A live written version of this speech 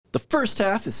The first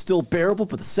half is still bearable,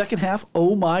 but the second half,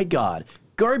 oh my god.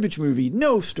 Garbage movie,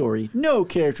 no story, no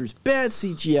characters, bad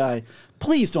CGI.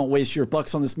 Please don't waste your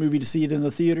bucks on this movie to see it in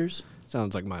the theaters.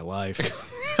 Sounds like my life.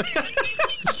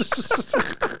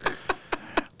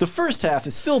 The first half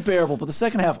is still bearable, but the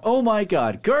second half, oh my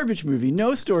god. Garbage movie,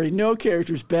 no story, no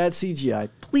characters, bad CGI.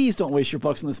 Please don't waste your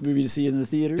bucks on this movie to see it in the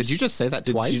theaters. Did you just say that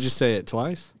twice? Did you just say it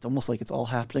twice? It's almost like it's all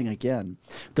happening again.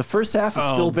 The first half is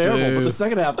still bearable, but the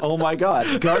second half, oh my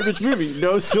god. Garbage movie,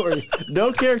 no story,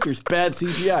 no characters, bad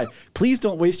CGI. Please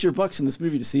don't waste your bucks on this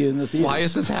movie to see it in the theaters. Why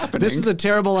is this happening? This is a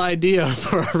terrible idea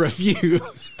for a review.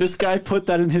 This guy put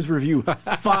that in his review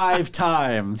 5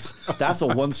 times. That's a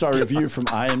 1-star review from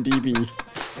IMDb.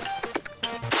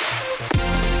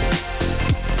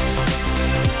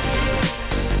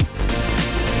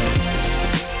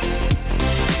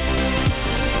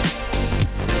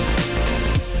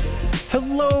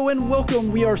 Hello and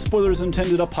welcome. We are Spoilers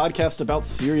Intended, a podcast about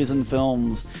series and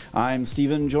films. I'm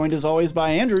Steven, joined as always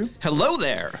by Andrew. Hello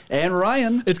there. And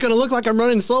Ryan. It's going to look like I'm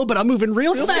running slow, but I'm moving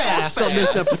real fast on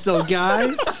this episode,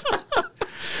 guys.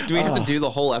 Do we have to do the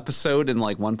whole episode in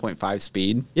like 1.5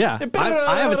 speed? Yeah,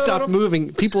 I haven't stopped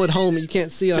moving. People at home, you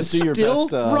can't see us. Just do your still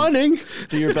best, running.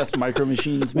 Do your best Micro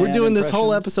Machines man We're doing this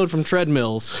whole impression. episode from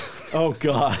treadmills. Oh,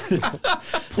 God.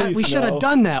 Please, We should have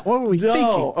done that. What were we thinking?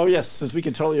 Oh, yes, since we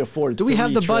can totally afford. Do we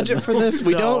have the budget for this?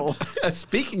 We don't.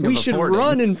 Speaking of We should affording,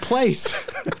 run in place.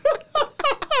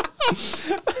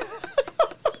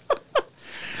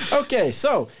 Okay,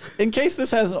 so in case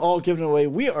this hasn't all given away,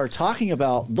 we are talking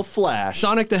about The Flash.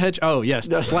 Sonic the Hedgehog. Oh, yes,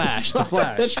 the Flash. The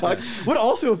Flash. Hedgehog would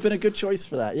also have been a good choice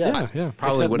for that, yes. Yeah.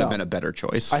 probably Except would have no. been a better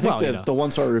choice. I think Well, the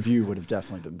 1-star review would have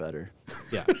definitely been better.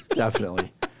 Yeah.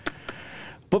 Definitely.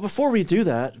 But before we do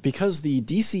that, because the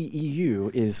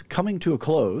DCEU is coming to a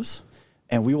close,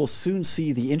 and we will soon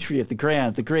see the entry of the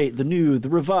grand, the great, the new, the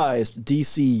revised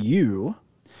DCU,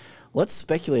 let's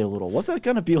speculate a little. What's that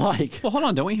going to be like? Well, hold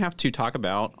on. Don't we have to talk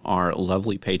about our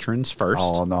lovely patrons first?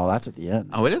 Oh, no, that's at the end.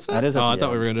 Oh, it is? That is at Oh, the I thought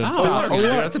end. we were going to Oh, talk. we're gonna do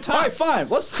it at the top. All right, fine.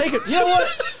 Let's take it. You know what?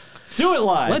 Do it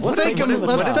live. Let's take thank it them- from the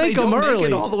let's top. thank them Don't make early.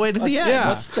 it all the way to the end. yeah.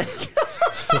 Let's think.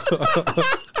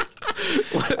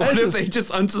 What if they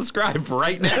just unsubscribe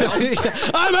right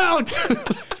now? I'm out.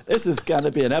 This is going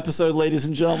to be an episode, ladies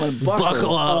and gentlemen.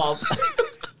 Buckle up.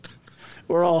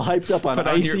 We're all hyped up on Put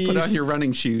ices. on your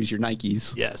running shoes, your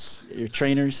Nikes. Yes. Your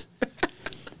trainers.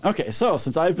 Okay, so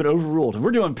since I've been overruled, and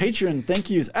we're doing Patreon thank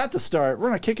yous at the start, we're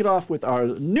going to kick it off with our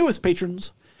newest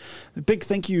patrons. A big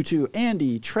thank you to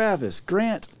Andy, Travis,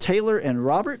 Grant, Taylor, and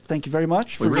Robert. Thank you very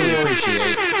much for We really your appreciate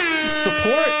it.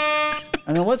 support.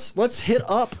 And then let's hit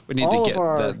up We need all to of get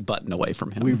our. that button away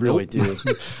from him. We really do.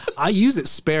 I use it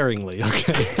sparingly,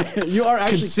 okay? You are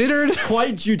actually Considered-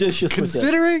 quite judicious with it.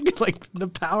 Considering like the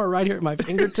power right here at my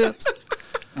fingertips.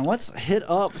 And let's hit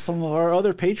up some of our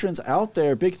other patrons out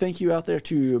there. Big thank you out there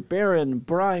to Baron,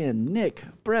 Brian, Nick,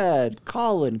 Brad,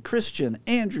 Colin, Christian,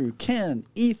 Andrew, Ken,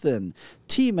 Ethan,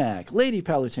 T-Mac, Lady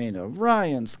Palutena,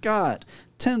 Ryan, Scott,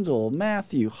 Tyndall,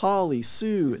 Matthew, Holly,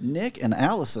 Sue, Nick, and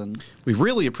Allison. We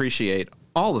really appreciate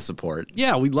all the support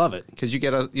Yeah, we love it. because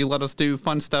you let us do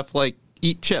fun stuff like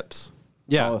eat chips.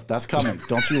 Yeah. Oh, that's coming.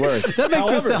 Don't you worry. That makes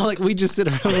However, it sound like we just sit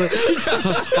around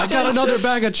with, I got another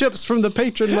bag of chips from the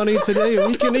patron money today.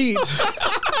 We can eat.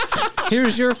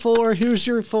 Here's your 4. Here's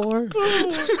your 4.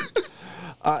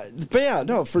 But yeah,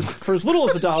 no, for as little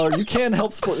as $1, you can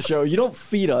help support the show. You don't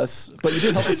feed us, but you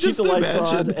do help us keep the lights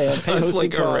on and pay us hosting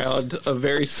like costs. around a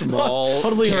very small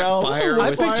Huddling around. campfire. Oh, I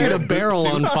with pictured a fire. barrel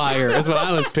on fire is what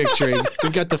I was picturing.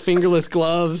 We've got the fingerless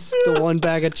gloves, the 1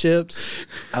 bag of chips.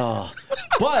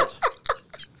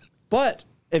 But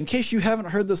in case you haven't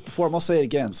heard this before, I'm gonna say it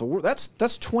again. So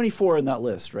that's 24 in that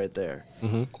list right there.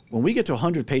 Mm-hmm. When we get to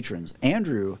 100 patrons,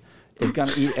 Andrew is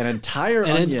gonna eat an entire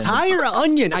An onion. entire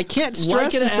onion. I can't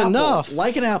stress this apple, enough.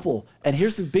 Like an apple. And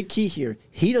here's the big key here.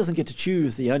 He doesn't get to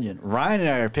choose the onion. Ryan and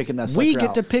I are picking that sucker We get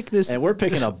out. to pick this And we're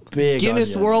picking a big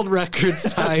Guinness onion. World Record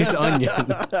size onion.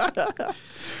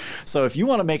 So if you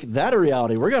want to make that a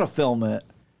reality, we're gonna film it.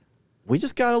 We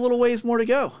just got a little ways more to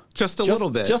go. Just a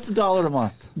little bit. Just $1 a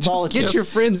month. That's all it Get takes. your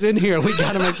friends in here. We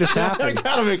got to make this happen.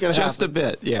 Gotta make it Just happen. a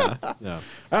bit, yeah. Yeah.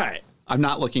 All right. I'm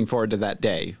not looking forward to that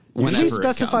day. Did Whenever we it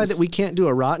specify comes. that we can't do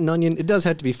a rotten onion? It does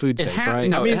have to be food It safe, ha- right?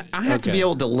 No, I mean, I have to okay. be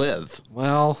able to live.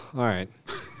 Well, all right.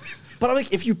 But I'm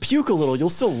like, if you puke a little, you'll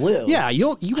still live. Yeah,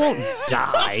 you won't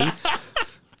die.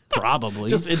 Probably.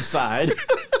 Just inside.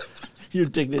 Your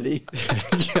dignity.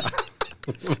 yeah.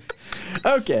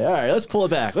 Okay, all right, let's pull it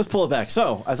back.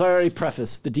 So, as I already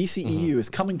prefaced, the DCEU is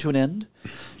coming to an end.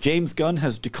 James Gunn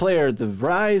has declared the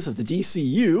rise of the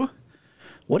DCU.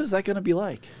 What is that going to be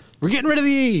like? We're getting rid of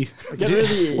the E. Get rid of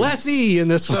the E. Less E in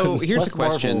this So one. here's Less the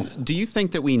question: Marvel. do you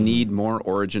think that we need more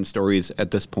origin stories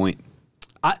at this point?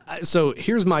 So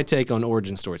here's my take on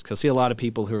origin stories, because I see a lot of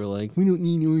people who are like, we don't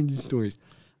need origin stories.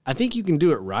 I think you can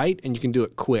do it right and you can do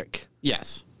it quick,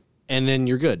 Yes. and then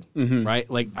you're good, right?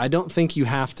 Like, I don't think you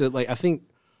have to, like, I think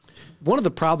one of the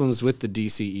problems with the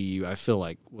DCEU, I feel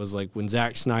like, was like when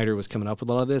Zack Snyder was coming up with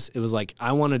a lot of this, it was like,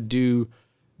 I want to do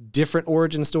different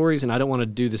origin stories and I don't want to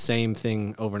do the same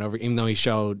thing over and over, even though he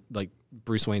showed like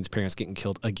Bruce Wayne's parents getting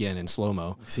killed again in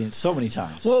slow-mo. I've seen it so many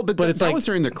times. Well, but it's that like- was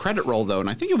during the credit roll, though, and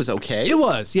I think it was okay. It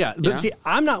was, yeah. But Yeah. see,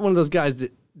 I'm not one of those guys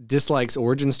that dislikes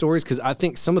origin stories, because I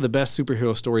think some of the best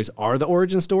superhero stories are the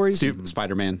origin stories.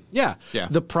 Spider-Man. Yeah. Yeah.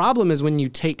 The problem is when you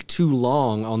take too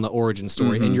long on the origin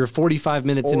story and you're 45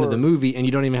 minutes into Or- the movie and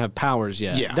you don't even have powers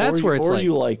yet. Yeah. That's where it's or like,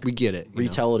 you like we get it. you know?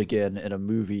 retell it again in a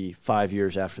movie 5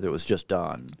 years after it was just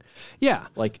done. Yeah.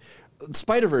 Like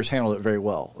Spider-Verse handled it very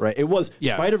well, right? It was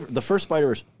Yeah. the first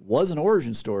Spider-Verse was an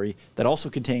origin story that also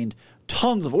contained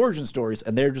tons of origin stories,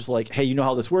 and they're just like, hey, you know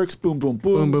how this works? Boom, boom,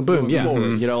 boom, Boom, boom, boom, moving yeah.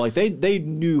 forward. You know, like they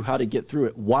knew how to get through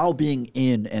it while being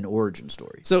in an origin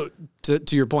story. So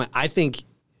to your point, I think,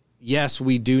 yes,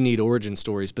 we do need origin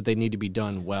stories, but they need to be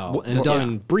done well and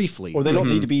done briefly. Or they don't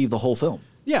need to be the whole film.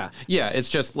 yeah. Yeah, it's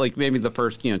just like maybe the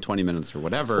first 20 minutes or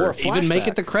whatever. Or a Even make flashback.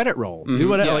 it the credit roll. Do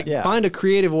whatever. Yeah. Like, Yeah. find a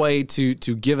creative way to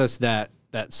give us that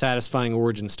satisfying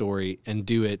origin story and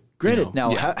do it. Granted,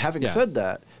 now Yeah. having Yeah. said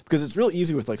that, because it's real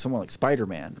easy with like someone like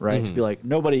Spider-Man, right? To be like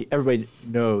everybody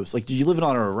knows. Like, do you live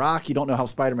on a rock? You don't know how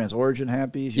Spider-Man's origin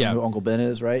happens. You Yeah. know who Uncle Ben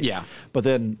is, right? Yeah. But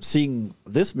then seeing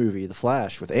this movie, The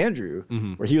Flash, with Andrew,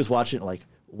 where he was watching it, like,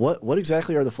 what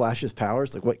exactly are the Flash's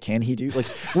powers? Like, what can he do? Like,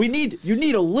 you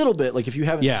need a little bit. Like, if you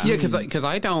haven't, Yeah. seen, Yeah, because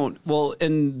I don't. Well,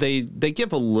 and they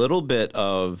give a little bit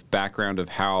of background of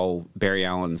how Barry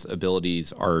Allen's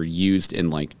abilities are used in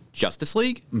like Justice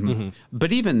League,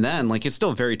 but even then, like it's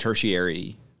still very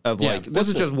tertiary. Of Yeah. like this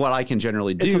is just what I can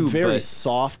generally do. it's a very but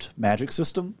soft magic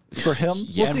system for him.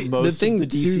 Yeah. and see, the most thing of the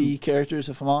DC too- characters,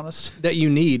 if I'm honest. that you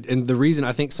need, and the reason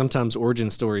I think sometimes origin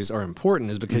stories are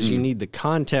important is because you need the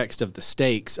context of the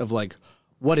stakes of like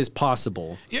what is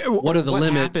possible. What are the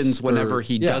limits? happens whenever or-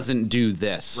 he yeah. doesn't do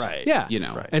this? Right. Yeah. You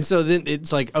know. Right. And so then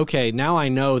it's like, okay, now I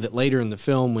know that later in the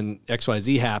film when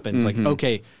XYZ happens, like,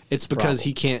 okay, it's because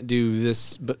he can't do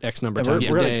this but X number of And times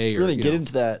we're a gonna, day. we're gonna you get know.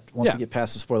 into that once Yeah. we get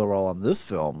past the spoiler wall on this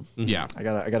film. Yeah. I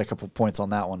got a couple points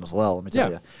on that one as well. Let me tell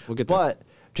Yeah, you. we'll get there. But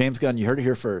James Gunn, you heard it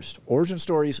here first. Origin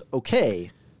stories, okay,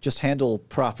 just handled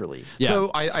properly. Yeah. So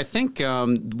I think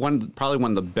probably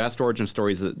one of the best origin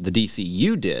stories that the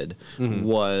DCU did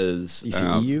was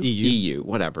DCEU? EU,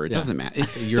 whatever. It doesn't matter.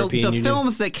 European the Union.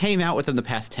 films that came out within the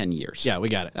past 10 years. Yeah, we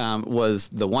got it. Was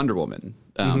the Wonder Woman,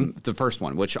 the first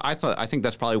one, which I think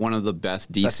that's probably one of the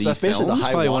best DC That's basically the films.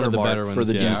 high Probably one of the watermark better for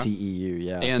the ones, yeah. DCEU.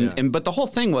 Yeah. And but the whole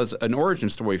thing was an origin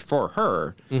story for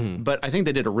her. But I think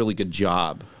they did a really good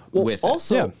job well, with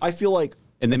also, it. Yeah. I feel like,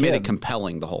 And they made again, it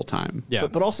compelling the whole time. Yeah.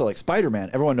 But also, like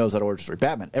Spider-Man, everyone knows that origin story.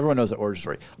 Batman, everyone knows that origin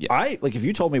story. Yeah. If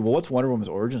you told me, well, what's Wonder Woman's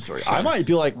origin story? I might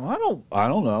be like, well, I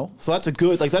don't know. So that's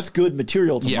good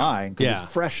material to Yeah. mine because Yeah.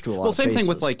 it's fresh to a lot. Well, of same thing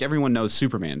with faces. like everyone knows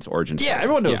Superman's origin story. yeah,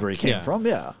 everyone knows Yeah. where he came Yeah. from.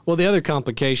 Yeah. Well, the other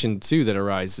complication too that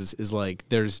arises is like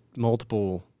there's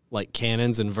multiple like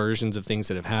canons and versions of things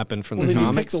that have happened from Well, the then you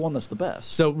pick comics. the one that's the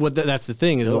best. So that's the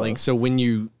thing is like, so when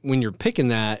you're picking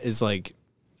that is like,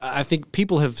 I think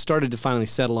people have started to finally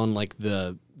settle on like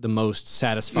the most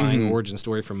satisfying origin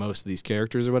story for most of these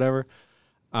characters or whatever.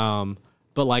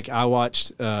 But like I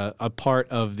watched a part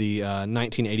of the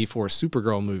 1984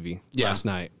 Supergirl movie last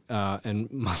night,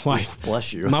 and my wife,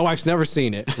 Bless you. my wife's never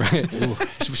seen it. Right?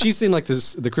 She's seen like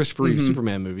the Christopher Reeve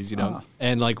Superman movies, you know,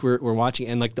 and like we're watching,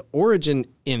 and like the origin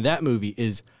in that movie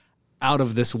is out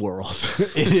of this world.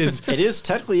 It is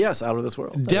technically, yes, out of this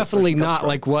world. That is definitely where she comes not from.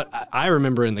 like what I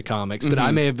remember in the comics, but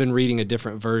I may have been reading a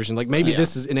different version. Like maybe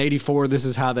this is in '84. This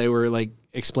is how they were like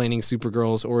explaining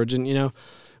Supergirl's origin, you know.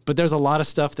 But there's a lot of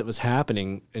stuff that was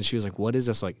happening, and she was like, "What is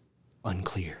this?" Like,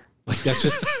 unclear. Like that's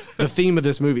just the theme of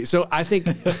this movie. So I think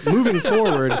moving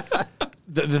forward,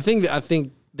 the thing that I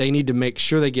think they need to make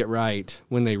sure they get right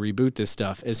when they reboot this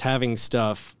stuff is having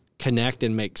stuff connect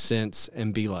and make sense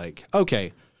and be like,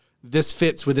 okay, this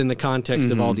fits within the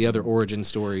context of all the other origin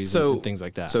stories and things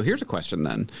like that. So here's a question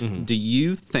then. Do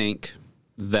you think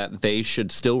that they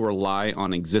should still rely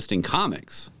on existing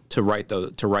comics to write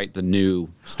the new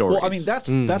stories? Well, I mean,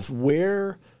 that's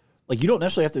where, like, you don't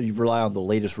necessarily have to rely on the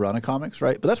latest run of comics,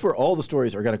 right? But that's where all the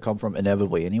stories are going to come from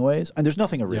inevitably, anyways. And there's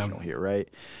nothing original here, right?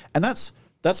 And that's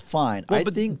fine. Well, I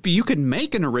but think you could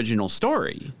make an original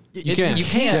story. You can. You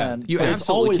can. You but it's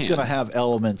absolutely always can. going to have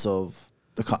elements of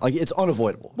like it's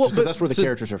unavoidable because that's where the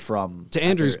characters are from. To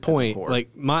Andrew's point,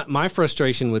 like my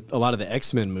frustration with a lot of the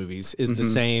X-Men movies is the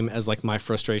same as like my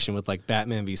frustration with like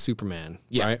Batman v Superman,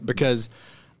 right? Because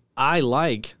I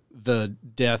like the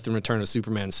death and return of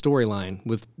Superman storyline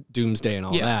with Doomsday and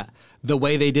all that. The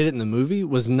way they did it in the movie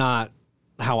was not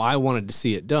how I wanted to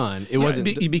see it done. It wasn't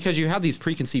because you have these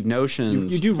preconceived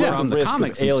notions. You do run from the the risk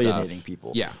comics of alienating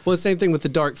people. Yeah. Well, the same thing with the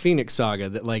Dark Phoenix saga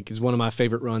that like is one of my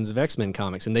favorite runs of X-Men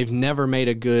comics, and they've never made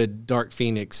a good Dark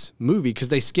Phoenix movie because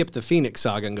they skip the Phoenix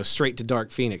saga and go straight to Dark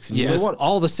Phoenix, and you miss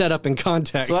all the setup and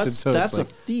context. So that's a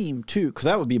theme too, because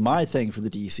that would be my thing for the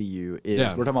DCU is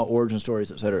we're talking about origin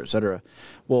stories, et cetera, et cetera.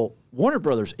 Well, Warner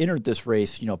Brothers entered this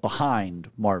race,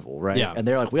 behind Marvel, right? Yeah. And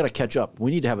they're like, we got to catch up.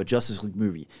 We need to have a Justice League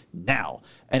movie now.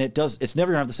 And it's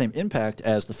never going to have the same impact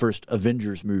as the first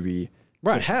Avengers movie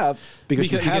could have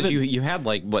because you had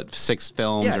like what 6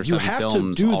 films or 7 you have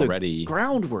films to do already. The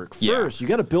groundwork first. You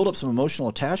got to build up some emotional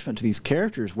attachment to these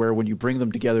characters where when you bring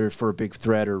them together for a big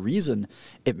threat or reason,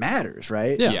 it matters,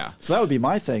 right? Yeah. So that would be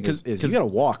my thing is you got to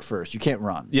walk first. You can't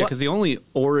run. Yeah, because the only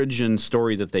origin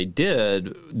story that they did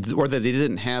or that they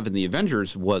didn't have in the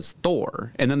Avengers was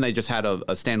Thor, and then they just had a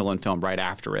standalone film right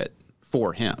after it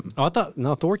for him. Oh, I thought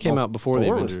Thor came out before the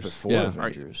Avengers. Was before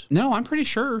Avengers. No, I'm pretty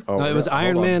sure. No, it was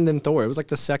Iron Man then Thor. It was like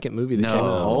the second movie that came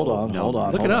out. Hold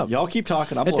on. Look it up. Y'all keep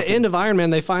talking. At the end of Iron Man,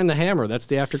 they find the hammer. That's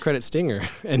the after credit stinger,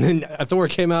 and then Thor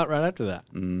came out right after that.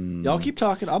 Y'all keep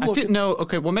talking. I'm looking.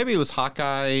 Okay. Well, maybe it was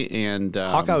Hawkeye and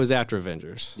Hawkeye was after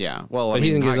Avengers. Yeah. Well, but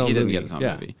he didn't get his own movie. Get his own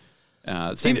movie.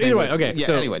 Either way, okay. Yeah,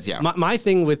 so anyways, yeah. My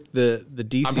thing with the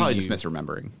DCU, I'm probably just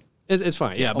misremembering. It's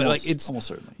fine. Yeah, but like it's almost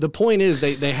certainly. The point is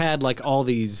they had like all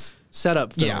these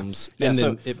setup films, and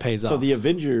then it pays off. So the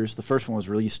Avengers, the first one was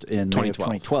released in May of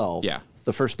 2012. Yeah.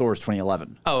 The first Thor is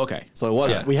 2011. Oh, okay. So it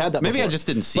was. We had that. Maybe before. I just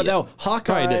didn't see But it. now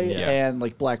Hawkeye and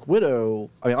like Black Widow.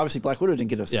 I mean, obviously Black Widow didn't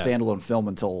get a standalone film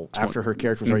until after her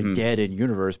character was already dead in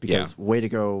universe. Because way to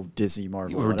go, Disney,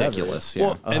 Marvel, ridiculous.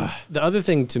 Well, and the other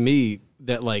thing to me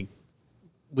that like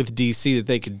with DC that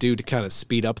they could do to kind of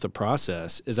speed up the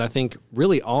process is I think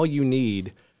really all you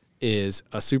need is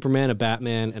a Superman, a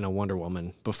Batman, and a Wonder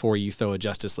Woman before you throw a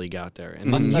Justice League out there,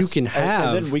 and then you can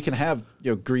have. And then we can have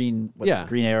Green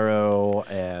Arrow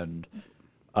and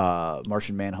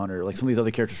Martian Manhunter, like some of these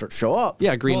other characters start to show up.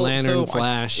 Yeah, Green Lantern,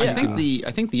 Flash. I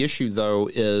think the issue though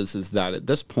is that at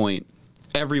this point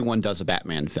everyone does a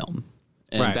Batman film.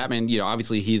 And Batman,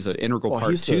 obviously he's an integral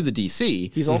part to the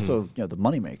DC. He's also, the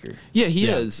moneymaker. Yeah, he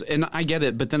is. And I get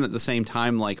it. But then at the same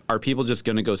time, like, are people just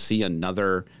going to go see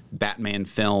another Batman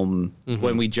film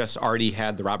when we just already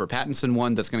had the Robert Pattinson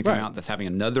one that's going to come out that's having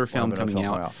another film coming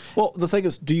out? Well, the thing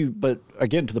is, but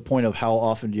again, to the point of how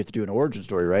often do you have to do an origin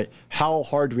story, right? How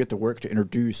hard do we have to work to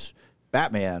introduce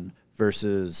Batman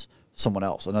versus someone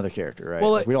else, another character, right?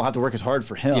 Well, like we don't have to work as hard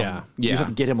for him. We just have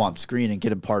to get him on screen and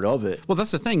get him part of it. Well,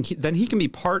 that's the thing. Then he can be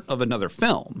part of another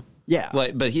film. Yeah.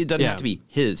 But he doesn't have to be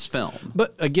his film.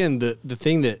 But again, the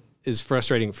thing that is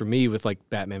frustrating for me with like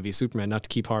Batman v Superman, not to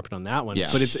keep harping on that one,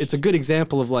 but it's a good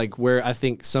example of like where I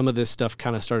think some of this stuff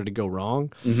kind of started to go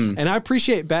wrong. And I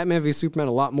appreciate Batman v Superman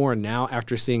a lot more now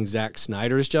after seeing Zack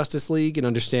Snyder's Justice League and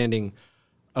understanding,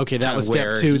 okay, that was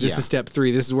step 2, this is step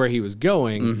 3, this is where he was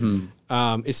going.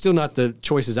 It's still not the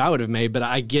choices I would have made, but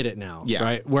I get it now,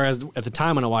 right? Whereas at the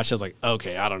time when I watched, I was like,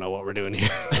 okay, I don't know what we're doing here.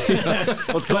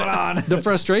 What's going on? The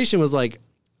frustration was like,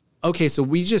 okay, so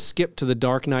we just skipped to the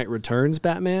Dark Knight Returns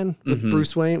Batman with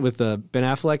Bruce Wayne, with Ben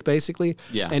Affleck, basically.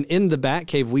 Yeah. And in the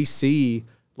Batcave, we see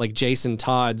like Jason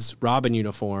Todd's Robin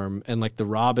uniform and like the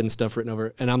Robin stuff written over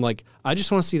it. And I'm like, I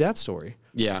just want to see that story.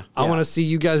 Yeah. I want to see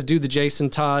you guys do the Jason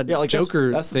Todd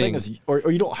Joker that's thing. The thing is,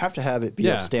 or you don't have to have it be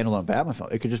a standalone Batman film.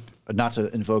 It could just, not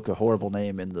to invoke a horrible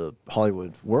name in the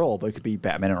Hollywood world, but it could be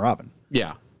Batman and Robin.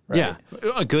 Yeah. Right? Yeah.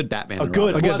 A good Batman. That's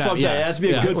what I'm saying. It has to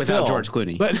be a good without film. George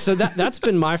Clooney. But so that's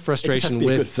been my frustration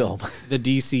with with film. The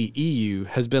DCEU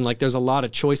has been like there's a lot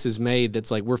of choices made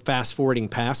that's like we're fast forwarding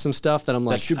past some stuff that I'm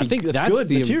like I think that's good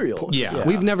the material.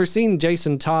 We've never seen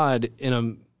Jason Todd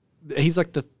in he's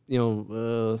like the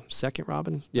second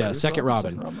Robin. Yeah, second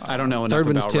Robin. I don't know enough Third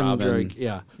one's about Tim Robin. Drake.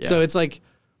 Yeah. So it's like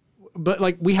but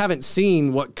like we haven't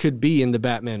seen what could be in the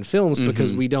Batman films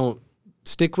because we don't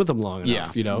stick with them long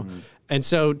enough, And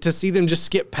so to see them just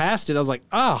skip past it, I was like,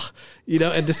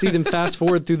 and to see them fast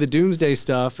forward through the Doomsday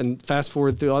stuff and fast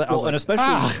forward through all that. And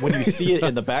especially when you see it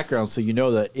in the background, so you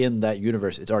know that in that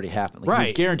universe, it's already happened. Like,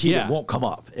 you're guaranteed it won't come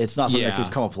up. It's not something that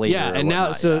could come up later. Yeah, and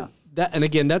now, that, and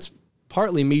again, that's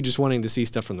partly me just wanting to see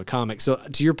stuff from the comics. So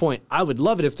to your point, I would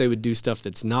love it if they would do stuff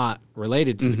that's not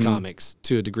related to the comics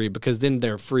to a degree, because then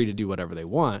they're free to do whatever they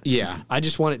want. Yeah. I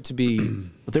just want it to be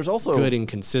but there's also good and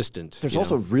consistent. There's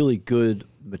also really good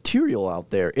material out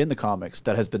there in the comics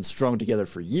that has been strung together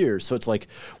for years. So it's like,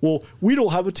 well, we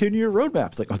don't have a 10-year roadmap.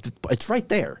 It's like, it's right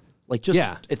there. Like, just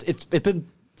it's been.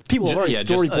 People have already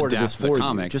storyboarded this for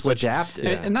you. Just adapt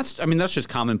it. And that's just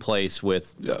commonplace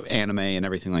with anime and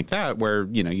everything like that, where,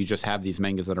 you just have these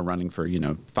mangas that are running for,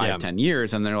 5-10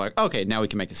 years, and they're like, okay, now we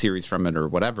can make a series from it or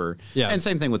whatever. Yeah. And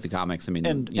same thing with the comics. I mean,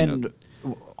 and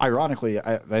ironically,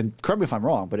 and correct me if I'm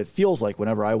wrong, but it feels like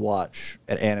whenever I watch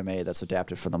an anime that's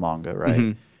adapted from the manga,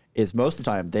 right? Is most of the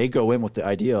time they go in with the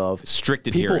idea of strict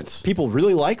adherence. People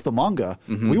really like the manga.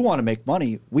 We want to make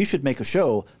money. We should make a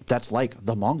show that's like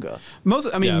the manga. Most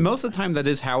of the time that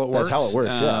is how it works. That's how it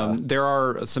works. Yeah. There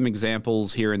are some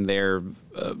examples here and there.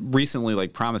 Recently,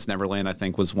 like Promised Neverland, I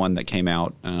think, was one that came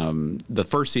out. The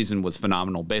first season was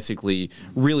phenomenal. Basically,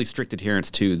 really strict adherence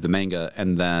to the manga,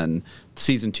 and then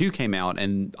season 2 came out,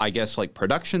 and I guess like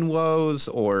production woes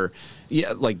or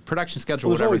like production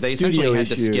schedule, whatever. They essentially had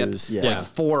to skip like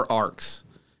 4 arcs.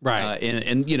 Right.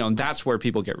 And that's where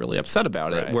people get really upset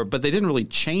about it. But they didn't really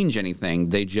change anything.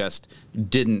 They just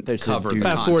didn't cover the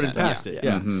fast forwarded past it.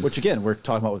 Yeah. Which again, we're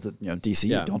talking about with DC.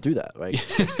 Yeah. Don't do that. Right.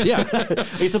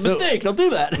 It's a mistake. Don't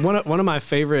do that. One of my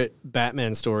favorite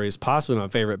Batman stories, possibly my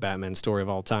favorite Batman story of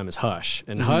all time, is Hush.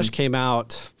 And Hush came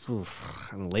out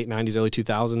in the late 90s, early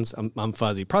 2000s. I'm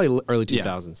fuzzy. Probably early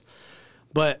 2000s.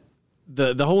 But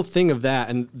the whole thing of that,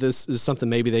 and this is something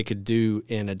maybe they could do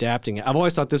in adapting it. I've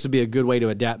always thought this would be a good way to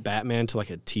adapt Batman to like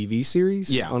a TV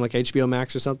series on like HBO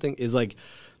Max or something, is like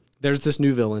there's this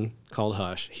new villain called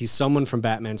Hush. He's someone from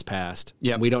Batman's past.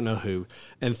 Yeah. We don't know who.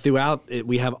 And throughout it,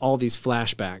 we have all these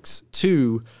flashbacks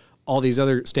to all these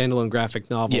other standalone graphic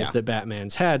novels that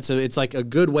Batman's had. So it's like a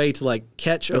good way to like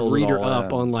catch a reader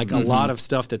up on like a lot of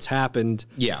stuff that's happened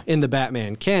in the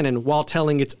Batman canon while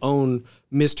telling its own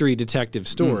mystery detective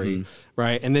story,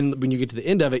 right? And then when you get to the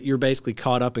end of it, you're basically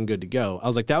caught up and good to go. I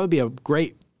was like, that would be a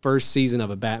great first season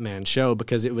of a Batman show,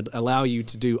 because it would allow you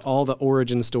to do all the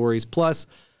origin stories plus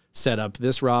set up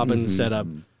this Robin, set up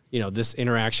this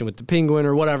interaction with the Penguin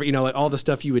or whatever, like all the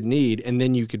stuff you would need, and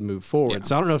then you could move forward. Yeah.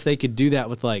 So I don't know if they could do that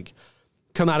with like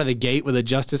come out of the gate with a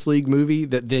Justice League movie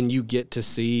that then you get to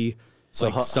see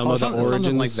like some of the origins,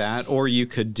 something like that. Or you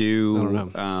could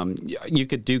do you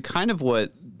could do kind of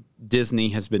what Disney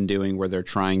has been doing, where they're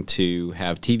trying to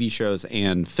have TV shows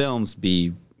and films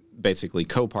be basically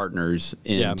co-partners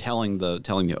in telling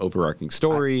the overarching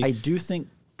story. I do think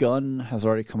Gunn has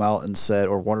already come out and said,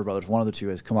 or Warner Brothers, one of the two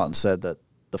has come out and said that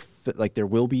there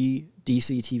will be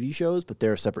DC TV shows, but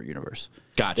they're a separate universe.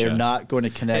 Gotcha. They're not going to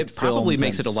connect. It probably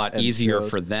makes it a lot easier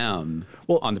for them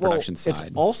on the production side.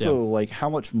 It's also like, how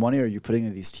much money are you putting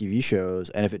into these TV shows,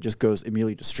 and if it just goes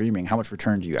immediately to streaming, how much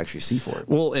return do you actually see for it?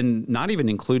 Well, and not even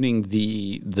including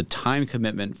the time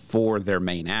commitment for their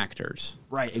main actors.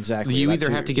 Right, exactly. You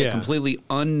either have to get completely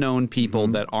unknown people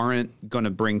that aren't going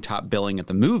to bring top billing at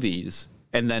the movies,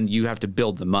 and then you have to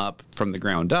build them up from the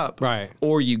ground up. Right.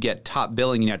 Or you get top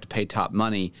billing and you have to pay top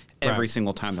money every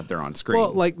single time that they're on screen.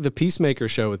 Well, like the Peacemaker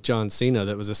show with John Cena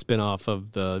that was a spinoff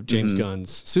of the James Gunn's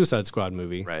Suicide Squad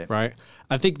movie. Right.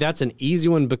 I think that's an easy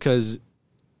one because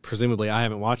presumably I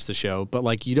haven't watched the show, but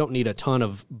like you don't need a ton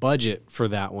of budget for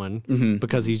that one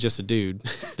because he's just a dude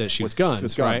that shoots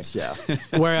guns, right? Yeah.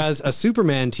 Whereas a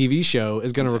Superman TV show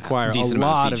is going to require a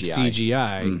lot of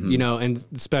CGI,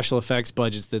 and special effects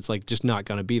budgets that's like just not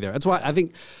going to be there. That's why I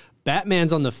think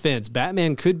Batman's on the fence.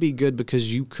 Batman could be good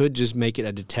because you could just make it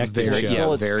a detective show.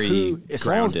 Yeah, very as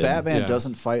long as Batman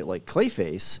doesn't fight like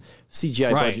Clayface,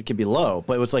 CGI budget can be low.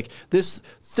 But it was like this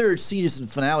third season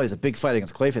finale is a big fight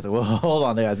against Clayface. Like, well, hold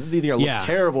on, guys. This is either going to look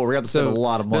terrible or we're going to spend a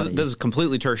lot of money. This is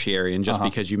completely tertiary, and just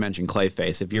because you mentioned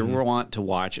Clayface, if you want to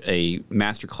watch a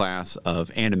masterclass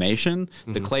of animation,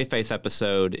 the Clayface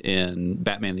episode in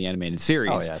Batman the Animated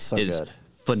Series is good.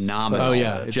 Phenomenal.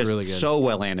 It's just really good. So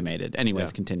well animated.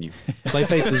 Anyways, continue.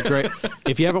 Clayface is great.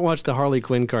 If you haven't watched the Harley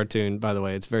Quinn cartoon, by the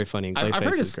way, it's very funny. And Clayface I've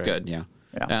heard is great. Good.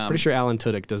 Yeah. Pretty sure Alan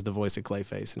Tudyk does the voice of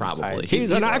Clayface. Probably.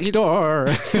 He's an actor.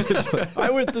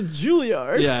 I went to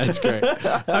Juilliard. Yeah, it's great.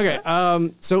 Okay.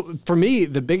 So for me,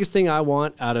 the biggest thing I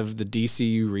want out of the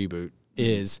DCU reboot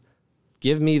is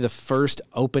give me the first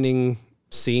opening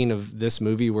scene of this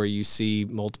movie where you see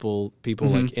multiple people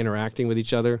like interacting with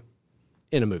each other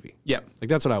in a movie. Yeah. Like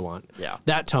that's what I want. Yeah.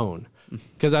 That tone.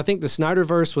 Because I think the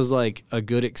Snyderverse was like a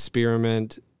good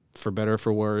experiment for better or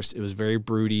for worse. It was very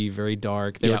broody, very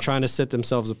dark. They were trying to set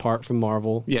themselves apart from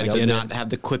Marvel. Yeah, to not have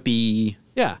the quippy.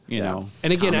 Yeah. You know.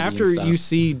 And again, after and you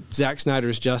see Zack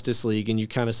Snyder's Justice League and you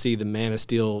kind of see the Man of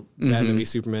Steel, Batman v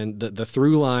Superman, the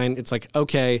through line, it's like,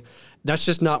 okay, that's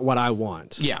just not what I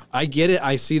want. Yeah. I get it.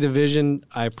 I see the vision.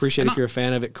 I appreciate if you're a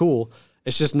fan of it. Cool.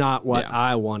 It's just not what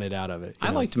I wanted out of it.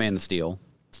 I liked Man of Steel.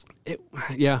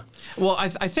 Well, I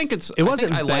think it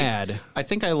wasn't bad. I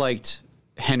think I liked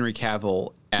Henry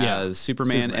Cavill as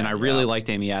Superman, and I really liked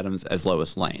Amy Adams as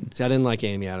Lois Lane. See, I didn't like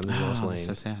Amy Adams as Lois Lane.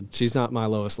 So sad. She's not my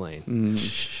Lois Lane.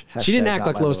 She didn't act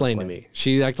like Lois Lane to me.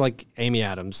 She acted like Amy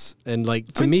Adams. And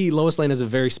like to me, Lois Lane has a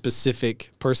very specific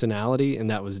personality,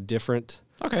 and that was different.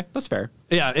 Okay, that's fair.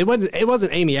 Yeah, it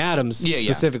wasn't Amy Adams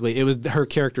specifically. It was her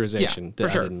characterization that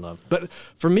I didn't love. But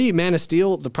for me, Man of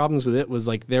Steel, the problems with it was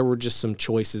like there were just some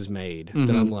choices made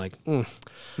that I'm like,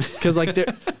 because like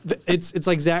it's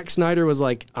like Zack Snyder was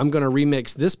like, I'm gonna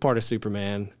remix this part of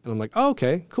Superman, and I'm like, oh,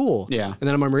 okay, cool. Yeah. And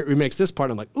then I'm gonna remix this part,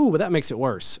 and I'm like, ooh, but that makes it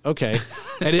worse. Okay.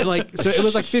 And it like so it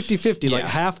was like 50-50. Like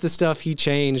half the stuff he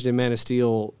changed in Man of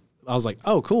Steel, I was like,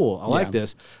 oh, cool. I like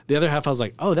this. The other half, I was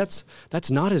like, oh, that's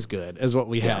not as good as what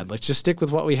we had. Let's just stick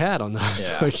with what we had on those.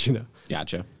 Yeah. Like, you know.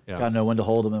 Gotcha. Yeah. Gotta know when to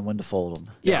hold them and when to fold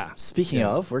them. Yeah. Speaking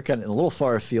of, we're kind of a little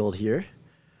far afield here.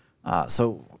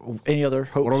 So, any other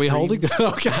hopes? What are we holding?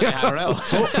 Okay. I don't know.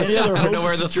 Any other hopes? I don't know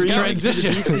where this is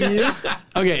transition.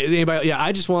 Okay. Anybody? Yeah.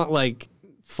 I just want like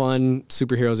fun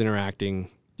superheroes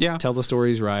interacting. Yeah. Tell the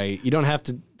stories right. You don't have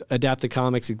to adapt the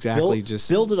comics exactly. Just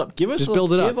build it up. Give us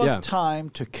Give time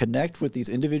to connect with these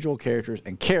individual characters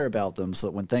and care about them, so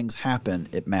that when things happen,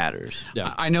 it matters.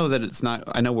 Yeah. I know that it's not.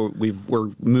 I know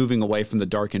we're moving away from the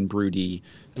dark and broody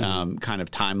kind of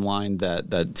timeline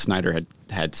that Snyder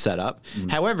had set up.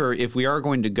 However, if we are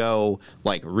going to go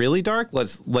like really dark,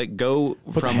 let's like go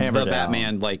from the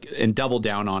Batman like and double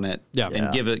down on it.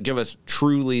 And give us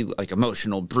truly like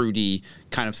emotional, broody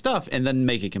kind of stuff, and then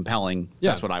make it compelling.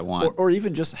 That's what I want. Or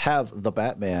even just have the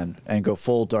Batman and go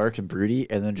full dark and broody,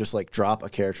 and then just like drop a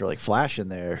character like Flash in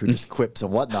there who just quips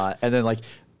and whatnot, and then like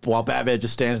while Batman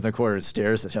just stands in the corner and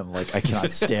stares at him like, I cannot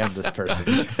stand this person.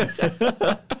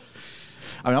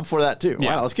 I mean, I'm for that too.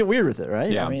 Yeah. Wow, let's get weird with it,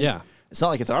 right? Yeah. I mean, it's not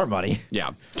like it's our money. Yeah.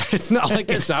 It's not like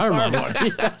it's our money.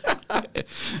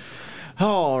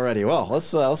 Alrighty, well,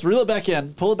 let's reel it back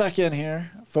in, pull it back in here,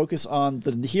 focus on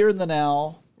the here and the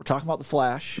now. We're talking about the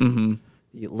Flash,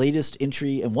 the latest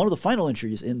entry and one of the final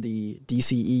entries in the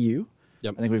DCEU.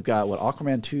 Yep. I think we've got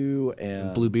Aquaman 2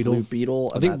 and Blue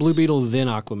Beetle. I think Blue Beetle then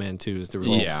Aquaman 2 is the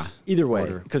release. Yeah. Either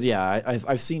way, because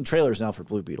I've seen trailers now for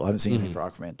Blue Beetle. I haven't seen anything for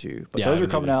Aquaman 2, but those are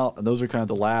coming out, and those are kind of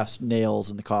the last nails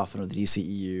in the coffin of the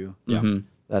DCEU. Yeah.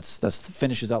 That's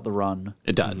finishes out the run.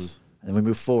 It does. And then we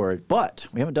move forward, but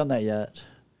we haven't done that yet.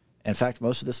 In fact,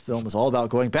 most of this film is all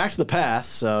about going back to the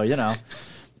past. So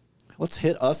let's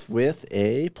hit us with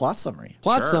a plot summary.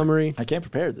 Summary. I came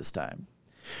prepared this time.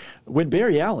 When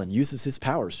Barry Allen uses his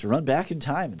powers to run back in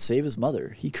time and save his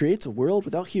mother, he creates a world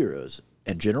without heroes,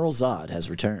 and General Zod has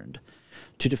returned.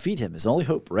 To defeat him, his only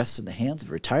hope rests in the hands of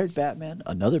a retired Batman,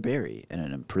 another Barry, and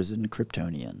an imprisoned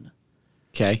Kryptonian.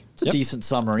 Okay. It's a decent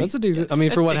summary. That's a decent. I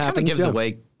mean, for what happens, gives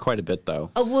away quite a bit,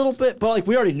 though. A little bit, but like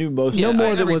we already knew most. No of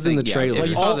more than was in the trailer. If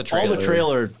you saw the trailer, all the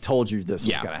trailer told you this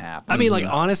was going to happen. I mean, like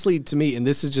honestly, to me, and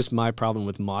this is just my problem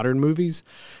with modern movies,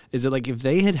 is that like if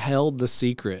they had held the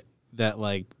secret that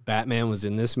like Batman was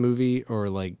in this movie or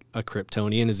like a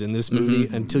Kryptonian is in this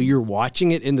movie until you're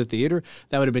watching it in the theater,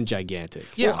 that would have been gigantic.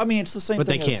 Yeah, well, I mean, it's the same but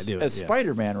thing they can't do it, as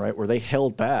Spider-Man, right? Where they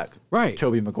held back. Right.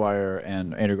 Tobey Maguire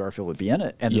and Andrew Garfield would be in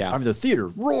it. And I mean, the theater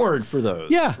roared for those.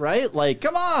 Yeah. Right? Like,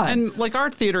 come on. And like our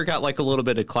theater got like a little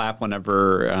bit of clap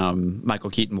whenever Michael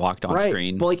Keaton walked on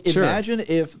screen. But like, imagine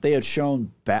if they had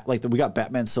shown we got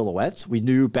Batman silhouettes. We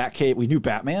knew Batcave, we knew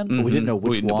Batman, but we didn't know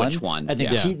which one. And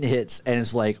then Keaton hits, and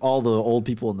it's like all the old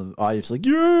people in the audience like,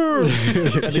 yeah.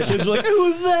 And the kids are like, who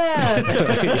was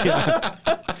that?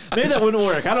 Maybe that wouldn't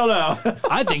work. I don't know.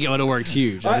 I think it would have worked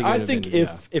huge. I think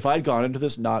if I'd gone into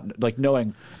this not like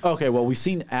knowing, okay, well, we've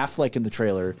seen Affleck in the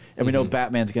trailer, and we know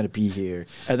Batman's going to be here,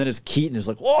 and then it's Keaton is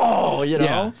like, whoa, you know?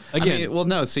 Yeah. Again,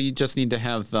 no. So you just need to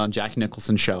have Jack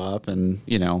Nicholson show up and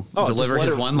deliver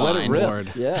his one line. Lord.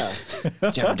 Yeah.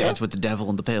 Jeff dance with the devil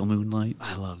in the pale moonlight.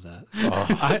 I love that.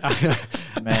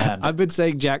 Man, I've been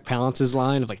saying Jack Palance's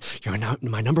line of like, "You're not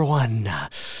my number one,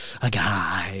 a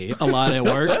guy," a lot at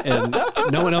work, and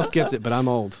no one else gets it. But I'm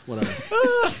old. Whatever.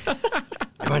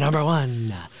 You're my number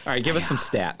one. All right, give us some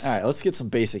stats. All right, let's get some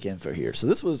basic info here. So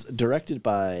this was directed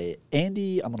by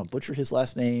Andy, I'm going to butcher his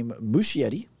last name,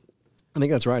 Muschietti. I think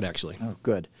that's right, actually. Oh,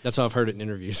 good. That's how I've heard it in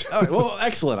interviews. All right, well,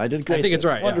 excellent. I did great. I think it's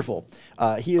right, yeah. Wonderful.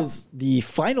 He is the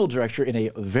final director in a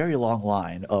very long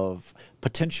line of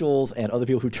potentials and other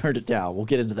people who turned it down. We'll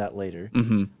get into that later.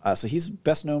 So he's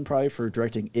best known probably for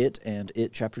directing It and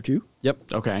It Chapter 2. Yep.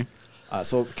 Okay.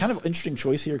 So kind of interesting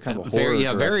choice here, kind of a horror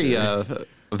director.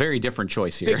 A very different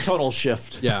choice here. Big tonal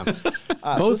shift. Yeah.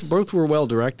 Both were well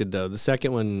directed, though. The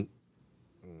second one,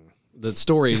 the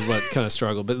story is what kind of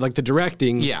struggled, but like the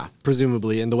directing,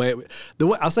 presumably, and the way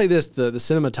I'll say this, the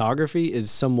cinematography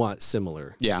is somewhat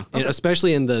similar. Yeah. And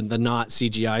especially in the not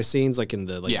CGI scenes, like in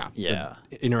the Yeah.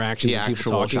 the interactions The of people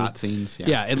actual talking. shot scenes.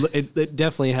 Yeah, it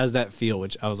definitely has that feel,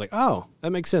 which I was like, oh,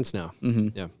 that makes sense now.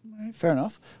 Yeah. All right, fair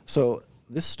enough. So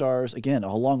this stars, again,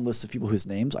 a long list of people whose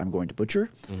names I'm going to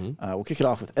butcher. We'll kick it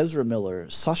off with Ezra Miller,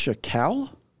 Sasha Callie?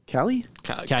 Kaye.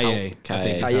 I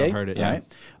think is how I've heard it. Yeah.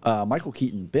 Right. Michael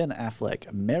Keaton, Ben Affleck,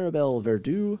 Maribel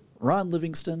Verdú, Ron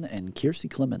Livingston, and Kiersey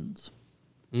Clemens.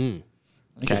 I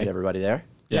think I hit everybody there.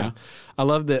 Yeah. I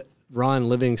love that Ron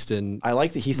Livingston. I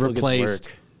like that he still replaced,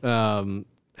 gets work.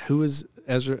 Who was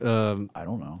Ezra? I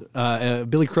don't know.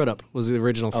 Billy Crudup was the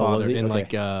original Oh, was father he? in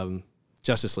Okay.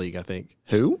 Justice League, I think.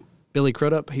 Who? Billy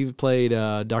Crudup. He played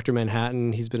Dr.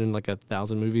 Manhattan. He's been in like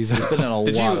 1,000 movies. He's been in a lot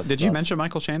of stuff. Did you mention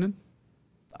Michael Shannon?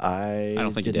 I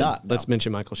don't think did you did. not. No. Let's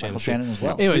mention Michael Shannon. Michael Shannon as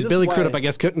well. Anyways, See, Billy this is Crudup, why- I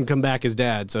guess, couldn't come back as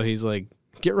dad, so he's like,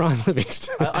 get Ron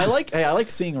Livingston. I like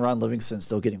seeing Ron Livingston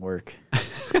still getting work.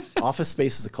 Office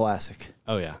Space is a classic.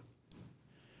 Oh, yeah.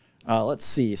 Let's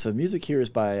see. So music here is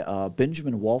by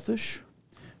Benjamin Wallfish,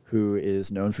 who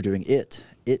is known for doing It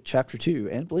Chapter 2,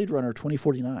 and Blade Runner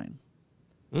 2049.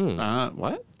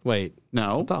 What? Wait.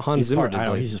 No. I thought Hans Zimmer did I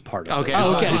know, Blade. he's just part of Okay. it.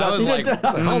 Oh, okay. I was like,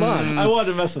 Hold on. I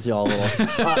wanted to mess with y'all a little.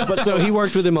 But So he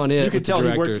worked with him on it. you could with tell the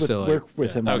he director, worked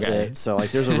with him on Okay. It. So like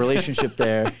there's a relationship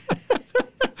there.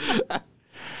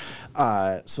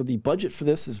 So the budget for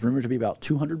this is rumored to be about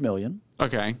 $200 million.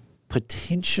 Okay.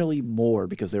 Potentially more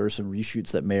because there were some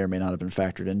reshoots that may or may not have been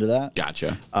factored into that.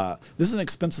 Gotcha. This is an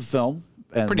expensive film,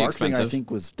 and Pretty marketing expensive. I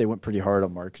think they went pretty hard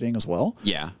on marketing as well.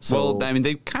 Yeah. So well, I mean,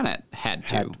 they kind of had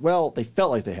to. well, they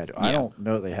felt like they had to. I Yeah. don't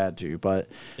know that they had to, but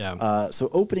Yeah. so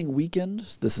opening weekend.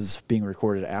 This is being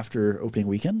recorded after opening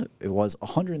weekend. It was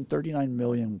 139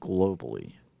 million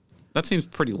globally. That seems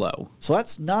pretty low. So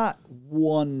that's not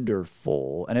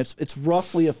wonderful. And it's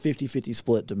roughly a 50-50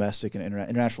 split domestic and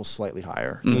international slightly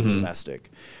higher than domestic.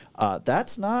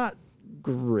 That's not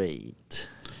great.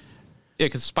 Yeah,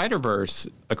 because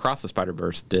Across the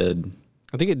Spider-Verse did,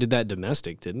 I think it did that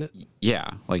domestic, didn't it?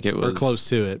 yeah, like it was. Or close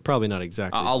to it. Probably not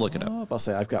exactly. I'll look it up. I'll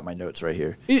say I've got my notes right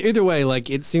here. Either way, like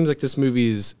it seems like this movie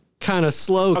is kind of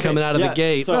slow coming out of the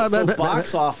gate. So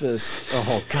box office.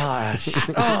 Oh gosh.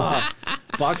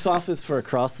 Box office for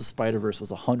Across the Spider-Verse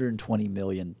was 120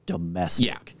 million domestic.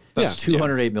 Yeah. That's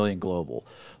 208 million global.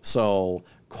 So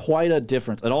quite a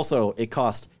difference. And also it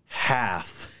cost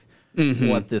half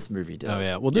what this movie did. Oh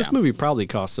yeah. Well, this movie probably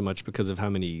cost so much because of how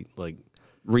many like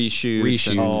Reshoots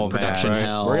and Oh, production man.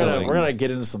 hell. We're gonna get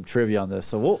into some trivia on this.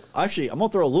 So I'm gonna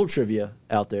throw a little trivia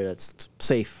out there that's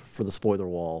safe for the spoiler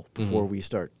wall before we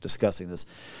start discussing this.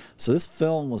 So this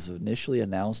film was initially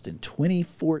announced in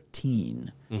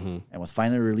 2014 and was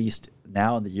finally released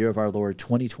now in the year of our Lord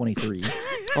 2023.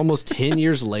 almost 10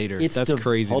 years later. That's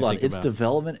crazy. Hold to on, think its about.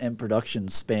 development and production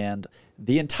spanned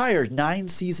the entire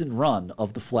 9-season run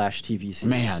of the Flash TV series.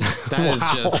 Man,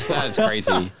 that is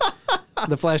crazy.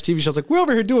 The Flash TV show's like, we're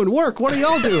over here doing work. What are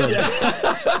y'all doing?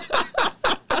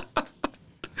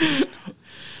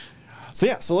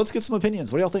 So let's get some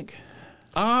opinions. What do y'all think?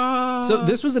 So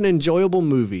this was an enjoyable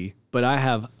movie, but I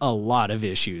have a lot of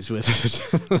issues with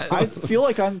it. I feel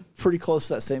like I'm pretty close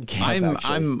to that same camp.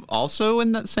 actually. I'm also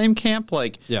in that same camp.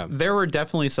 Like, Yeah. there were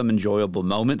definitely some enjoyable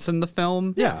moments in the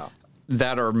film. Yeah.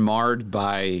 That are marred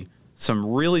by some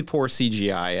really poor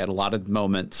CGI at a lot of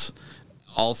moments.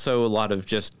 Also, a lot of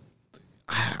just,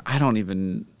 I don't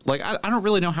even, like, I don't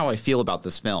really know how I feel about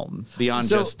this film beyond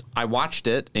just, I watched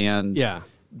it and Yeah.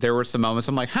 there were some moments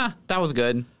I'm like, that was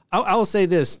good. I will say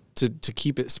this to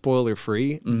keep it spoiler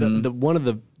free. One of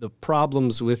the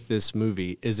problems with this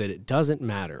movie is that it doesn't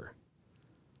matter.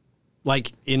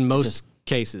 Like in most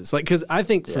cases, like, cause I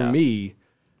think for me,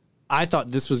 I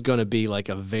thought this was going to be like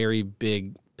a very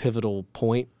big pivotal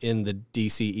point in the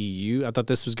DCEU. I thought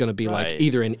this was going to be like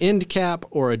either an end cap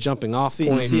or a jumping off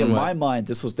point. See, in my mind,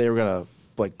 they were gonna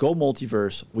like go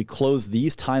multiverse. We close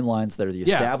these timelines that are the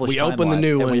established. we open the timelines,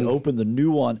 new and one. we open the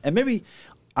new one, and maybe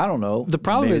I don't know. The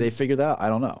problem maybe is they figured that out. I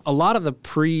don't know. a lot of the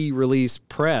pre-release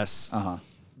press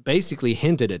basically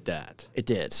hinted at that. It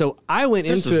did. So I went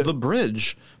This into is the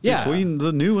bridge Yeah. between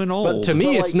the new and old. But to me,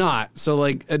 But, it's like- not. So,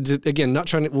 like, again, not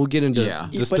trying to. We'll get into Yeah.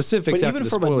 the specifics but after even the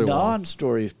from spoiler a wall.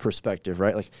 non-story perspective,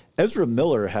 right? Like Ezra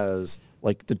Miller has,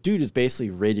 like, the dude is basically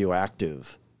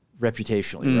radioactive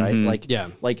reputationally, right? Like, Yeah.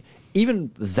 like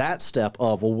even that step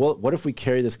of, well, what if we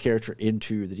carry this character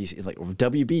into the DC? It's like,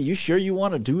 WB, you sure you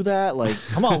want to do that? Like,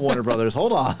 come on, Warner Brothers,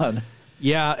 hold on.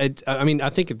 Yeah, I mean, I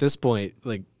think at this point,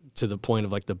 like to the point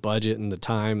of like the budget and the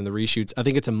time and the reshoots, I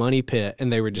think it's a money pit,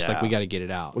 and they were just like, Yeah. we got to get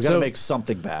it out. We got to make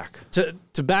something back.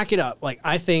 To back it up, like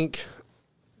I think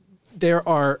there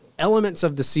are elements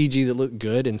of the CG that look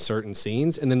good in certain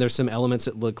scenes, and then there's some elements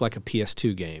that look like a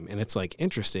PS2 game, and it's like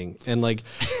interesting. And like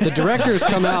the directors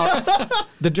come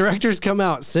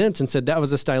out since and said that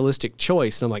was a stylistic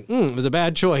choice, and I'm like, it was a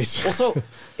bad choice. Well, so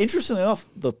interestingly enough,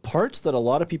 the parts that a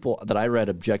lot of people that I read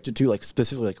objected to, like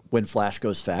specifically like when Flash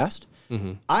goes fast,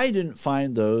 I didn't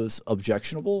find those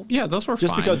objectionable. Yeah, those were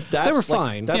just fine. because that's They were like,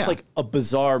 fine. That's Yeah. like a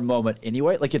bizarre moment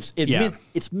anyway. Like it's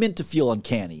meant to feel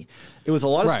uncanny. It was a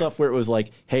lot of Right. stuff where it was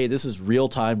like, hey, this is real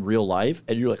time, real life,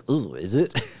 and you're like, ooh, is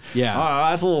it? Yeah.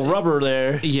 That's a little rubber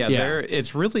there. Yeah, Yeah.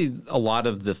 it's really a lot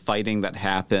of the fighting that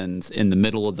happens in the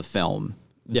middle of the film.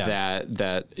 Yeah.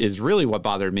 That is really what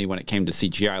bothered me when it came to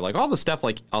CGI. Like all the stuff,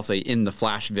 like I'll say in the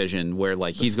Flash vision, where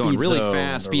like he's going speed really zone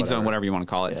fast, or speed zone, whatever. whatever you want to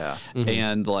call it. Yeah.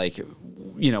 And like,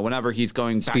 whenever he's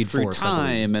going back Speed through Force, I believe.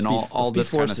 time and all Speed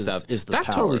this kind of Force stuff, is the that's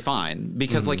power. totally fine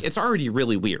because like it's already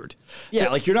really weird Yeah,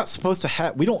 like you're not supposed to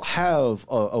have. We don't have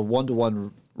a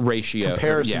 1-to-1 ratio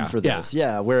comparison yeah. for this.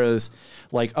 Yeah. Whereas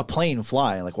like a plane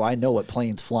flying, like, well, I know what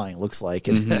planes flying looks like,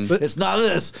 and But- it's not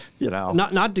this, you know.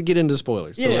 Not to get into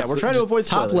spoilers. Yeah, let's- we're trying to just avoid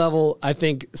top spoilers. level. I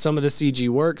think some of the CG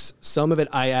works. Some of it,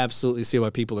 I absolutely see why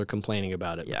people are complaining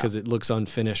about it Yeah. because it looks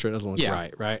unfinished or it doesn't look Yeah.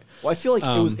 right. Right. Well, I feel like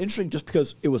it was interesting just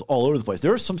because it was all over the place.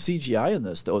 There was some CGI in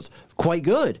this that was quite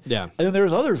good. Yeah. And then there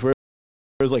was others where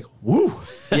it was like, woo.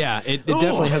 Yeah, it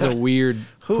definitely has a weird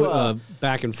Who,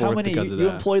 back and How forth many? because of You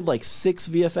that. employed like 6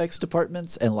 VFX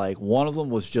departments, and like one of them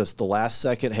was just the last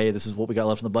second. Hey, this is what we got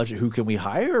left in the budget. Who can we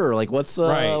hire? Or like, what's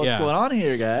Right, yeah. going on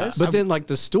here, guys? But then, like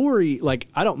the story, like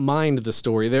I don't mind the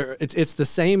story. There, it's the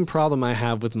same problem I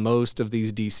have with most of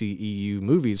these DCEU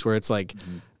movies, where it's like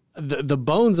the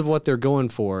bones of what they're going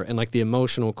for, and like the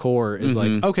emotional core is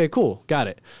like, okay, cool, got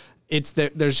it. It's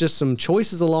there's just some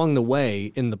choices along the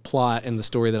way in the plot and the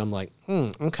story that I'm like,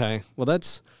 okay, well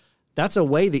that's a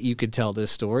way that you could tell this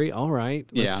story. All right,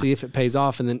 let's Yeah. see if it pays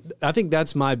off. And then I think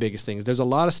that's my biggest thing is there's a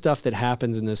lot of stuff that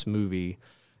happens in this movie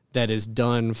that is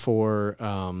done for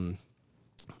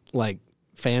like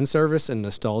fan service and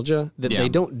nostalgia that Yeah. they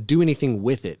don't do anything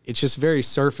with it. It's just very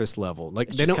surface level. Like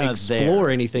they just don't kinda explore there.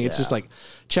 anything. It's just Yeah. like,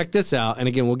 check this out. And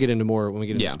again, we'll get into more when we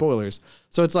get into Yeah. spoilers.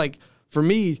 So it's like, for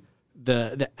me,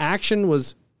 the action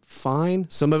was fine.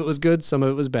 Some of it was good. Some of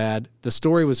it was bad. The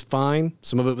story was fine.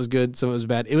 Some of it was good. Some of it was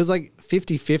bad. It was like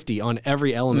 50-50 on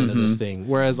every element of this thing.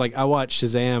 Whereas like I watched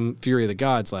Shazam Fury of the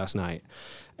Gods last night.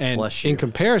 And Bless you. in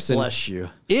comparison, Bless you.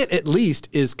 it at least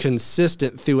is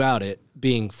consistent throughout it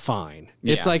being fine.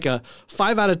 It's Yeah. like a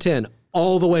 5 out of 10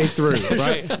 all the way through,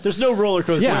 right? There's no roller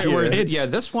coaster. Yeah, here. where it's-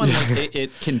 This one like, it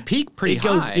can peak pretty It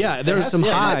goes, high. yeah. There's some yeah,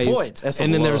 it had highs, points, it has some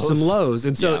and then there's some lows. lows,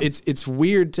 and so Yeah. it's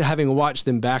weird to having watched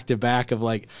them back to back. Of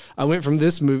like, I went from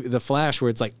this movie, The Flash, where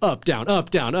it's like up, down,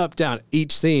 up, down, up, down,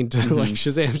 each scene, to like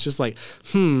Shazam's just like,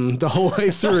 the whole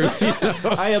way through. You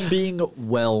know? I am being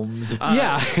whelmed.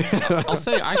 Yeah, I'll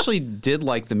say I actually did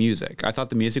like the music. I thought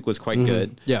the music was quite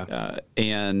good. Yeah.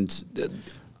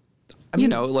 You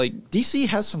know, like DC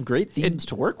has some great themes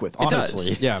to work with, honestly.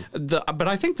 It does. Yeah. But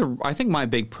I think my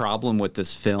big problem with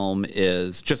this film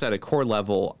is just at a core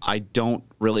level, I don't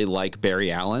really like Barry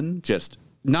Allen. Just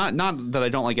not that I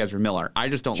don't like Ezra Miller. I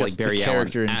just don't Just like the Barry Allen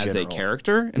character in as general. a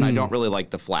character, and I don't really like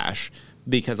the Flash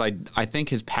because I think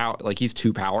his power, like he's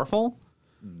too powerful.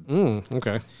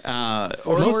 okay.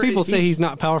 Or Most people say he's- he's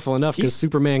not powerful enough because he's-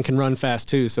 Superman can run fast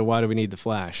too. So why do we need the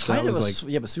Flash? That Kind of was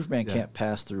like yeah, but Superman can't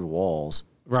pass through walls.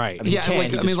 right. I mean, yeah, can,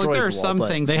 like he I mean, like destroys there are the wall, some but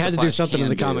things they that had the to do Flash something in can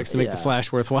the do. comics to make the Yeah.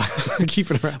 Flash worthwhile.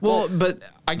 Keep it around. Well, but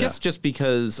I guess just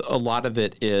because a lot of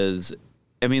it is,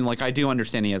 I mean, like I do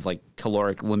understand he has like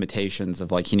caloric limitations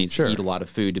of like he needs Sure. to eat a lot of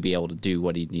food to be able to do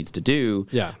what he needs to do.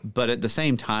 Yeah. But at the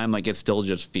same time, like it still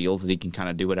just feels that he can kind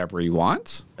of do whatever he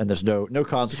wants. And there's no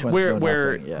consequence.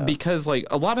 Where nothing. Yeah. because like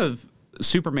a lot of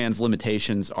Superman's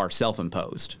limitations are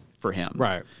self-imposed for him.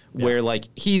 Right. Where like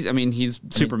he's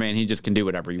Superman. He just can do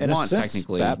whatever he in wants. a sense,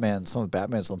 Technically, some of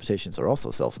Batman's limitations are also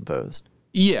self-imposed.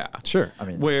 yeah, Sure. I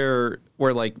mean, where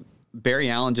like Barry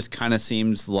Allen just kind of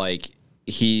seems like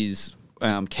he's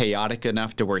chaotic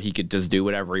enough to where he could just do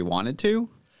whatever he wanted to.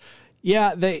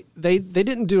 Yeah, they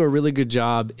didn't do a really good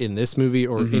job in this movie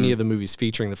or any of the movies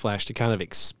featuring the Flash to kind of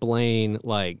explain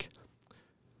like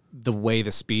the way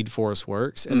the Speed Force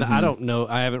works. And I don't know,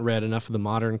 I haven't read enough of the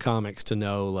modern comics to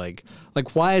know like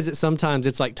why is it sometimes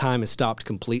it's like time is stopped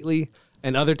completely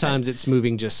and other times it's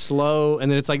moving just slow, and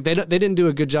then it's like they didn't do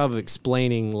a good job of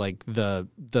explaining like the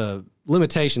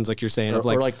limitations, like you're saying, or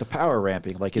like the power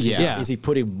ramping. Like, is he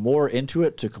putting more into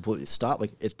it to completely stop?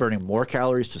 Like, it's burning more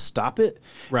calories to stop it,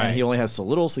 right? And he only has so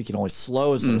little, so he can only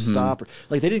slow instead of stop.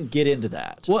 Like, they didn't get into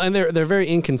that. Well, and they're very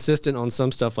inconsistent on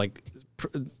some stuff. Like,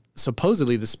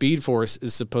 supposedly the Speed Force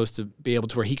is supposed to be able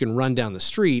to where he can run down the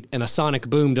street and a sonic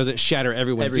boom doesn't shatter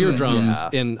everyone's eardrums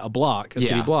in a block, a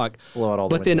city block.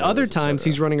 But then other times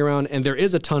he's running around and there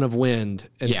is a ton of wind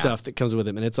and stuff that comes with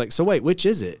him. And it's like, so wait, which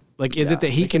is it? Like, is it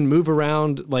that he can move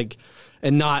around like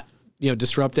and not,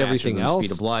 disrupt everything else?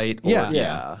 Speed of light.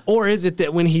 Or, Or is it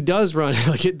that when he does run,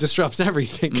 like it disrupts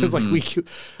everything? Because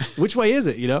which way is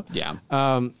it? Yeah.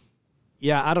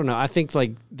 I don't know. I think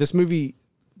like this movie,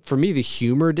 for me, the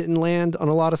humor didn't land on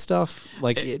a lot of stuff.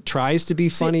 Like it tries to be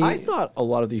funny. I thought a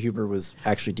lot of the humor was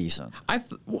actually decent. I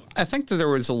think that there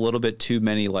was a little bit too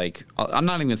many, like, I'm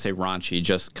not even gonna say raunchy,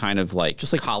 just kind of like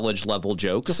college level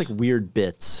jokes, just like weird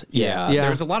bits. Yeah.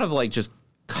 There was a lot of like just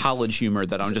college humor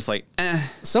that I'm just like, eh.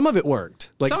 Some of it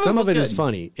worked. Like some of it is good.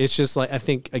 funny. It's just like, I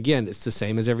think again, it's the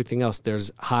same as everything else.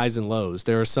 There's highs and lows.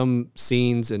 There are some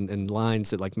scenes and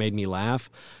lines that like made me laugh,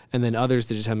 and then others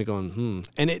that just had me going,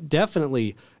 And it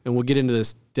definitely, and we'll get into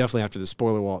this definitely after the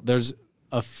spoiler wall. There's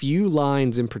a few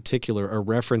lines in particular or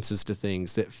references to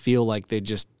things that feel like they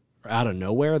just are out of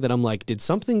nowhere, that I'm like, did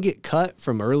something get cut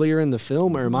from earlier in the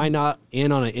film, or am I not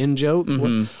in on an in joke?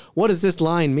 What does this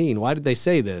line mean? Why did they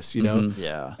say this?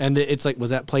 Yeah. And it's like,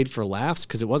 was that played for laughs?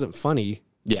 Because it wasn't funny.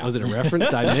 Yeah. Was it a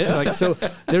reference? I admit. Like, so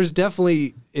there's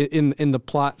definitely in the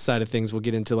plot side of things, we'll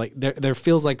get into like there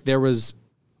feels like there was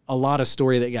a lot of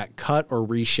story that got cut or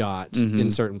reshot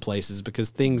in certain places because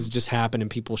things just happen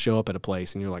and people show up at a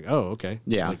place and you're like, oh, okay.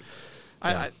 Yeah.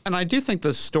 I do think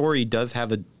the story does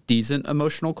have a decent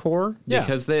emotional core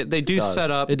because they do set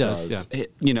up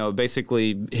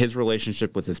basically his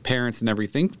relationship with his parents and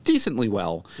everything decently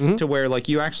well to where like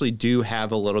you actually do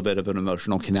have a little bit of an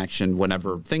emotional connection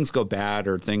whenever things go bad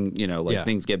or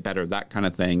things get better, that kind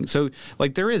of thing. So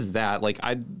like there is that. Like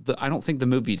I don't think the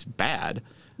movie's bad.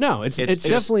 No, it's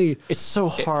definitely it's so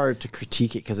hard to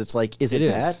critique it because it's like, is it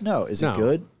bad? No. Is it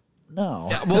good? No.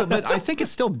 Yeah, well, but I think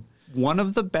it's still one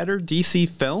of the better DC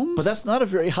films. But that's not a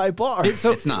very high bar.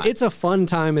 It's not. It's a fun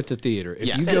time at the theater.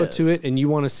 If you go to it and you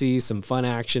want to see some fun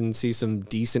action, see some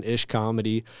decent-ish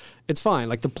comedy, it's fine.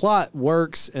 Like the plot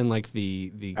works and like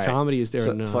the comedy is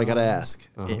there. So I got to ask.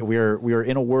 We are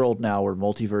in a world now where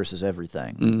multiverse is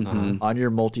everything. On your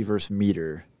multiverse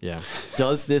meter,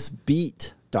 does this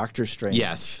beat Doctor Strange?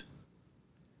 Yes.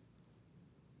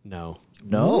 No.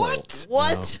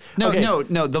 What? No.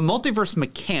 The multiverse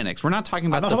mechanics. We're not talking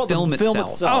about the film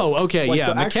itself. Oh, okay, like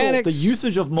the mechanics, the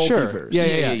usage of multiverse. Sure.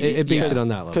 Yeah. It beats it on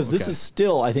that level. Because this is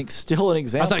still, I think, an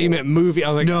example. I thought you meant movie. I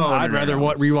was like, I'd rather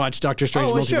rewatch Doctor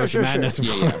Strange Multiverse of Madness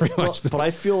before I rewatch but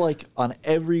I feel like on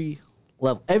every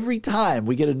level, every time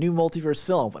we get a new multiverse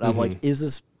film, and I'm like, is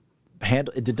this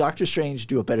did Doctor Strange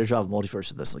do a better job of multiverse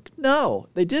than this? Like, no,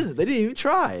 they didn't. They didn't even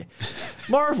try.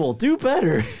 Marvel, do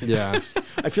better. Yeah.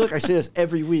 I feel like I say this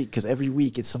every week because every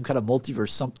week it's some kind of multiverse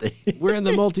something. We're in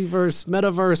the multiverse,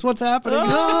 metaverse. What's happening?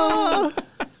 All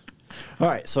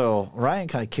right, so Ryan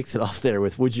kind of kicked it off there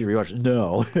with, would you rewatch it?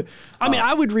 No. I mean,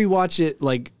 I would rewatch it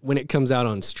like when it comes out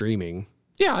on streaming.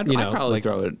 Yeah, I'd probably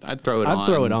throw it. I'd throw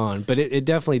it on, but it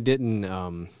definitely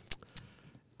didn't.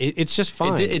 It's just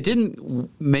fine. It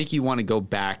didn't make you want to go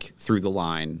back through the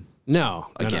line.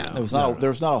 No, again, there was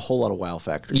not a whole lot of wow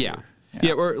factor. Yeah,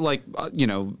 or like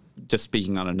just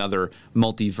speaking on another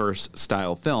multiverse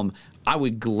style film, I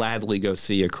would gladly go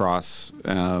see Across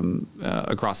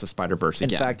the Spider-Verse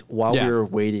again. In fact, while we were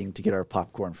waiting to get our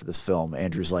popcorn for this film,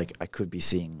 Andrew's like, I could be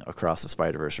seeing Across the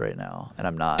Spider-Verse right now, and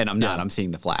I'm not. And I'm not. I'm seeing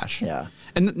The Flash. Yeah.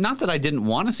 And not that I didn't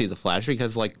want to see The Flash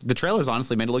because like the trailers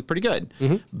honestly made it look pretty good,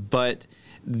 but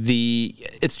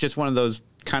it's just one of those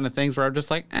kind of things where I'm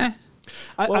just like, eh.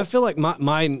 I feel like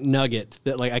my nugget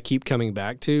that like I keep coming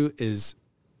back to is,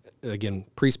 again,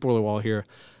 pre-spoiler wall here,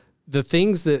 the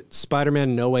things that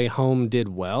Spider-Man No Way Home did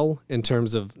well in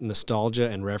terms of nostalgia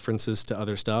and references to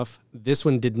other stuff, this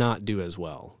one did not do as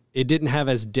well. It didn't have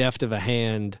as deft of a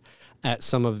hand at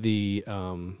some of the...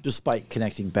 despite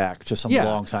connecting back to some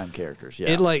longtime characters. Yeah.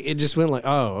 It just went like,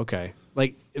 oh, okay.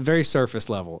 Like, very surface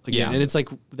level. Again. Yeah. And it's like,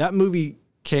 that movie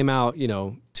came out,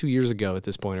 2 years ago at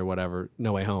this point or whatever,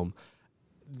 No Way Home.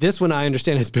 this one I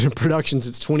understand has been in production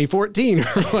since 2014 or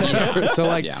whatever. So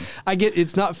like, I get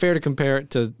it's not fair to compare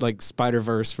it to like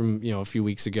Spider-Verse from a few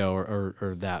weeks ago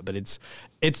or that, but it's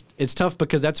tough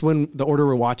because that's when the order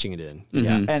we're watching it in.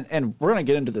 Yeah, and we're gonna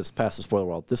get into this past the spoiler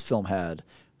world. This film had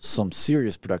some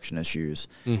serious production issues,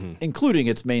 including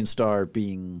its main star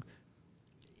being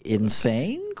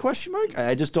insane? Question mark.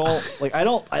 I just don't like.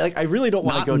 I really don't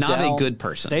want to go not down. a good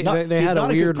person. They had a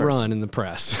weird run in the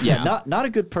press. Yeah, not a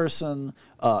good person.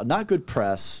 Not good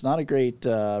press. Not a great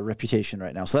reputation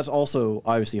right now. So that's also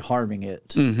obviously harming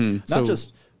it. Not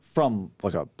just from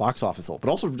like a box office level, but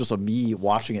also from just me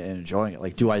watching it and enjoying it.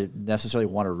 Like, do I necessarily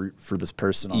want to root for this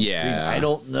person on screen? I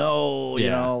don't know. You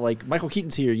know, like Michael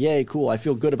Keaton's here. Yay, cool. I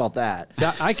feel good about that.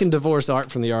 I can divorce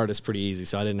art from the artist pretty easy,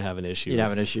 so I didn't have an issue. You'd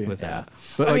have an issue with that.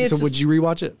 But I mean, so would you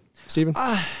rewatch it, Steven?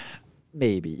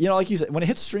 Maybe. Like you said, when it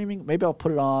hits streaming, maybe I'll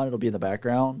put it on. It'll be in the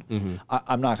background.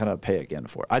 I'm not going to pay again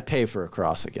for it. I'd pay for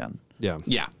Across again.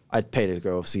 Yeah. I'd pay to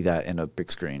go see that in a big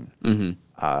screen.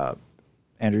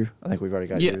 Andrew, I think we've already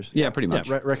got yours. Yeah, pretty much.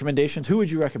 Recommendations? Who would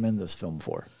you recommend this film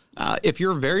for? If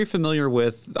you're very familiar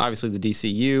with, obviously, the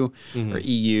DCU or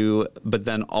EU, but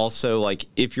then also, like,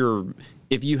 if you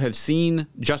have seen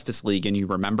Justice League and you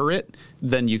remember it,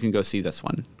 then you can go see this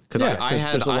one. Because I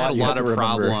had a lot of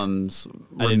problems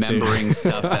remembering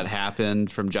stuff that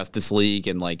happened from Justice League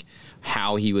and, like,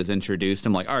 how he was introduced.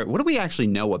 I'm like, all right, what do we actually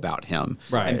know about him?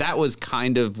 Right. And that was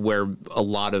kind of where a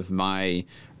lot of my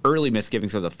early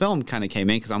misgivings of the film kind of came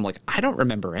in, because I'm like, I don't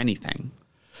remember anything.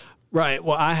 Right.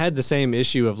 Well, I had the same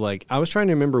issue of like, I was trying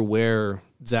to remember where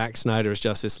Zack Snyder's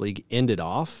Justice League ended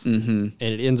off, and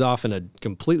it ends off in a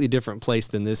completely different place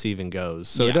than this even goes.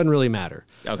 So it doesn't really matter.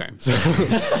 Okay.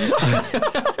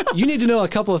 You need to know a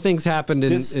couple of things happened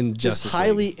in Justice League. This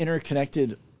highly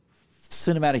interconnected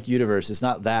cinematic universe is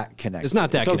not that connected. It's not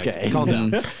that connected. Okay. Calm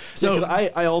down. So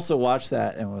I also watched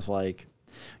that and was like,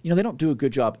 they don't do a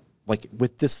good job like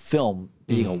with this film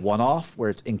being a one-off where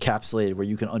it's encapsulated, where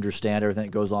you can understand everything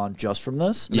that goes on just from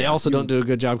this. They also don't do a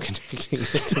good job connecting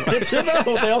it.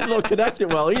 They also don't connect it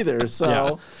well either.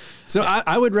 So,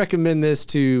 I would recommend this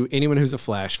to anyone who's a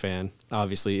Flash fan.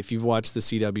 Obviously, if you've watched the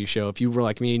CW show, if you were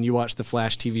like me and you watched the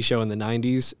Flash TV show in the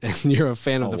 90s and you're a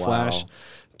fan of the Flash,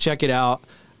 check it out.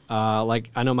 Like,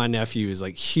 I know my nephew is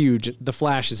like huge. The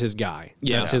Flash is his guy.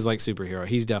 Yeah. That's his like superhero.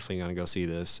 He's definitely going to go see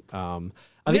this.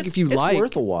 I think if you like, it's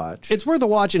worth a watch. It's worth a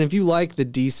watch, and if you like the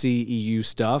DC EU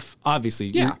stuff, obviously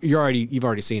you've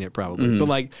already seen it probably. But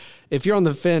like, if you're on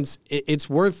the fence, it's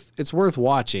worth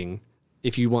watching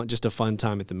if you want just a fun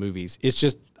time at the movies. It's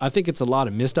just, I think it's a lot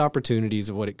of missed opportunities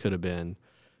of what it could have been.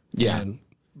 Yeah. And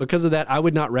because of that, I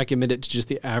would not recommend it to just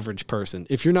the average person.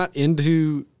 If you're not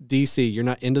into DC, you're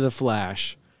not into the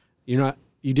Flash, you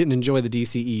didn't enjoy the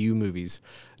DC EU movies,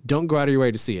 don't go out of your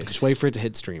way to see it. Just wait for it to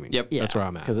hit streaming. Yep. That's where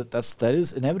I'm at. Because that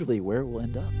is inevitably where we'll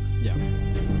end up. Yeah.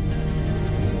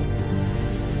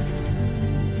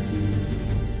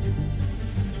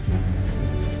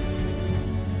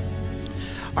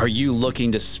 Are you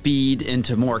looking to speed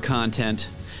into more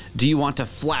content? Do you want to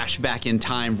flash back in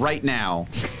time right now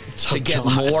to get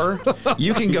more?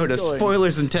 You can go to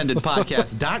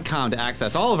spoilersintendedpodcast.com to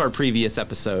access all of our previous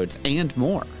episodes and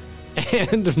more.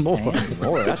 And more.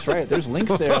 That's right. There's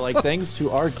links there, like thanks to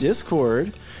our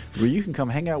Discord, where you can come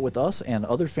hang out with us and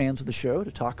other fans of the show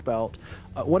to talk about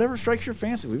whatever strikes your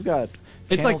fancy. We've got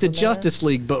it's like the Justice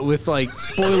League, but with like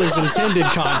spoilers intended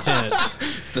content.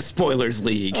 It's the Spoilers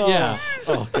League. Yeah.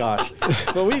 Oh gosh.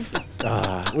 But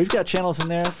we've got channels in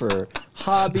there for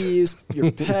hobbies,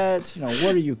 your pet.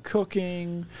 What are you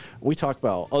cooking? We talk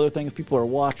about other things people are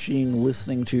watching,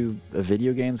 listening to,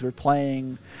 video games we're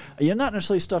playing. Not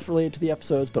necessarily stuff related to the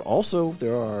episodes, but also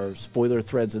there are spoiler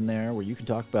threads in there where you can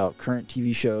talk about current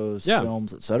TV shows,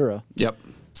 films, etc. Yep.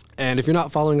 And if you're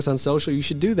not following us on social, you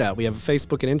should do that. We have a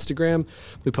Facebook and Instagram.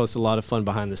 We post a lot of fun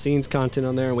behind-the-scenes content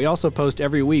on there. And we also post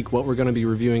every week what we're going to be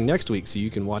reviewing next week, so you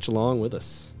can watch along with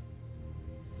us.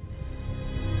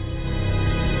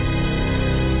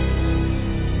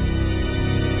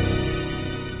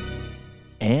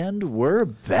 And we're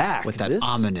back. With that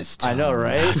ominous tone. I know,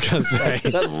 right? I was going to say.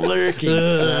 That lurking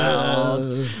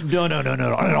sound. No, and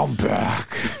I'm back.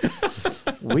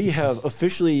 We have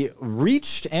officially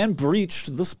reached and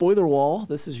breached the spoiler wall.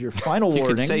 This is your final warning.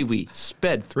 You could say we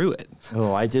sped through it.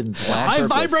 Oh, I didn't. I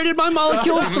vibrated my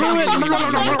molecules through it.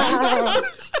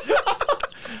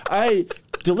 I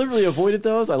deliberately avoided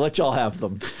those. I let y'all have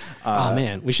them. Oh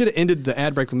man, we should have ended the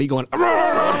ad break with me going, and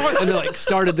then like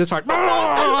started this part.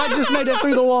 I just made it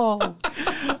through the wall.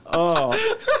 Oh.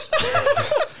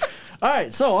 All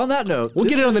right, so on that note, We'll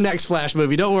get it on the next Flash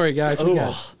movie. Don't worry, guys. We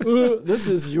got it. This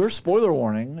is your spoiler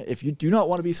warning. If you do not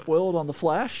want to be spoiled on the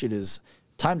Flash, it is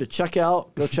time to go check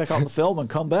out the film and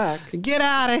come back. Get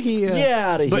out of here. Get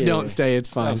out of here. But don't stay. It's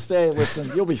fine. Don't stay. Listen,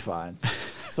 you'll be fine.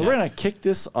 So we're going to kick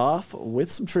this off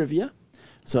with some trivia.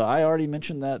 So I already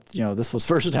mentioned that, this was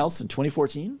first announced in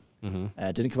 2014.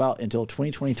 It didn't come out until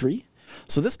 2023.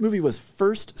 So this movie was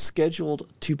first scheduled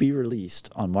to be released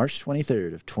on March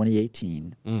 23rd of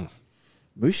 2018.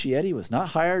 Muschietti was not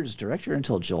hired as director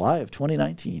until July of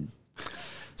 2019.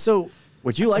 So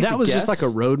would you like that to was guess? just like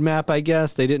a roadmap, I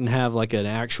guess. They didn't have like an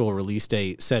actual release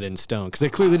date set in stone because they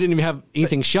clearly didn't even have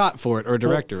anything shot for it or a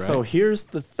director, right? So here's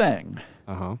the thing.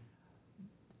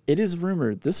 It is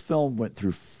rumored this film went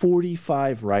through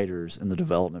 45 writers in the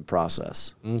development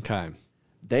process. Okay.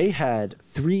 They had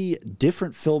 3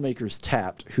 different filmmakers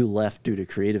tapped who left due to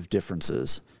creative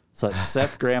differences. So that's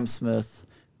Seth Graham-Smith,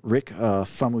 Rick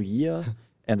Famuyiwa,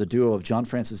 and the duo of John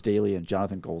Francis Daley and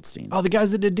Jonathan Goldstein. Oh, the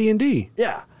guys that did D&D.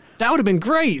 Yeah. That would have been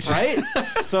great. Right?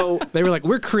 So they were like,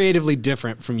 we're creatively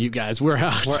different from you guys. We're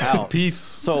out. We're out. Peace.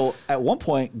 So at one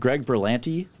point, Greg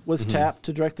Berlanti was tapped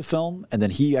to direct the film, and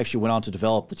then he actually went on to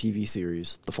develop the TV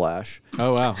series, The Flash.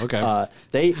 Oh, wow. Okay.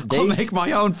 I'll make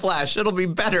my own Flash. It'll be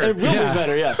better. It will be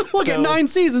better, yeah. We'll get 9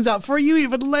 seasons out before you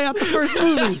even lay out the first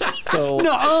movie.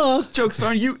 So Joke's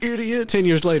on you, idiots. 10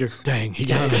 years later. Dang, he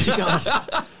got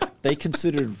us. they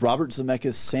considered Robert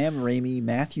Zemeckis, Sam Raimi,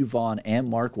 Matthew Vaughn, and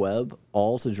Mark Webb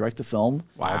all to direct the film.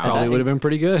 Wow. Probably would have been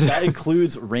pretty good. That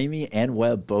includes Raimi and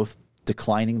Webb both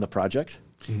declining the project.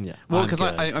 Yeah. Well, because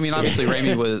I mean, obviously,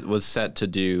 Raimi was set to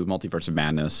do Multiverse of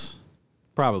Madness.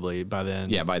 Probably by then.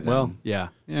 Yeah, by then. Well, yeah.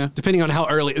 Depending on how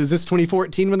early. Is this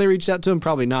 2014 when they reached out to him?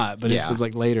 Probably not. But if it was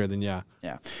like later, then yeah.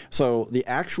 Yeah. So the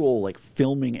actual like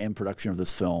filming and production of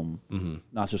this film,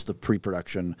 not just the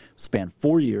pre-production, spanned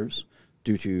 4 years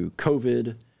due to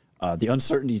COVID, the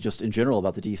uncertainty just in general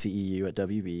about the DCEU at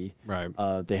WB.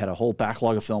 Right. They had a whole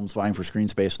backlog of films vying for screen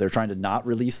space. They're trying to not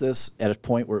release this at a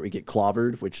point where it would get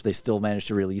clobbered, which they still managed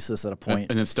to release this at a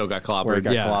point. And it still got clobbered. Where it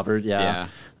got clobbered, yeah.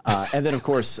 And then, of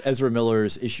course, Ezra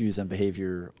Miller's issues and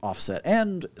behavior offset,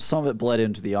 and some of it bled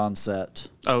into the onset.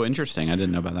 Oh, interesting. I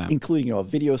didn't know about that. Including a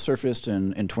video surfaced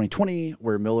in 2020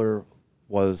 where Miller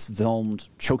was filmed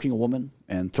choking a woman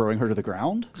and throwing her to the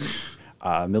ground.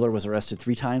 Miller was arrested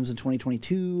 3 times in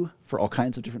 2022 for all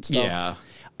kinds of different stuff. Yeah.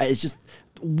 It's just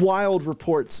wild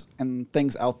reports and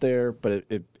things out there, but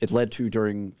it led to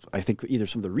during, I think, either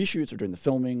some of the reshoots or during the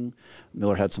filming,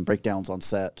 Miller had some breakdowns on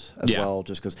set as well,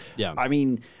 just because, I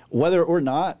mean, whether or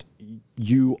not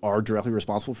you are directly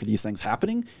responsible for these things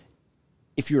happening,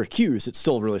 if you're accused, it's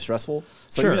still really stressful.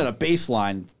 So even at a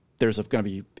baseline, there's going to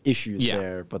be issues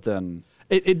there, but then...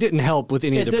 It didn't help with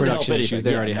any of the production issues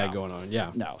they already had going on.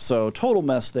 Yeah. No. So total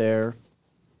mess there.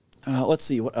 Let's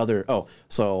see what other. Oh,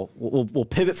 so we'll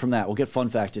pivot from that. We'll get fun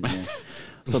fact in here.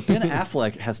 So Ben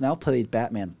Affleck has now played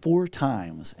Batman 4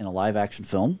 times in a live action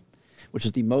film, which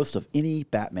is the most of any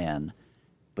Batman,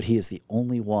 but he is the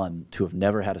only one to have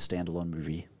never had a standalone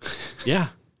movie. Yeah.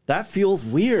 That feels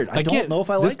weird. I don't know if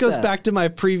I like that. This goes back to my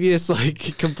previous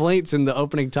complaints in the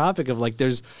opening topic of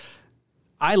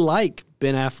I like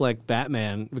Ben Affleck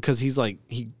Batman because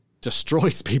he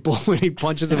destroys people when he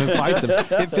punches them and fights them.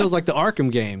 It feels like the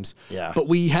Arkham games. Yeah. But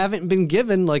we haven't been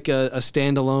given a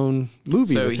standalone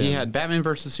movie. So with he him. had Batman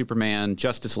versus Superman,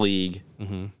 Justice League,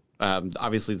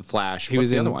 obviously The Flash. He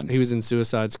was the in other one? He was in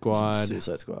Suicide Squad.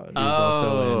 Suicide Squad. He was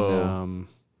also in.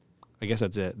 I guess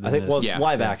that's it. I think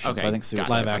live action. Okay. So I think Suicide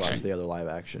Live Squad action. is the other live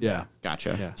action. Yeah.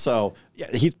 Gotcha. Yeah. So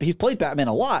he's played Batman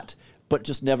a lot, but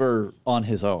just never on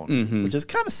his own, which is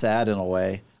kind of sad in a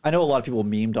way. I know a lot of people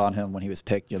memed on him when he was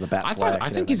picked, the Bat flag. I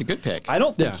think he's a good pick. I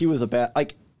don't think he was a bad,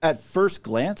 at first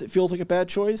glance, it feels like a bad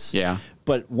choice. Yeah.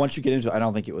 But once you get into it, I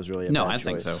don't think it was really a bad choice.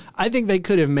 No, I think so. I think they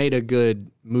could have made a good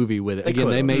movie with it.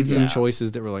 They made some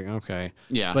choices that were okay.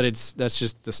 Yeah. But that's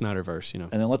just the Snyderverse,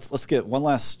 And then let's get one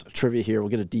last trivia here. We'll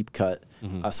get a deep cut.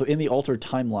 So in the altered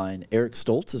timeline, Eric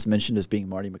Stoltz is mentioned as being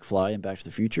Marty McFly in Back to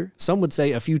the Future. Some would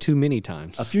say a few too many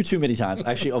times. A few too many times.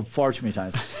 Actually, far too many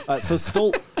times. So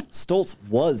Stoltz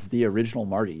was the original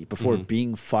Marty before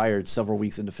being fired several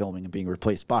weeks into filming and being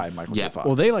replaced by Michael J. Fox.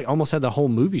 Well, they almost had the whole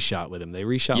movie shot with him. They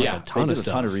reshot a ton they of did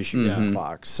stuff. a ton of reshoots with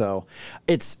Fox. So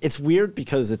it's weird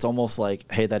because it's almost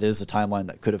like, hey, that is a timeline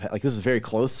that could have had, this is very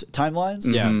close timelines.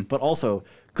 Yeah. But also,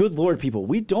 good Lord, people,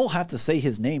 we don't have to say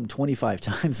his name 25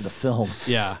 times in a film.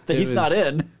 Yeah. That he's not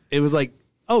in. It was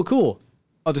oh, cool.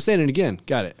 Oh, they're saying it again.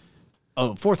 Got it.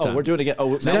 Oh, fourth time. Oh, we're doing it again.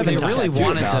 Oh, Seven They times. really tattoo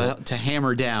wanted now. to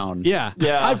hammer down. Yeah.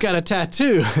 Yeah. I've got a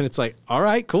tattoo. And it's like, all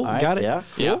right, cool. All right, got it. yeah,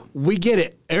 cool. Yeah. We get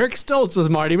it. Eric Stoltz was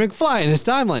Marty McFly in this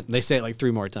timeline. They say it like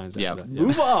 3 more times. Yeah. After that.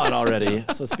 Move on already.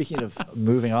 So speaking of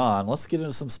moving on, let's get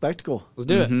into some spectacle. Let's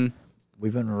do it.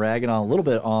 We've been ragging on a little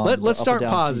bit on. Let's the up start and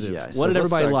down positive. CGI. What So did let's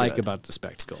everybody start like good. about the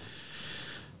spectacle?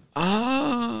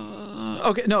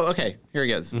 Okay. Here he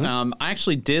goes. I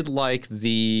actually did like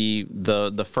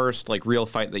the first like real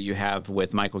fight that you have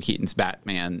with Michael Keaton's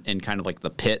Batman in kind of like the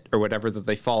pit or whatever that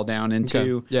they fall down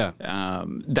into. Okay. Yeah.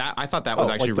 That I thought that was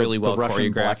Oh, actually like the, really well the Russian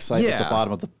choreographed. black site at the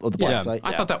bottom of the black Yeah. site.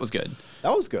 I thought that was good.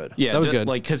 that was good. Yeah, That was good.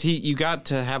 Like because you got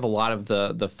to have a lot of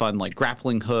the fun like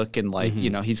grappling hook and like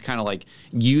he's kind of like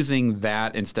using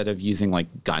that instead of using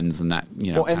like guns and that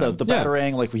Well, and the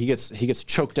batarang, like when he gets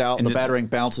choked out, and the batarang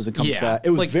bounces and comes Yeah. back. It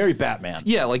was Like- very Batman.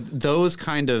 Yeah, like those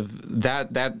kind of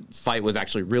that fight was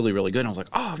actually really really good. And I was like,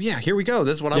 oh yeah, here we go.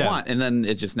 This is what I Yeah. want. And then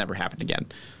it just never happened again.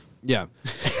 Yeah.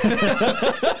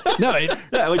 No,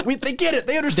 Yeah, like they get it.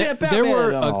 They understand there Batman.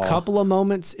 were Oh. a couple of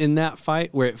moments in that fight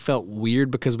where it felt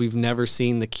weird because we've never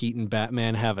seen the Keaton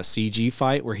Batman have a CG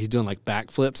fight where he's doing like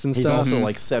backflips and He's stuff. also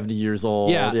like 70 years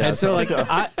old. Yeah, and so like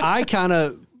I kind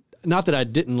of, not that I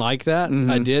didn't like that,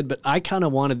 I did, but I kind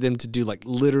of wanted them to do like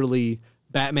literally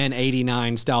Batman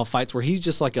 89 style fights where he's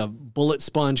just like a bullet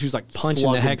sponge who's like punching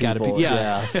Slugging the heck out of people. people,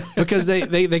 Yeah, yeah. because they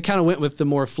kind of went with the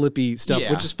more flippy stuff,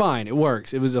 Yeah. which is fine. It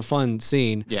works. It was a fun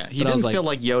scene. Yeah, he but I was didn't feel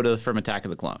like Yoda from Attack of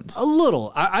the Clones. a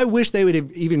little. I wish they would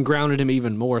have even grounded him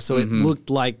even more, so it looked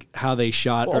like how they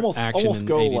shot almost action in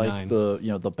go 89. like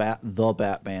the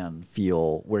Batman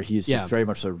feel where he's Yeah. just very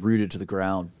much so rooted to the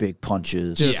ground, big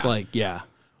punches. Just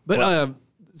But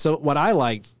so what I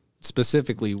liked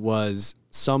specifically was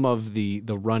some of the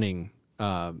running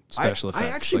special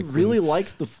effects. I actually like really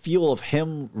liked the feel of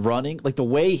him running, like the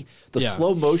way the Yeah.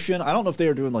 slow motion. I don't know if they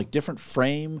were doing like different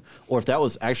frame or if that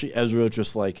was actually Ezra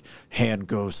just like hand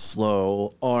goes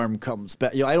slow, arm comes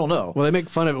back. I don't know. Well, they make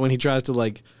fun of it when he tries to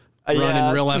like run Yeah.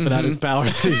 in real life without his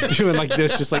powers. He's doing like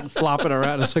this, just like flopping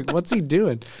around. It's like, what's he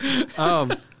doing?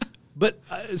 But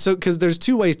so because there's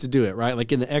 2 ways to do it, right?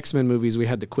 Like in the X-Men movies, we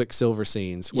had the Quicksilver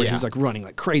scenes where Yeah. he's like running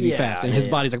like crazy Yeah, fast, and yeah, his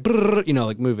yeah. body's like, brrr,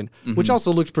 like moving, which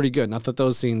also looked pretty good. And I thought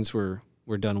those scenes were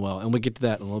done well, and we get to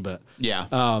that in a little bit.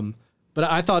 Yeah. But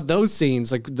I thought those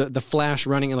scenes, like the Flash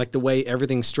running and like the way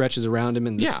everything stretches around him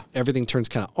and everything turns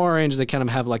kind of orange. They kind of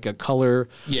have like a color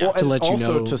Yeah. to and let you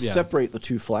also know. to yeah. separate the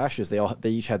 2 Flashes, they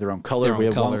each had their own color. Their own We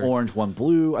have color. one orange, one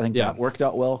blue. I think Yeah. that worked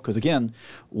out well because again,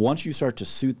 once you start to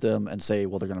suit them and say,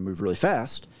 well, they're going to move really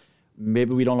fast,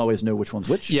 maybe we don't always know which one's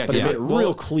which. Yeah, but they yeah. made it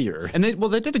real clear. And they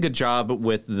did a good job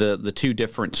with the 2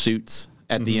 different suits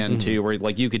at the end too, where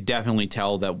like you could definitely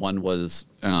tell that one was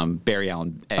Barry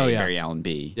Allen A, yeah. Barry Allen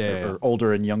B. Yeah. Or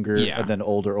older and younger, Yeah. and then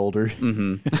older.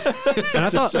 And I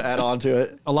Just thought to add on to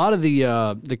it. a lot of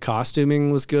the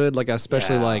costuming was good. Like I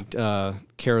especially Yeah.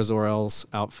 liked Kara Zor-El's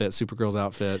outfit, Supergirl's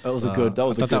outfit. That was a good. That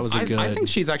was I a thought good. that was a good. I think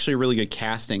she's actually really good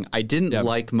casting. I didn't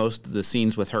like most of the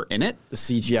scenes with her in it, the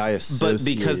CGI but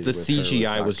associated because the with her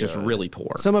CGI not was just good. really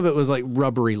poor. some of it was like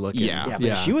rubbery looking. Yeah. Yeah,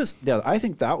 but she was. Yeah, I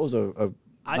think that was a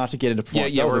not to get into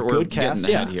performance. yeah, that was a we're good getting cast.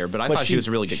 ahead here, but I thought she was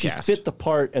a really good she cast. fit the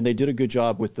part, and they did a good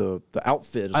job with the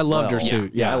outfit. As I loved her well.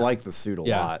 suit, Yeah, yeah. I liked the suit a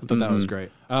Yeah, I lot. thought that was great.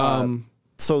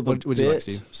 So the what'd you like,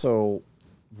 Steve? so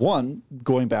one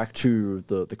going back to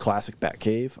the classic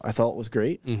Batcave, I thought was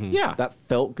great. Yeah. that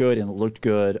felt good and it looked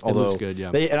good. Although looked good,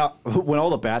 yeah. When all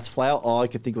the bats fly out, all I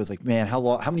could think was like, man,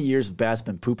 how many years have bats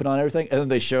been pooping on everything? And then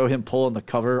they show him pulling the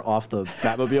cover off the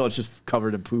Batmobile. It's just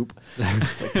covered in poop.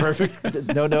 Like,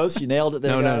 perfect. No notes. You nailed it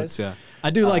there, no guys. notes. Yeah, I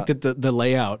do like that the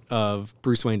layout of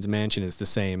Bruce Wayne's mansion is the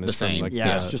same as from same. like Yeah,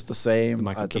 the, it's just the same. the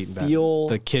Michael The Keaton feel.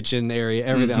 the kitchen area,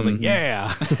 everything. I was like,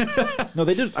 yeah. No,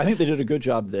 they did. I think they did a good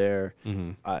job there.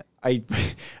 I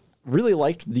really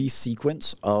liked the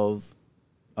sequence of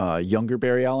younger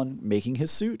Barry Allen making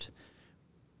his suit,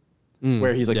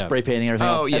 where he's like yeah. spray painting everything.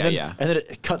 Oh, else. yeah, and then, yeah. And then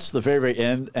it cuts to the very, very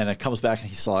end, and it comes back, and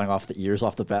he's sawing off the ears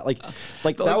off the bat. Like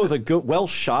that was a good, well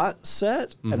shot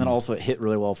set, and then also it hit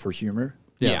really well for humor.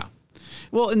 Yeah.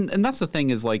 Well, and that's the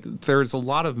thing is like there's a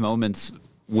lot of moments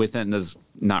within this,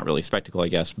 not really spectacle, I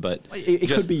guess, but It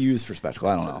could be used for spectacle.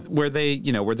 I don't know. where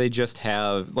they just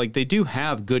have like they do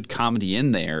have good comedy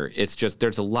in there. It's just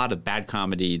there's a lot of bad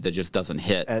comedy that just doesn't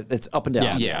hit. It's up and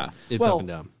down. Yeah. It's up and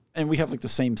down. And we have like the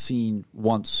same scene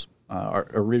once our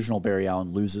original Barry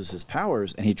Allen loses his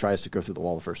powers and he tries to go through the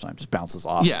wall the first time, just bounces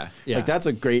off. Yeah. Like that's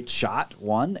a great shot,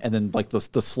 one. And then like the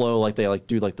slow, like they like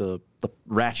do like the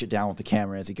ratchet down with the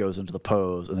camera as he goes into the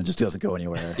pose and then just doesn't go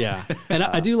anywhere. Yeah, and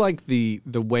I do like the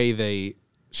way they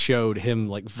showed him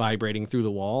like vibrating through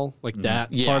the wall. Like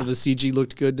that part of the CG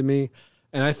looked good to me.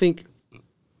 And I think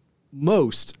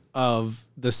most of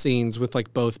the scenes with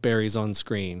like both Barrys on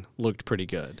screen looked pretty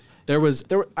good. There were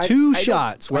two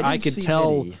shots where I could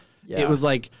tell it was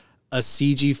like a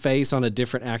CG face on a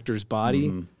different actor's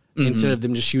body instead of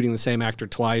them just shooting the same actor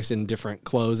twice in different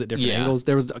clothes at different angles.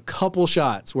 There was a couple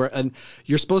shots where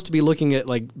you're supposed to be looking at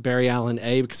like Barry Allen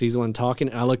A because he's the one talking,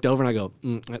 and I looked over and I go,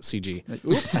 that's CG.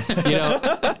 You know,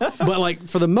 but like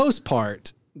for the most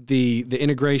part, the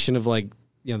integration of like,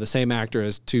 you know, the same actor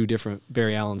as two different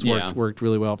Barry Allens worked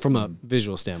really well from a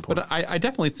visual standpoint. But I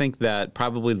definitely think that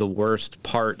probably the worst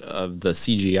part of the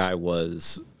CGI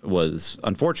was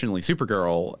unfortunately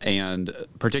Supergirl, and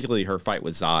particularly her fight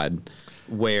with Zod,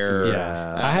 where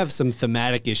I have some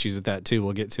thematic issues with that too.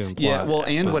 We'll get to in plot. Yeah, well,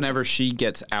 and whenever she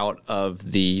gets out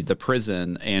of the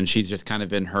prison and she's just kind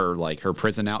of in her like her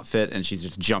prison outfit and she's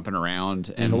just jumping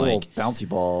around and a like little bouncy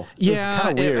ball. Yeah,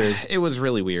 kind of weird. It was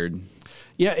really weird.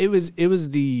 Yeah, it was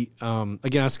the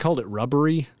again I called it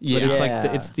rubbery. But it's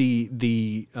like it's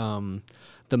the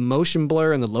motion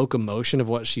blur and the locomotion of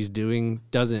what she's doing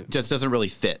doesn't really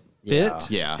fit.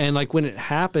 Yeah. And like when it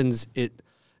happens, it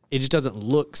just doesn't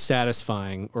look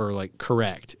satisfying or like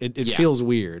correct. It feels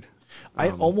weird.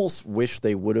 I almost wish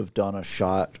they would have done a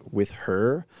shot with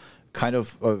her, kind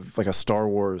of like a Star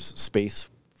Wars space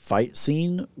fight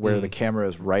scene where the camera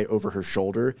is right over her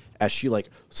shoulder as she like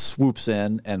swoops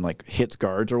in and like hits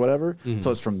guards or whatever.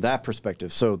 So it's from that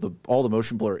perspective. So all the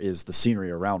motion blur is the scenery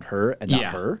around her and not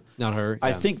her. Not her.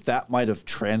 I think that might have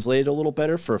translated a little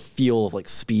better for a feel of like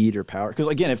speed or power. Because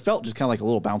again, it felt just kind of like a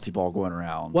little bouncy ball going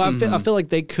around. Well, I feel like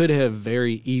they could have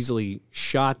very easily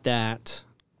shot that,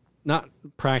 not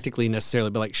practically necessarily,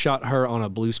 but like shot her on a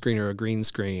blue screen or a green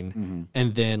screen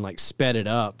and then like sped it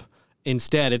up.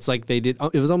 Instead, it's like they did.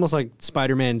 It was almost like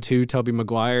Spider-Man 2, Tobey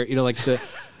Maguire. You know, like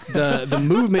the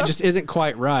movement just isn't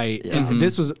quite right. And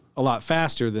this was a lot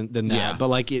faster than that. Yeah. But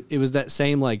like it was that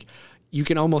same like you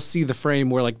can almost see the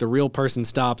frame where like the real person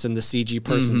stops and the CG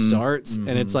person starts, and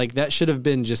it's like that should have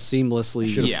been just seamlessly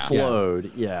should have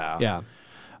flowed. Yeah.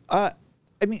 I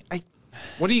mean,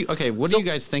 What do you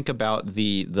guys think about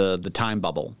the time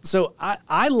bubble? So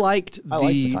I liked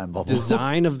the time bubble.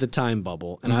 design of the time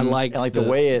bubble, and I liked the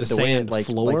way it like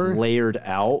floor. layered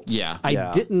out. Yeah.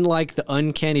 I didn't like the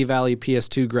Uncanny Valley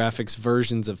PS2 graphics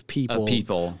versions of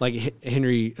people. Like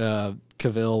Henry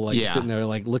Cavill, sitting there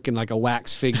like looking like a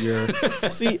wax figure.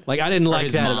 See, like I didn't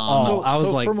like that at all. So I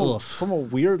was like, from a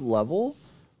weird level.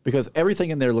 Because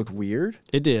everything in there looked weird.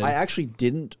 It did. I actually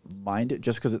didn't mind it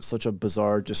just because it's such a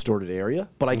bizarre, distorted area.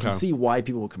 But I can see why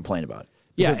people would complain about it.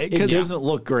 Because it doesn't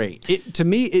look great. To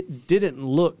me, it didn't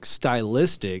look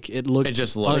stylistic. It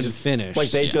just looked unfinished.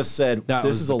 Like they just said,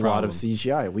 this is a lot of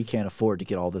CGI. We can't afford to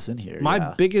get all this in here.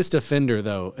 My biggest offender,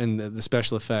 though, in the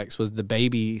special effects was the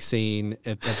baby scene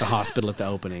at the hospital at the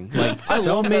opening. Like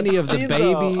so many of the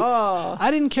baby.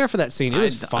 I didn't care for that scene. It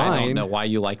was fine. I don't know why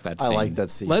you like that scene. I like that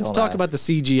scene. Let's talk about the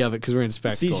CG of it because we're in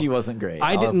spectacle. CG wasn't great.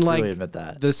 I didn't like admit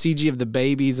that. The CG of the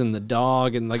babies and the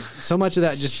dog and like so much of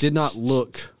that just did not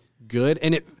look good.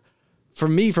 And it, for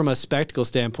me, from a spectacle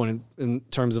standpoint, in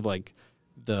terms of like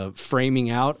the framing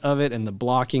out of it and the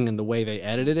blocking and the way they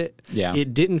edited it,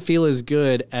 it didn't feel as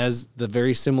good as the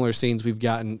very similar scenes we've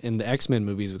gotten in the X-Men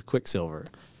movies with Quicksilver.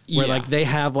 Where like they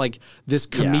have like this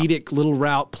comedic little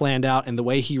route planned out, and the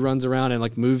way he runs around and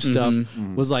like moves stuff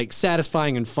was like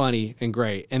satisfying and funny and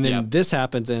great. And then this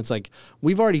happens, and it's like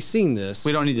we've already seen this.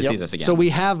 We don't need to see this again. So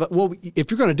we have. Well,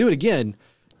 if you're going to do it again,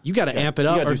 you got to amp it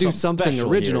up or do something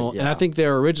original. And I think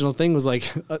their original thing was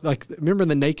like remember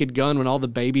the Naked Gun when all the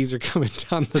babies are coming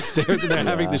down the stairs and they're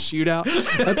having the shootout?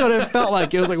 That's what it felt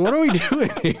like. It was like, what are we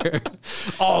doing here?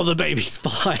 All the babies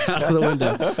fly out of the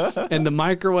window. And the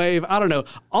microwave, I don't know.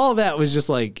 All of that was just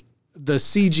like the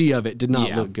CG of it did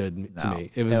not look good to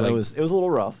me. It was it was a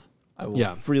little rough. I will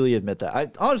freely admit that.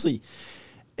 I honestly,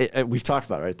 we've talked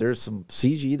about it, right? There's some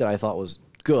CG that I thought was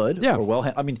good or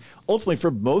well. I mean, ultimately,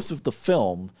 for most of the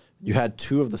film, you had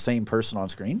two of the same person on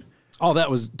screen. Oh,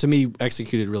 that was, to me,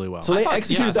 executed really well. So they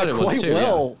executed that quite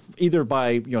well, either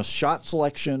by shot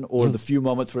selection or the few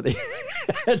moments where they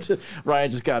had to,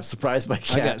 Ryan just got surprised by a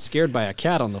cat. I got scared by a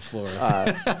cat on the floor.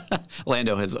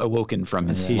 Lando has awoken from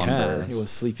his slumber. He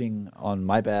was sleeping on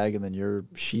my bag, and then your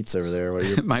sheets over there.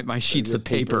 Where my sheets of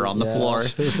paper on the floor.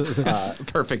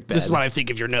 Perfect bed. This is what I think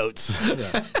of your notes.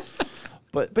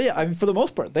 But yeah, I mean, for the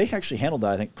most part, they actually handled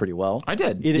that, I think, pretty well. I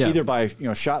did. Either by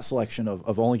shot selection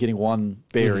of only getting one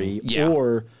Barry,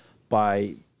 or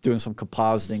by doing some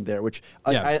compositing there, which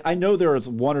I know there was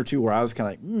one or two where I was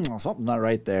kind of like, something's not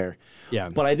right there. Yeah.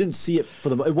 But I didn't see it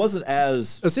it wasn't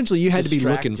as essentially you had to be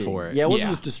looking for it. Yeah, it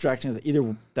wasn't as distracting as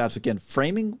either that's again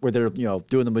framing where they're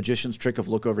doing the magician's trick of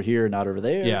look over here and not over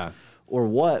there. Yeah. Or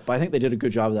what? But I think they did a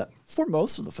good job of that for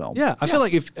most of the film. Yeah, I feel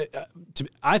like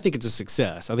I think it's a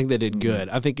success. I think they did good.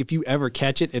 I think if you ever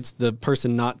catch it, it's the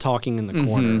person not talking in the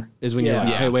corner is when you're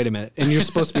like, hey, wait a minute, and you're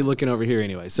supposed to be looking over here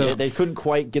anyway. So they couldn't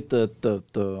quite get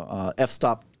the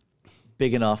f-stop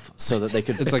big enough so that they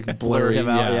could. It's like blurry him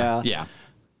out. Yeah.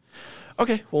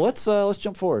 Okay, well let's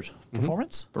jump forward.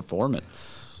 Performance.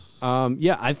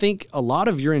 I think a lot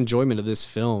of your enjoyment of this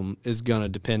film is going to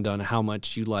depend on how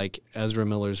much you like Ezra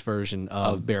Miller's version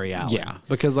of Barry Allen. Yeah.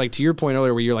 Because like to your point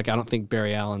earlier where you're like, I don't think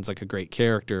Barry Allen's like a great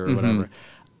character or whatever.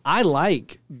 I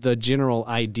like the general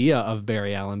idea of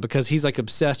Barry Allen because he's like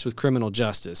obsessed with criminal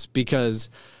justice because,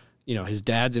 his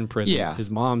dad's in prison, his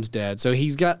mom's dead. So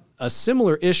he's got a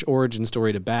similar-ish origin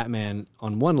story to Batman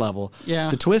on one level. Yeah.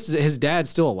 The twist is that his dad's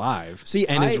still alive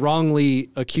and is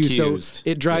wrongly accused. So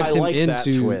it drives him into that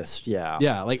twist. Yeah.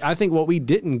 Yeah. Like I think what we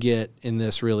didn't get in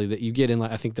this really that you get in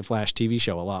like I think the Flash TV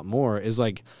show a lot more is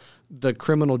like the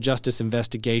criminal justice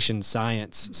investigation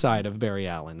science side of Barry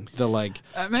Allen. The like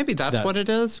maybe that's what it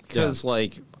is because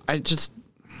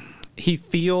he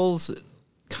feels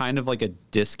kind of like a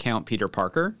discount Peter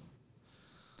Parker.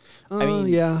 I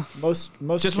mean, most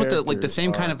just with the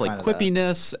same kind of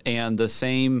quippiness and the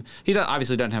same. He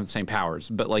obviously doesn't have the same powers,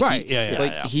 but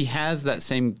he has that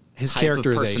same his type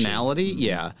characterization, of personality.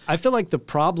 Yeah, I feel like the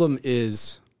problem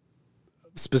is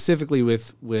specifically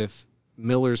with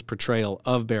Miller's portrayal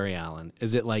of Barry Allen.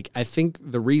 Is it like I think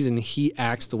the reason he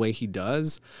acts the way he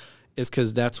does is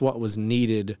because that's what was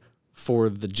needed for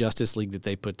the Justice League that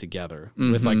they put together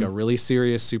with like a really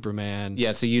serious Superman.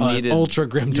 Yeah, so you needed ultra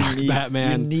grim dark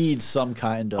Batman. You need some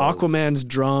kind of Aquaman's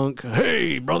drunk.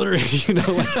 Hey, brother, you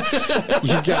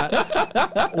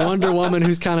got Wonder Woman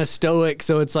who's kind of stoic.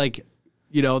 So it's like,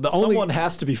 someone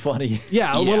has to be funny.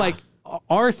 Yeah, well, like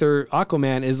Arthur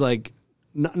Aquaman is like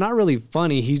not really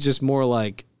funny. He's just more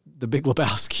like the Big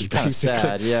Lebowski, kind of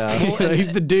sad, yeah.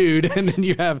 He's the dude, and then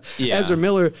you have Ezra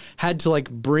Miller had to like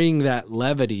bring that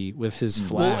levity with his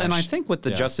Flash. Well, and I think with the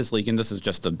Justice League, and this is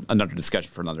just another discussion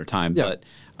for another time, but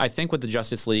I think with the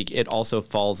Justice League, it also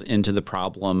falls into the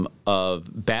problem of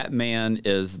Batman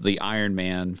is the Iron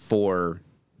Man for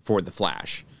the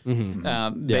Flash.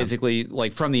 Basically,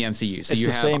 like from the MCU. So it's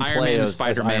you have Iron Man and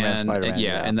Spider-Man.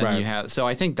 And then you have. So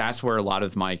I think that's where a lot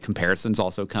of my comparisons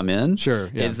also come in.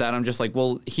 Sure. Yeah. Is that I'm just like,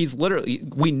 well, he's literally.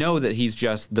 We know that he's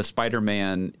just the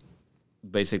Spider-Man.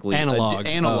 Basically,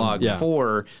 analog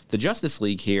for the Justice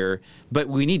League here, but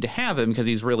we need to have him because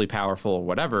he's really powerful or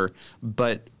whatever.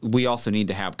 But we also need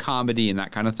to have comedy and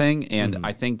that kind of thing. And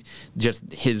I think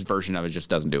just his version of it just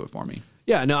doesn't do it for me.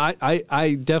 Yeah, no,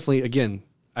 I definitely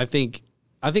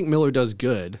I think Miller does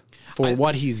good for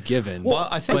what he's given. Well,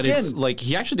 I think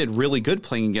he actually did really good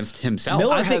playing against himself.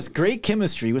 Miller has great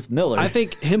chemistry with Miller. I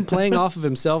think him playing off of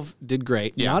himself did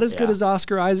great. Yeah. Not as good as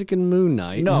Oscar Isaac and Moon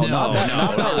Knight. No, not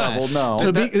that level, no.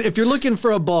 If you're looking for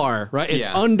a bar, right, it's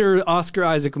under Oscar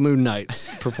Isaac Moon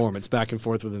Knight's performance back and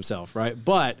forth with himself, right?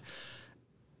 But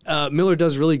Miller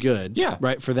does really good,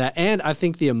 right, for that. And I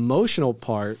think the emotional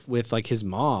part with like his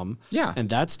mom and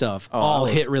that stuff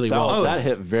hit really well. That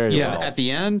hit very well. At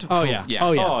the end? Oh, yeah.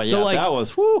 So like, that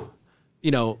was,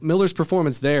 Miller's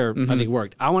performance there, I think,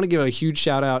 worked. I want to give a huge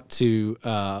shout out to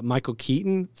Michael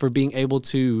Keaton for being able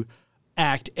to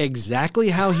act exactly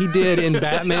how he did in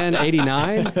Batman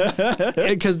 '89,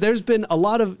 because there's been a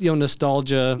lot of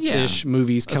nostalgia-ish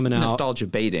movies coming out, nostalgia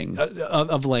baiting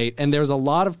of late, and there's a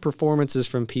lot of performances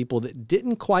from people that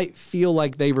didn't quite feel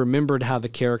like they remembered how the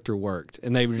character worked,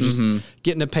 and they were just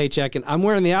getting a paycheck. And I'm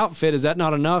wearing the outfit. Is that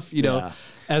not enough?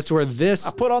 As to where this,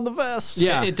 I put on the vest.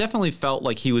 Yeah, it definitely felt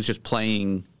like he was just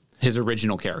playing his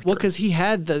original character. Well, because he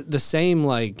had the same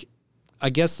like. I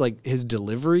guess like his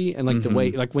delivery and like the way,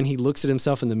 like when he looks at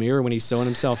himself in the mirror, when he's sewing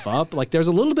himself up, like there's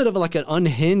a little bit of like an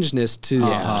unhingedness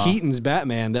to Keaton's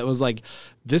Batman that was like,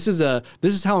 this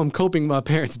is how I'm coping with my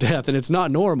parents' death, and it's not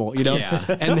normal,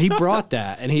 and he brought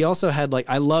that. And he also had like,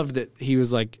 I loved that he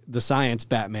was like the science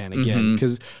Batman again,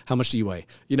 because how much do you weigh?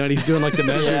 And he's doing like the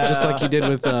measure just like he did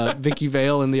with Vicky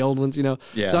Vale and the old ones,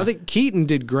 So I think Keaton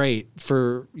did great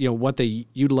for, what they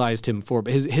utilized him for,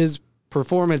 but his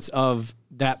performance of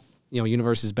that,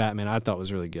 universe's Batman, I thought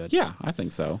was really good. Yeah, I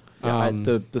think so. Yeah,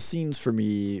 the scenes for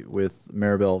me with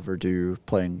Maribel Verdú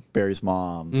playing Barry's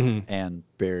mom and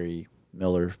Barry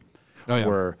Miller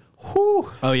were, whew.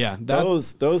 Oh yeah,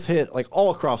 those hit like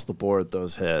all across the board.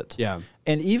 Those hit. Yeah,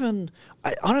 and even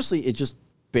honestly, it just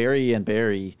Barry and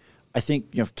Barry. I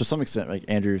think, to some extent, like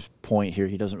Andrew's point here,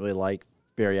 he doesn't really like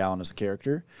Barry Allen as a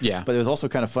character. Yeah. But it was also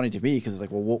kind of funny to me because it's like,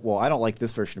 well, I don't like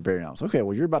this version of Barry Allen. So, okay,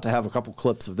 well, you're about to have a couple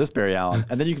clips of this Barry Allen,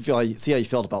 and then you can see how you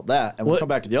felt about that, and we'll come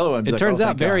back to the other one. And be it like, turns out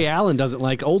thank Barry God. Allen doesn't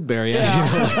like old Barry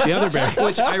Allen, like the other Barry.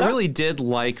 Which I really did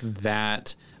like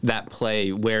that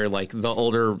play where like the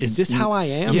older. Is this how I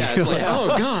am? Yeah, it's like,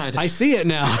 oh God. I see it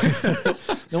now.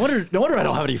 No wonder I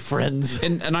don't have any friends.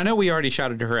 And I know we already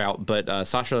shouted her out, but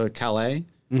Sasha Calais.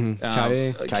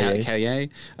 Kaye.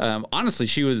 Honestly,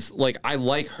 she was like, I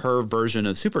like her version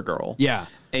of Supergirl. Yeah.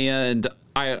 And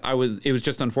it was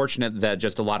just unfortunate that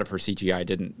just a lot of her CGI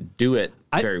didn't do it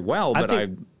very well.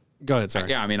 But go ahead, sorry.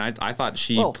 Yeah, I mean, I thought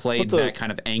she played that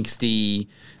kind of angsty,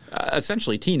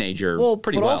 essentially teenager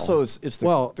pretty well. But also, it's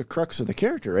the crux of the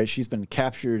character, right? She's been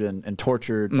captured and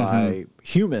tortured by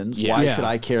humans. Yeah. Why should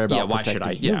I care about why should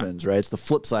protecting humans, right? It's the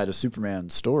flip side of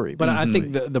Superman's story. But I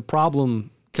think the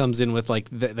problem comes in with like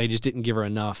they just didn't give her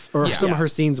enough, or some of her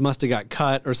scenes must have got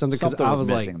cut or something. Because I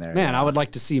was like, man, I would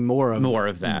like to see more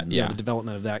of that. The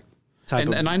development of that type.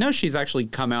 And I know she's actually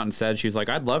come out and said she's like,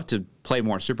 I'd love to play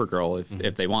more Supergirl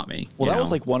if they want me. Well, that was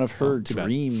like one of her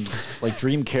dreams, like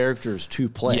dream characters to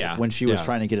play when she was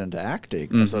trying to get into acting.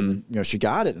 And so she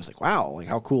got it. And it's like, wow, like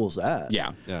how cool is that?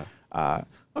 Yeah.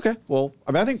 Okay, well,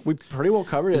 I mean, I think we pretty well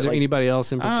covered it. Is there anybody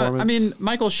else in performance? I mean,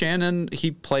 Michael Shannon,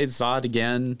 he played Zod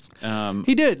again.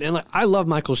 He did, and I love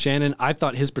Michael Shannon. I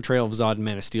thought his portrayal of Zod in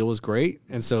Man of Steel was great,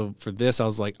 and so for this, I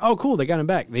was like, oh, cool, they got him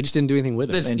back. They just didn't do anything with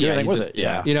it. They didn't do anything with it,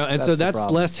 and so that's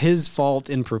less his fault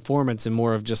in performance and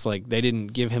more of just like they didn't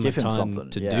give him a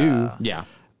ton to do. Yeah.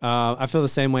 I feel the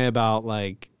same way about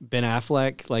like Ben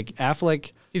Affleck. Like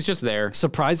Affleck, he's just there.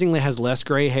 Surprisingly, has less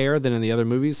gray hair than in the other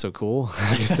movies. So cool.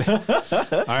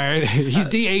 All right, he's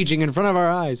de-aging in front of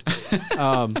our eyes.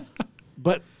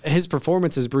 But his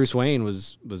performance as Bruce Wayne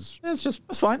was it's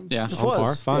fine. Yeah, just on par.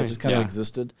 was. Fine. Yeah, it just kind of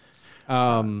existed.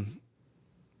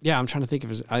 Yeah, I'm trying to think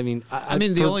of his. I mean,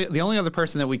 the only other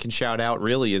person that we can shout out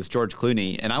really is George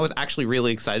Clooney, and I was actually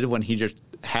really excited when he just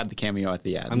had the cameo at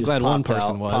the end. I'm glad one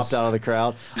person popped out of the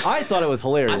crowd. I thought it was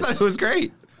hilarious. I thought it was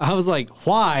great. I was like,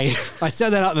 why? I said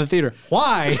that out in the theater.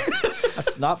 Why?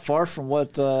 That's not far from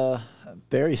what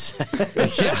Barry said. They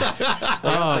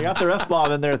got their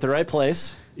F-bomb in there at the right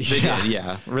place. They did,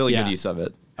 yeah. Really good use of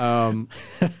it. I'll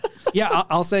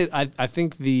say I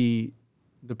think the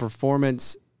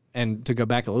performance, and to go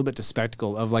back a little bit to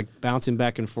spectacle of like bouncing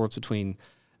back and forth between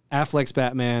Affleck's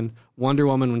Batman, Wonder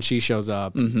Woman when she shows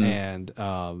up, and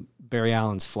Barry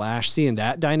Allen's Flash, seeing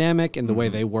that dynamic and the way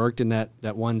they worked in that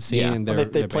one scene. Yeah. And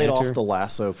they played off the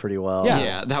lasso pretty well.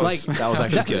 Yeah, that was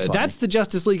actually good. That's the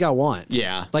Justice League I want.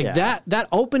 Yeah. That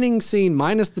opening scene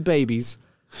minus the babies.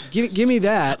 Give me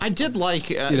that. I did like,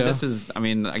 this is, I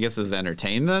mean, I guess this is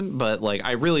entertainment, but like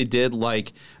I really did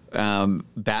like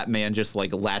Batman just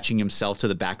like latching himself to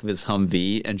the back of his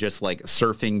Humvee and just like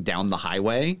surfing down the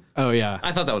highway. Oh yeah,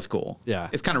 I thought that was cool. Yeah,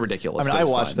 it's kind of ridiculous. I mean, I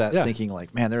watched that thinking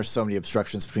like, man, there's so many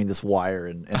obstructions between this wire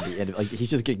and the end. Like he's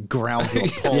just getting ground to a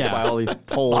pole by all these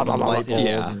poles and light poles.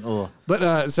 Yeah. And,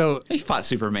 but so he fought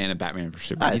Superman and Batman for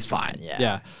Superman. He's fine.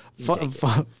 Yeah.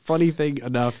 Funny thing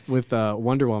enough with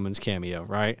Wonder Woman's cameo,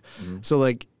 right? So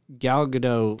like Gal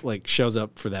Gadot like shows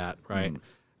up for that, right?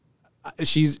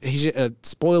 He's a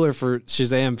spoiler for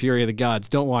Shazam: Fury of the Gods.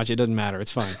 Don't watch it; doesn't matter.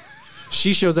 It's fine.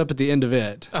 She shows up at the end of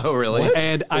it. Oh, really? What?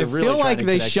 And I feel like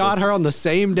they shot her on the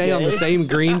same day on the same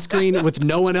green screen with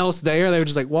no one else there. They would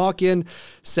just like walk in,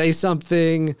 say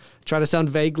something, try to sound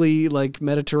vaguely like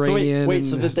Mediterranean.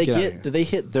 So did they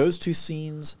hit those two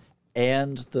scenes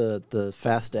and the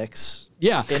Fast X?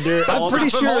 Yeah, I'm pretty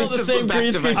sure all the same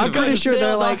green screen. I'm pretty sure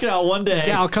they're like, knock it out one day.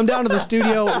 Gal, come down to the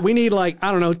studio. We need like,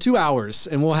 I don't know, 2 hours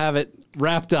and we'll have it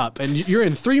wrapped up. And you're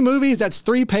in 3 movies. That's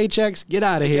 3 paychecks. Get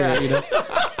out of here. You know?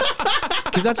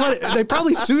 Because that's what they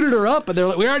probably suited her up, but they're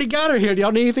like, we already got her here. Do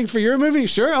y'all need anything for your movie?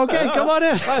 Sure. Okay, come on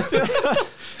in.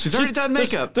 She's already done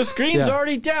makeup. The screen's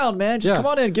already down, man. Just come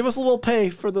on in. Give us a little pay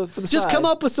for the Just come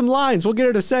up with some lines. We'll get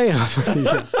her to say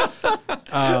them.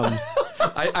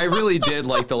 I really did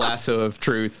like the lasso of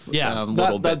truth. Yeah,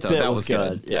 little bit though. That was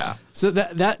good. Yeah. So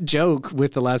that joke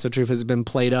with the lasso of truth has been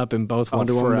played up in both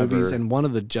Wonder Woman movies and one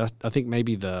of the I think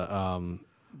maybe the.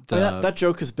 that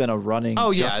joke has been a running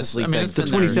Justice League thing. It's the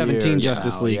 2017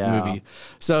 Justice League movie.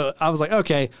 So I was like,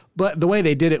 okay, but the way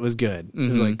they did it was good.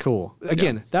 It was like, cool.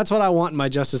 Again, that's what I want in my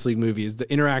Justice League movie is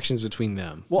the interactions between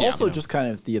them. Well, also just kind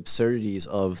of the absurdities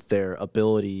of their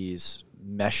abilities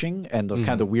meshing and the kind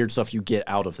of the weird stuff you get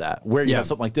out of that. Where you have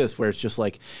something like this where it's just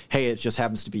like, hey, it just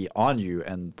happens to be on you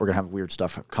and we're going to have weird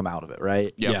stuff come out of it,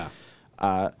 right? Yeah.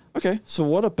 Okay, so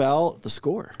what about the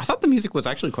score? I thought the music was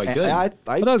actually quite good. I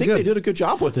think they did a good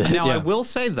job with it. Now, I will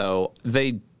say, though,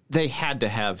 they had to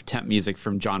have temp music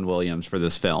from John Williams for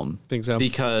this film. Think so?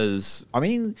 Because I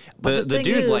mean, the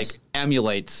dude like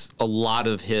emulates a lot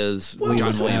of his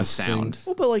John Williams sound.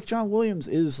 Well, but like John Williams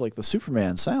is like the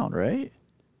Superman sound, right?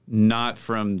 Not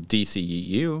from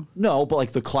DCEU. No, but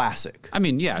like the classic. I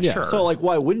mean, yeah, sure. So like,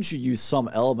 why wouldn't you use some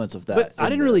element of that? But I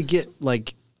didn't really get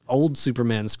like old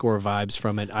Superman score vibes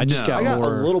from it. I just got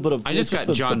more. A little bit of. I just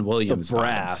got John Williams the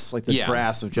brass, vibes. like the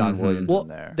brass of John Williams in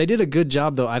there. They did a good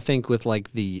job though, I think, with like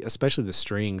especially the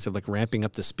strings of like ramping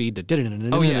up the speed to you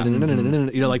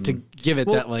know, like to give it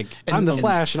that like I'm the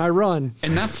Flash and I run.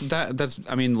 And that's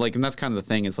I mean, like, and that's kind of the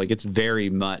thing is like it's very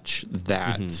much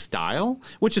that style,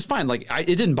 which is fine. Like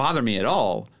it didn't bother me at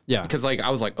all. Yeah. Because like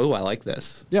I was like, oh, I like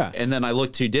this. Yeah. And then I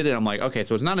looked who did it. I'm like, okay,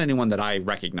 so it's not anyone that I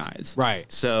recognize.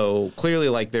 Right. So clearly,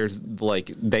 like, there's like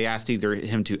they asked either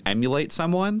him to emulate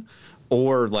someone,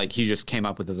 or like he just came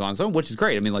up with it on his own, which is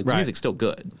great. I mean, like the music's still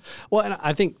good. Well, and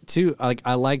I think too, like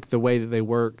I like the way that they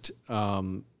worked.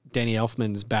 Danny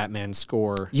Elfman's Batman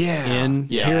score here and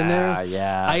there.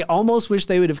 Yeah. I almost wish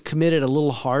they would have committed a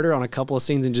little harder on a couple of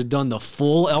scenes and just done the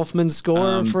full Elfman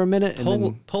score for a minute.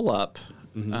 And pull up.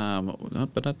 Hold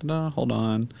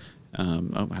on.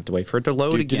 I have to wait for it to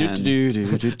load again.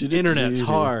 Internet's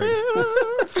hard.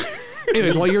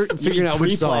 Anyways, while you're figuring out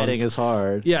which song, pre-planning is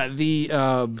hard. Yeah,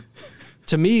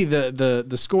 to me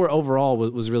the score overall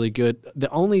was really good. The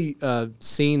only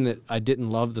scene that I didn't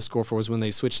love the score for was when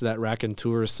they switched to that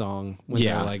Raconteur song when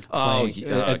they're like playing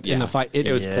in the fight.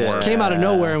 It was poor. Came out of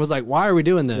nowhere and was like, why are we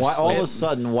doing this? Why all of a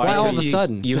sudden? Why all of a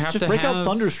sudden? You have just to break out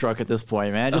Thunderstruck at this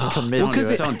point, man. Just commit to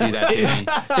it. Don't do that to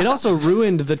me. It also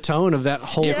ruined the tone of that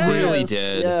whole scene. It really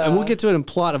did. Yeah. And we'll get to it in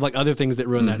plot of like other things that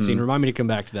ruined that scene. Remind me to come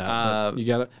back to that. But you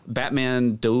got it?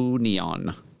 Batman Do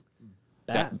Neon.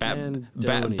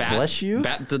 Bless you.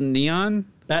 Bat the Neon.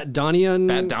 Bat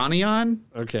Donion.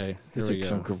 Okay, This here we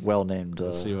is go. some well-named.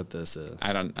 Let's see what this is.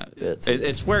 I don't know.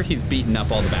 It's where he's beating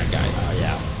up all the bad guys.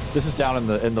 Yeah, this is down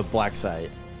in the black site.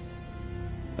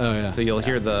 Oh yeah. So you'll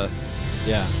hear the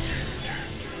Yeah.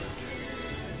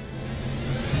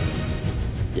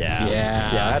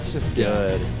 Yeah, that's just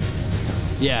good.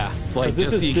 Yeah. like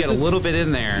you get a little bit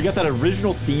in there. You got that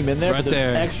original theme in there, Right but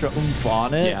there's there. extra oomph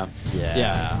on it.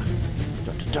 Yeah.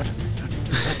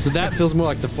 So that feels more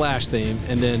like the Flash theme,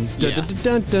 and then yeah.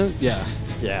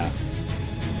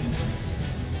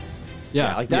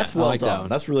 Like that's well done.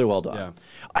 That's really well done. Yeah.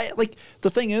 I like the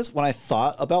thing is when I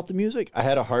thought about the music, I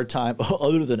had a hard time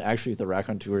other than actually the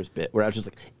Raconteurs bit where I was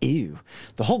just like, ew,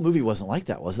 the whole movie wasn't like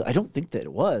that, was it? I don't think that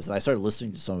it was. And I started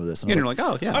listening to some of this, and you're like,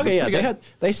 oh yeah, okay, yeah,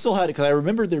 they still had it because I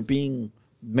remember there being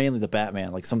mainly the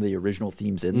Batman, like some of the original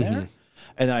themes in there.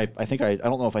 And then I think I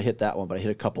don't know if I hit that one, but I hit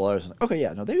a couple others. Like, okay,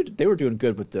 yeah, no, they were doing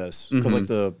good with this because like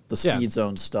the speed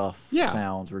zone stuff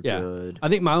sounds were good. I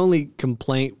think my only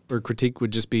complaint or critique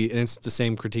would just be, and it's the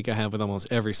same critique I have with almost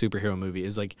every superhero movie,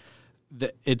 is like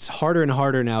it's harder and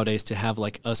harder nowadays to have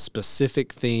like a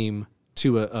specific theme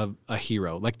to a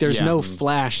hero. Like there's no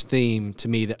Flash theme to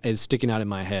me that is sticking out in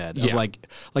my head. Of like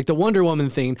the Wonder Woman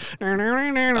theme. Oh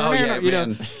yeah, you know,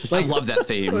 man. like, I love that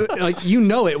theme. Like you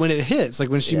know it when it hits. Like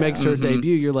when she makes her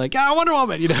debut, you're like, Wonder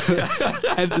Woman, you know.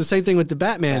 And the same thing with the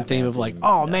Batman theme of like,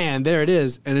 man, there it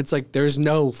is. And it's like there's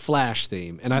no Flash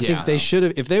theme. And I think they should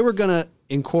have, if they were gonna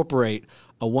incorporate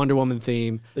a Wonder Woman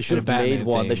theme, they should have made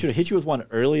one. They should have hit you with one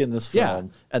early in this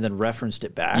film and then referenced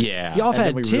it back. Yeah, y'all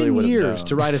have had 10 years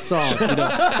to write a song. You know?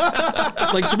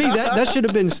 Like to me, that should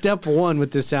have been step one with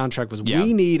this soundtrack. Was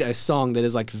we need a song that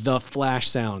is like the Flash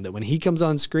sound, that when he comes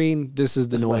on screen, this is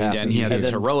the noise. Yeah, and he has this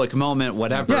heroic moment,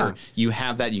 whatever. Yeah. You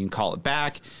have that, you can call it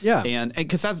back. Yeah, and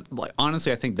because that's like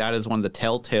honestly, I think that is one of the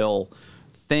telltale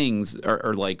things,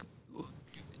 or like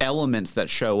elements that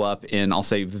show up in, I'll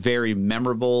say, very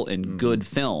memorable and good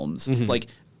films. Like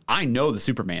I know the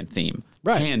Superman theme,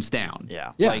 hands down.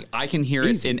 Yeah. Like I can hear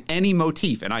it in any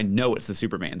motif, and I know it's the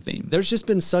Superman theme. There's just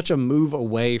been such a move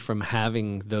away from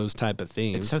having those type of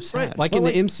themes. It's so sad. Like in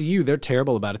the MCU, they're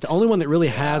terrible about it. The only one that really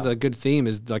has a good theme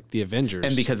is like the Avengers,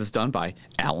 and because it's done by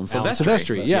Alan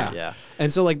Silvestri. Yeah.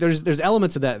 And so like there's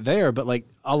elements of that there, but like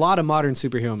a lot of modern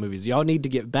superhero movies, y'all need to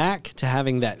get back to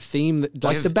having that theme,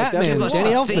 like the Batman,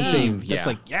 Danny Elfman theme. It's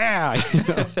like,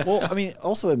 Well, I mean,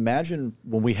 also imagine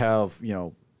when we have,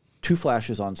 two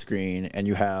Flashes on screen, and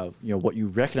you have what you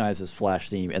recognize as Flash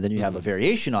theme, and then you have a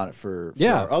variation on it for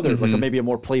our other, like maybe a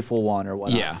more playful one or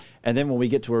whatnot. Yeah. And then when we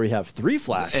get to where we have three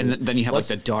Flashes, and then you have like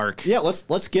the dark. Yeah, let's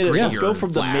get it. Let's go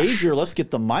from Flash. the major. Let's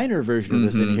get the minor version of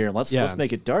this in here, and let's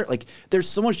make it dark. Like there's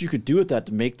so much you could do with that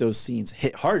to make those scenes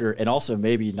hit harder, and also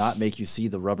maybe not make you see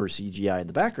the rubber CGI in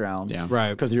the background. Yeah. Right.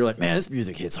 Because you're like, man, this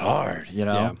music hits hard.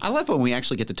 Yeah. I love when we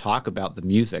actually get to talk about the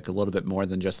music a little bit more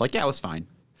than just like, yeah, it was fine.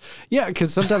 Yeah,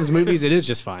 because sometimes movies it is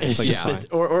just fine. It's like, it's fine.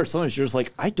 Or sometimes you're just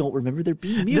like, I don't remember there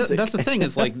being music. That's the thing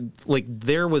is like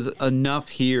there was enough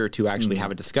here to actually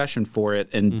have a discussion for it,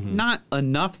 and not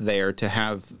enough there to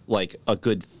have like a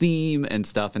good theme and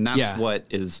stuff. And that's what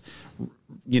is,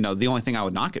 the only thing I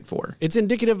would knock it for. It's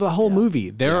indicative of the whole movie.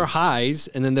 There are highs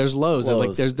and then there's lows.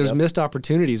 There's missed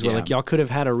opportunities where like y'all could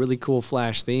have had a really cool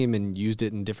Flash theme and used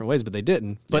it in different ways, but they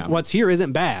didn't. But what's here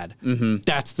isn't bad.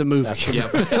 That's the movie.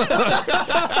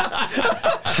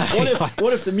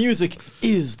 What if the music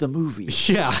is the movie?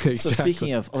 Yeah, exactly. So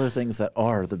speaking of other things that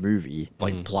are the movie,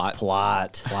 Like plot.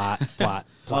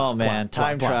 Oh man,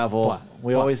 time travel.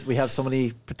 We have so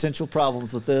many potential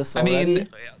problems with this already. I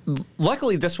mean,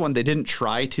 luckily this one they didn't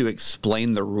try to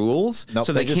explain the rules,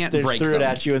 so they can't just break threw them. it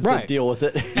at you and said deal with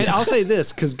it. And I'll say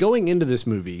this, because going into this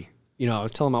movie, I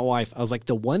was telling my wife, I was like,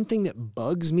 the one thing that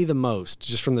bugs me the most,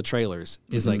 just from the trailers,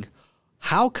 is like,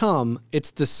 how come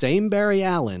it's the same Barry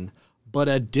Allen, but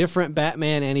a different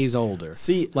Batman and he's older?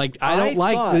 See, like I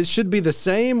don't it should be the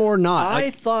same or not. I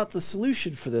thought the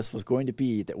solution for this was going to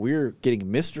be that we're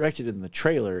getting misdirected in the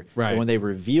trailer. Right. And when they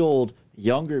revealed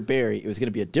younger Barry, it was going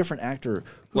to be a different actor,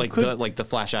 Like the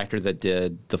Flash actor that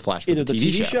did the Flash for either the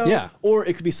TV show, Yeah. or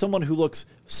it could be someone who looks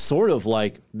sort of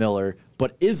like Miller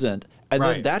but isn't, and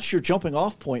then that's your jumping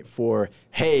off point for,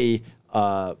 hey,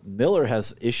 Miller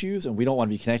has issues and we don't want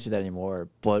to be connected to that anymore,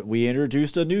 but we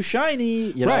introduced a new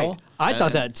shiny, you know? I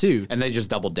thought that too. And they just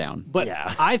doubled down. But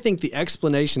I think the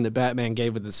explanation that Batman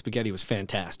gave with the spaghetti was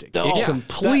fantastic. It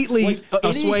completely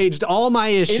assuaged all my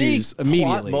issues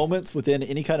immediately. Plot moments within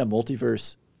any kind of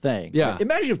multiverse thing. Yeah.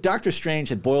 Imagine if Doctor Strange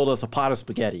had boiled us a pot of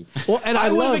spaghetti. Well, and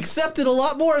I would have accepted a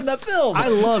lot more in that film. I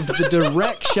loved the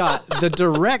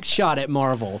direct shot at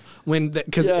Marvel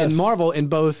because in Marvel in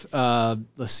both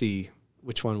let's see.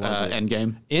 Which one was it?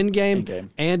 Endgame. Endgame.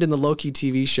 And in the Loki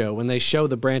TV show, when they show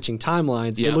the branching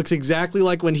timelines, it looks exactly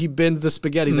like when he bends the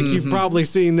spaghetti. He's like, you've probably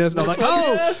seen this. And I'm like,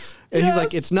 oh! And he's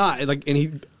like, it's not. And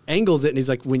he angles it, and he's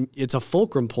like, when it's a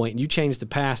fulcrum point, and you change the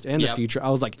past and the future. I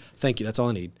was like, thank you, that's all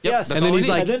I need. Yes. And then he's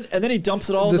like, and then he dumps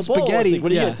it all in the bowl. spaghetti. It's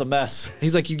like, it's a mess.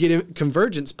 He's like, you get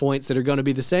convergence points that are going to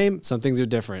be the same. Some things are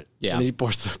different. Yeah. And then he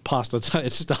pours the pasta. It's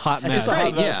just a hot mess. It's just a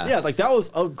hot mess. Yeah, like that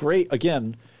was a great,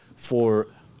 again, for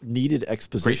needed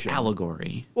exposition. Great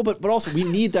allegory. Well, but also we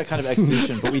need that kind of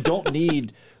exposition, but we don't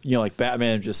need, like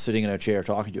Batman just sitting in a chair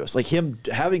talking to us. Like him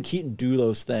having Keaton do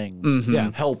those things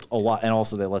helped a lot, and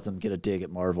also they let them get a dig at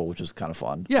Marvel, which is kind of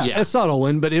fun. Yeah, a subtle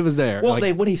one, but it was there. Well,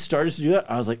 when he started to do that,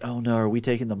 I was like, oh no, are we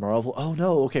taking the Marvel? Oh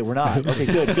no, okay, we're not. Okay,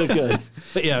 good.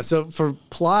 But yeah, so for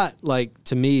plot, like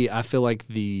to me, I feel like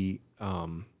the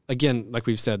again, like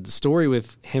we've said, the story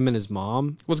with him and his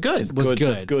mom was good. It's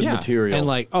good material. And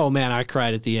like, oh man, I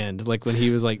cried at the end. Like when he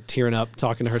was like tearing up,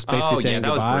 talking to her, basically saying that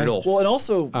goodbye. was brutal. Well, and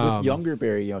also with younger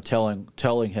Barry, telling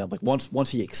him like once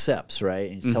he accepts,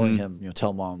 right, and he's telling him,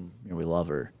 tell mom, we love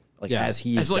her. Like as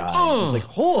he is dying, it's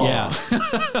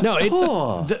like, no,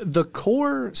 it's the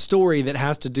core story that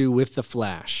has to do with the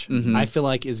Flash. I feel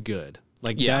like is good.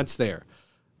 Like that's there.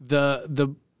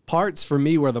 The parts for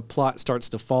me where the plot starts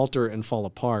to falter and fall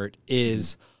apart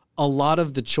is a lot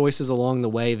of the choices along the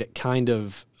way that kind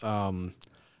of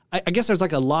I guess there's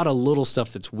like a lot of little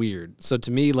stuff that's weird. So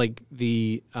to me, like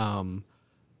the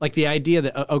idea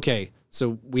that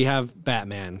so we have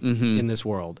Batman in this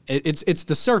world. It's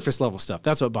the surface level stuff.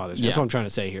 That's what bothers me. That's what I'm trying to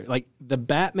say here. Like the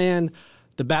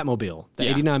Batmobile, the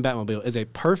 89 Batmobile is a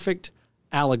perfect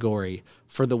allegory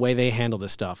for the way they handle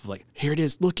this stuff. Like, here it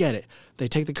is, look at it. They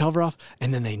take the cover off,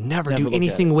 and then they never do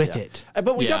anything with it.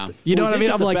 But we got you know what I mean?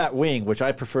 I'm like Batwing, which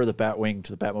I prefer the Batwing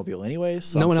to the Batmobile anyways.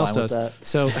 So no one I'm else fine does. with that.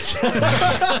 So,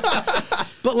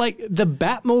 but like the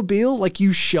Batmobile, like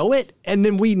you show it, and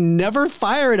then we never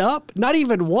fire it up, not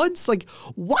even once. Like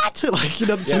what? Like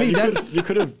to me, you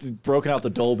could have broken out the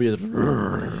Dolby. Well,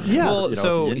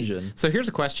 the engine. So here's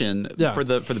a question for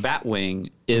the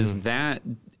Batwing: is that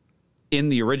in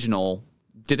the original?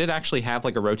 Did it actually have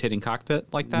like a rotating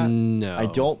cockpit like that? No, I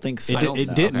don't think so.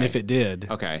 It didn't. If it did,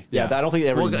 okay. Yeah, I don't think it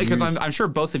ever. Because I'm sure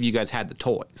both of you guys had the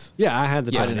toys. Yeah, I had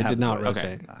the toy. It did not toys.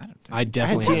 rotate. Okay. I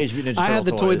definitely had Teenage Mutant Ninja I had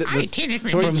the toy Turtle that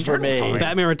was Choices were made.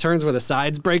 Batman Returns where the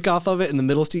sides break off of it and the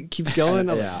middle keeps going.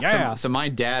 Yeah. Like, So my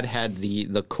dad had the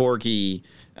Corgi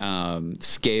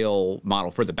scale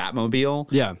model for the Batmobile.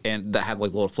 Yeah. And that had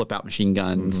like little flip out machine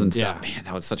guns and stuff. Yeah. Man,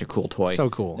 that was such a cool toy. So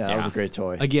cool. Yeah, that was a great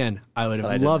toy. Again, I would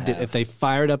have loved it if they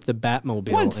fired up the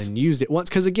Batmobile Once. and used it once.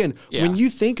 Because again, when you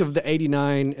think of the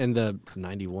 89 and the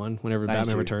 91, whenever 92.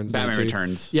 Batman Returns. Batman 92,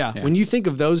 Returns. Yeah, when you think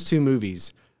of those two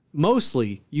movies,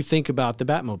 mostly you think about the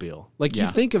Batmobile. Like you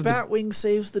think of Batwing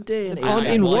saves the day.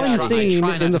 in one scene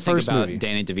in the first movie.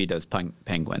 Danny DeVito's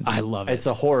Penguin. I love it. It's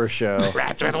a horror show.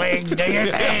 Rats with wings, doing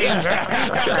things.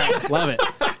 Love it.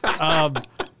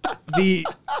 The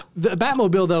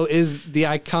Batmobile though is the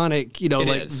iconic,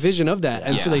 vision of that,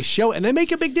 and so they show it and they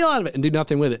make a big deal out of it and do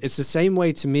nothing with it. It's the same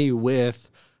way to me with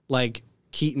like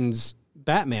Keaton's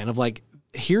Batman of like,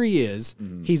 here he is,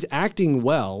 he's acting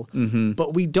well,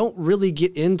 but we don't really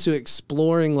get into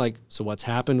exploring like, so what's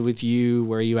happened with you,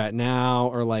 where are you at now,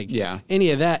 or like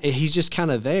any of that. He's just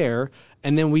kind of there,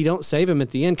 and then we don't save him at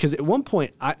the end, because at one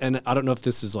point, I don't know if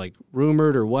this is like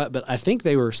rumored or what, but I think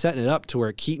they were setting it up to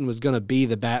where Keaton was going to be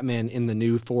the Batman in the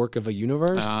new fork of a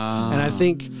universe, and I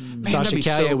think Sasha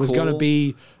Calle was going to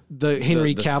be the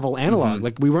Henry Cavill analog.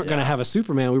 Like we weren't going to have a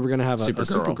Superman, we were going to have a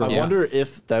Supergirl. I wonder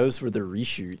if those were the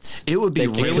reshoots. It would be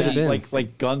really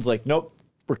like guns. Like nope,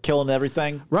 we're killing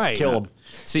everything. Right, kill them.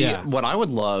 See, what I would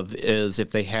love is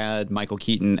if they had Michael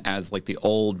Keaton as like the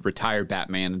old retired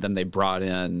Batman, and then they brought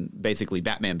in basically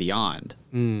Batman Beyond,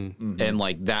 and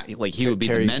like that, like he would be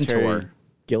the mentor. Terry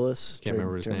Gillis. Can't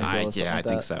remember his name. I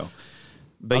think so.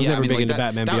 But I was never big like into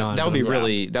Batman Beyond. That would be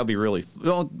really. That would be really.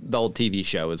 Well, the old TV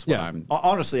show is what I'm.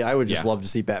 Honestly, I would just love to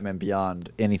see Batman Beyond.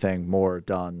 Anything more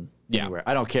done anywhere.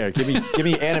 I don't care. Give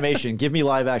me animation. Give me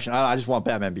live action. I just want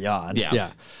Batman Beyond. Yeah.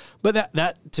 But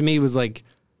that to me was like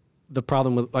the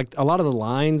problem with like a lot of the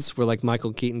lines were like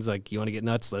Michael Keaton's like, you want to get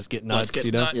nuts? Let's get nuts.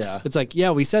 Nuts. Yeah. It's like,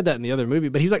 we said that in the other movie,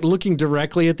 but he's like looking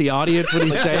directly at the audience when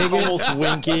he's saying it. Almost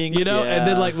winking. And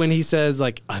then like when he says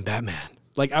like, I'm Batman.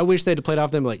 Like, I wish they'd played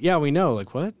off them like, yeah, we know.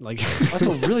 Like, what? Like, that's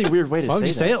a really weird way to why would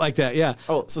you say it like that? Yeah.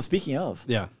 Oh, so speaking of,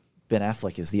 Ben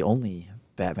Affleck is the only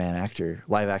Batman actor,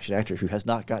 live action actor, who has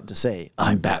not gotten to say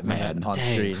 "I'm Batman" on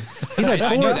screen. He's had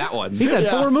I knew that one. He's had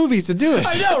 4 movies to do it.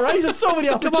 I know, right? He's had so many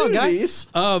opportunities.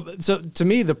 Come on, guys. So to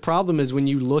me, the problem is when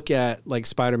you look at like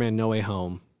Spider-Man: No Way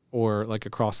Home or like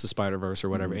Across the Spider-Verse or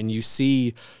whatever, and you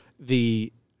see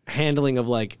the handling of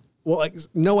like. Well, like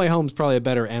No Way Home's probably a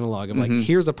better analog of like,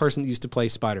 here's a person that used to play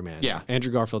Spider-Man. Yeah.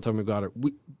 Andrew Garfield, Tobey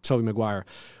Maguire.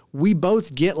 We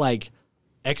both get like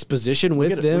exposition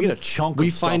with them. We get a chunk We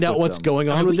of stuff find out with what's them. going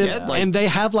on with them. get, like- and they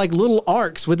have like little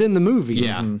arcs within the movie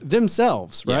Mm-hmm.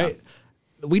 themselves, right?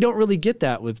 We don't really get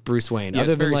that with Bruce Wayne. Yeah,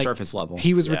 other it's than very like, surface level.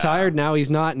 He was retired, now he's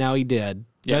not, now he did.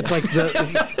 That's like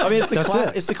I mean, That's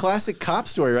it. it's the classic cop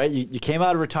story, right? You came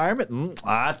out of retirement.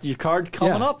 Your card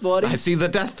coming up, buddy. I see the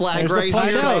death flag There's the right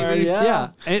punch here. card. baby. Yeah.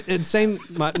 And same.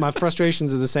 My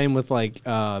frustrations are the same with like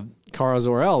Kara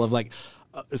Zor-El of like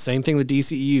same thing with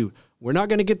DCEU. We're not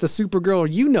going to get the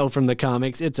Supergirl from the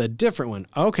comics. It's a different one.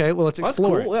 Okay, well let's That's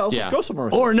explore cool. it. Yeah, let's just go somewhere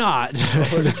with Or this. not.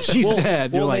 She's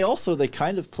dead. Well, You're like, they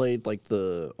kind of played like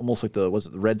the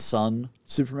Red Sun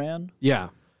Superman, yeah.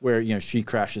 where she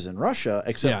crashes in Russia,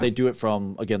 except Yeah. they do it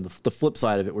from again the flip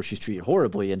side of it, where she's treated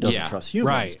horribly and doesn't Yeah. trust humans.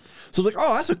 Right. So it's like,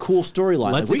 oh, that's a cool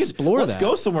storyline. Let's Like, explore let's that.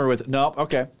 go somewhere with it. No,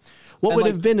 okay. What And, would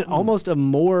like, have been almost a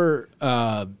more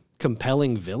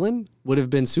compelling villain would have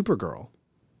been Supergirl.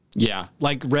 Yeah.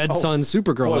 Like Red Sun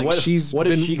Supergirl. boy, like what if- she's what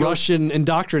if been she goes- Russian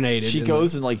indoctrinated. She and-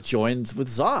 goes and like joins with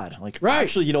Zod. Like, Right.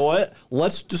 actually, you know what?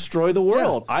 Let's destroy the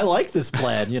world. I like this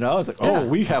plan. It's like, oh,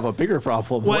 we have a bigger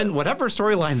problem. Whatever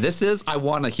storyline this is, I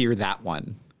want to hear that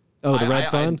one. Oh, the Red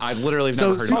Sun? I literally have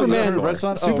So never heard Superman, of it. Red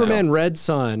Sun? Oh, Superman Red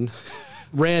Sun,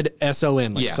 Red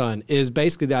S-O-N, like Yeah. sun, is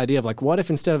basically the idea of like, what if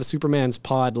instead of Superman's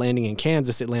pod landing in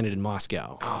Kansas, it landed in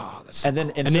Moscow? And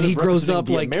then he grows up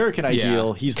the like- American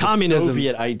ideal. He's Communism. the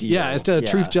Soviet ideal. Yeah, instead of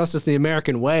truth, justice, the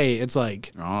American way, it's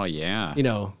like, Oh, yeah.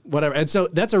 whatever. And so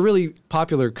that's a really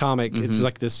popular comic. It's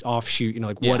like this offshoot,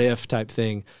 like what if type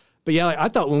thing. But yeah, like, I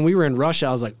thought when we were in Russia,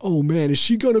 I was like, oh man, is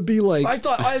she going to be like... I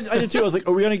thought I did too. I was like,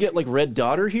 are we gonna get like Red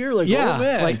Daughter here? Like, Yeah, oh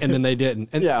man. and then they didn't.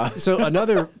 And Yeah. So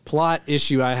another plot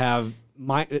issue I have,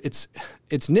 it's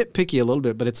nitpicky a little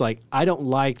bit, but it's like I don't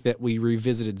like that we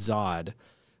revisited Zod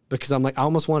because I'm like I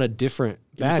almost want a different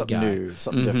bad something guy, new,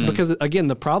 something different. Because again,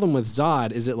 the problem with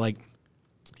Zod is that like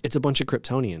it's a bunch of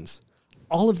Kryptonians.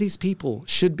 All of these people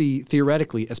should be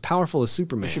theoretically as powerful as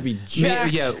Superman. should be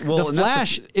jacked. Yeah, well, The and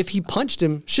that's Flash, if he punched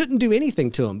him, shouldn't do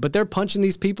anything to him. But they're punching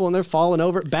these people and they're falling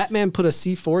over. Batman put a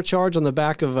C4 charge on the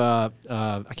back of I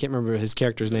can't remember his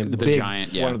character's name. the big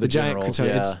giant, yeah. one of the giant generals, Kryptonian.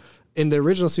 yeah. It's in the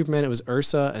original Superman. It was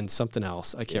Ursa and something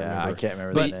else. I can't remember. I can't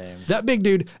remember But the names. that big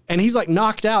dude, and he's like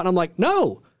knocked out, and I'm like,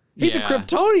 no. He's a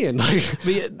Kryptonian.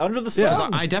 Under the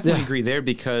sun. I definitely agree there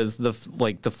because the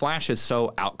Flash is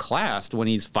so outclassed when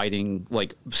he's fighting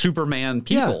like Superman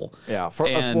people. Yeah,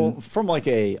 from like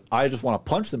I just want to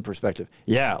punch them perspective.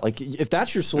 Yeah, like if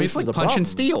that's your solution it's like to the punch problem, and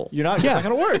steel. It's not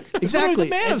going to work. Exactly.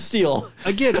 The Man of Steel.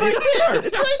 Again, it's right there.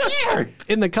 It's right there.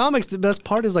 In the comics, the best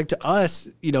part is like to us,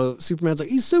 Superman's like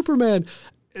he's Superman.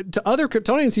 To other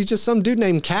Kryptonians, he's just some dude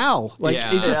named Cal. Like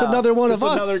he's just another one of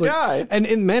us. Another guy. And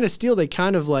in Man of Steel, they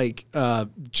kind of like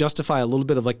justify a little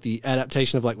bit of like the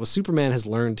adaptation of like, well, Superman has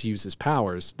learned to use his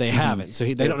powers. They haven't, so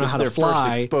they don't know how to fly.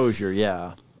 First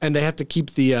exposure, and they have to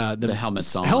keep the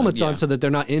helmets on so that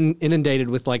they're not inundated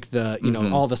with like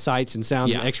the all the sights and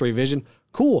sounds and X-ray vision.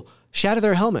 Cool, shatter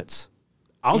their helmets.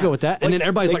 I'll go with that. And then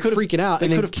everybody's like freaking out. They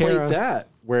and could have played that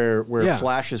where Yeah.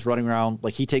 Flash is running around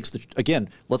like he takes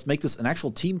let's make this an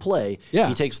actual team play. Yeah.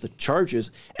 He takes the charges,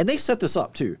 and they set this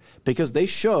up too because they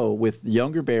show with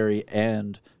younger Barry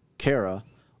and Kara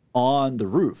on the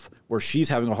roof where she's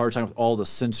having a hard time with all the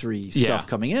sensory stuff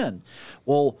coming in.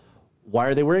 Well, why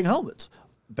are they wearing helmets?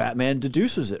 Batman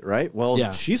deduces it, right?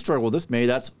 Well, she struggled with this. Maybe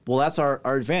that's our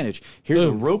advantage. Here's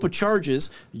a rope of charges.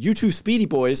 You two speedy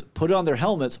boys put on their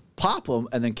helmets, pop them,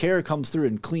 and then Kara comes through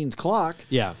and cleans clock.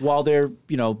 While they're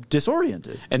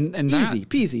disoriented. And easy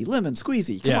peasy, lemon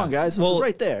squeezy. Come on, guys, this is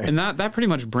right there. And that pretty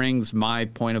much brings my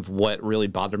point of what really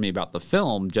bothered me about the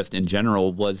film, just in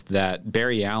general, was that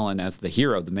Barry Allen, as the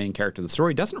hero, the main character of the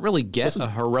story, doesn't really get a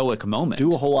heroic moment.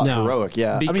 Do a whole lot heroic,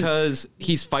 because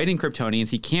he's fighting Kryptonians.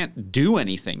 He can't do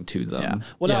anything to them. Yeah.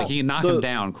 Well, like he can knock him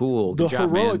down. Cool. The Good job,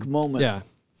 heroic man. moment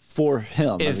for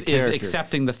him is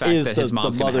accepting the fact that his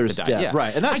mom's going to have to die. Death. Yeah.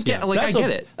 Right. And I get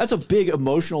it. That's a big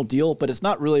emotional deal, but it's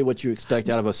not really what you expect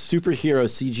out of a superhero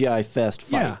CGI fest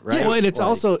fight, right? Yeah. Well, and it's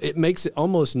also, it makes it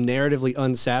almost narratively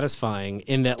unsatisfying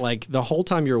in that like the whole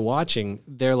time you're watching,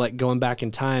 they're like going back in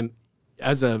time.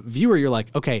 As a viewer, you're like,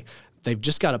 okay, they've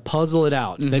just got to puzzle it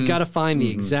out. They've got to find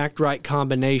the exact right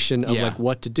combination of like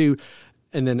what to do.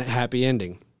 And then a happy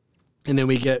ending. And then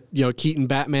we get, Keaton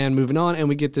Batman moving on, and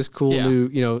we get this cool new,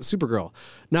 Supergirl.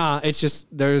 Nah, it's just,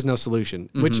 there is no solution.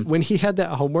 Which, when he had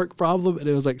that homework problem, and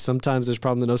it was like, sometimes there's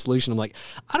problem to no solution, I'm like,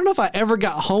 I don't know if I ever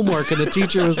got homework, and the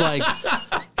teacher was like,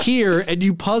 here, and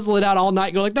you puzzle it out all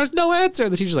night, go like, there's no answer.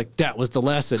 And the teacher's like, that was the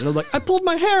lesson. And I'm like, I pulled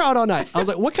my hair out all night. I was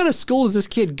like, what kind of school does this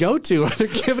kid go to? They're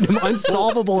giving him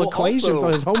unsolvable equations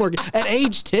on his homework at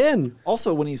age 10.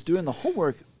 Also, when he's doing the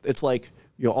homework, it's like,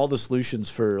 all the solutions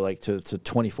for like to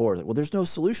 24. Like, well, there's no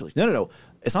solution. Like, no.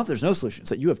 It's not that there's no solution. It's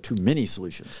that you have too many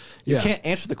solutions. You can't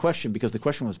answer the question because the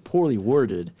question was poorly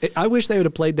worded. I wish they would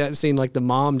have played that scene like the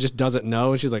mom just doesn't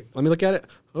know. And she's like, let me look at it.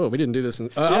 Oh, we didn't do this.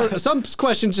 Some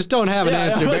questions just don't have an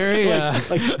answer, Barry.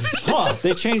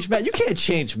 They changed math. You can't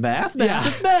change math. Math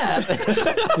is math.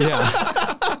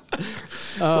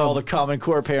 For all the Common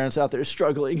Core parents out there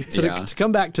struggling. So to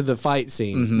come back to the fight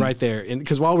scene right there,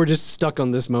 because while we're just stuck on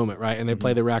this moment, right, and they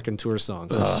play the Raconteur song,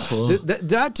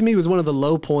 that to me was one of the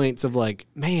low points of like,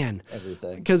 man,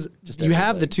 everything. Because you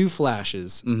have the two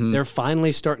Flashes, they're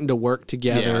finally starting to work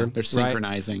together. They're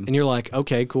synchronizing. And you're like,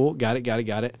 okay, cool, got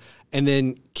it. And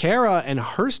then Kara and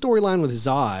her storyline with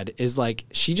Zod is like,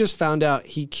 she just found out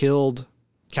he killed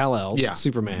Kal-El,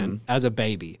 Superman, as a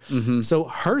baby. So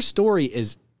her story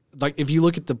is, like, if you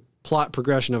look at the plot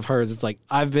progression of hers, it's like,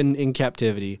 I've been in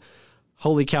captivity.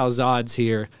 Holy cow, Zod's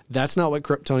here. That's not what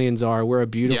Kryptonians are. We're a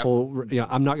beautiful,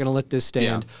 I'm not going to let this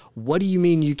stand. What do you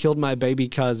mean you killed my baby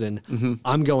cousin?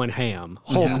 I'm going ham.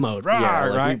 Hulk mode.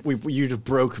 Right? You just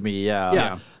broke me.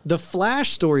 Yeah. The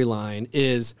Flash storyline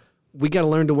is, we got to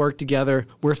learn to work together.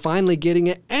 We're finally getting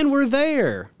it, and we're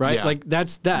there, right? Yeah. Like,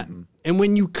 that's that. And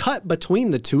when you cut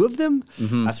between the two of them,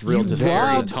 that's real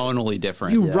very tonally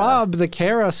different. You robbed the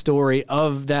Kara story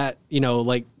of that,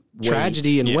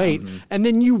 tragedy and weight, and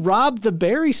then you robbed the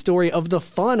Barry story of the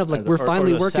fun of like, we're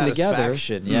finally working together.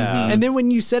 And then when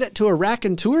you set it to a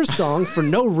Raconteur song for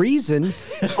no reason,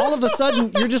 all of a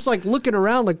sudden you're just like looking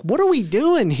around like, what are we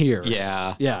doing here?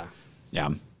 Yeah.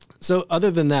 So other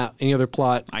than that, any other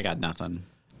plot? I got nothing.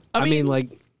 I mean, like,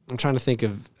 I'm trying to think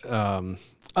of.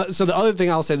 So the other thing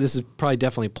I'll say, this is probably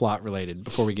definitely plot related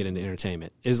before we get into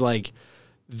entertainment, is like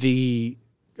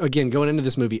again, going into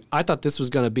this movie, I thought this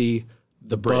was going to be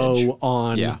the bow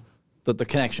on the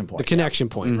connection point. The connection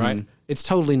point, right? It's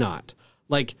totally not.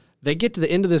 Like, they get to the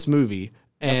end of this movie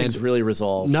and nothing's really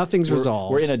resolved.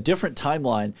 Resolved. We're in a different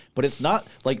timeline, but it's not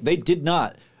like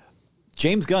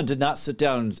James Gunn did not sit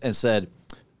down and said,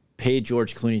 paid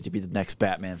George Clooney to be the next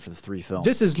Batman for the 3 films.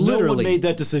 This is no literally one made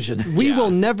that decision. We will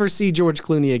never see George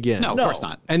Clooney again. No, of course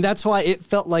not. And that's why it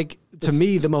felt like, to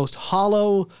me, the most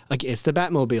hollow, like, it's the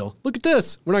Batmobile. Look at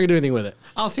this. We're not going to do anything with it.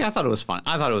 Oh, see, I thought it was fun.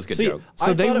 I thought it was a good joke.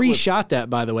 So they reshot that,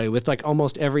 by the way, with like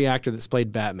almost every actor that's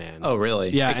played Batman. Oh, really?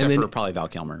 Yeah. Except for probably Val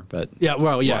Kilmer, but. Yeah,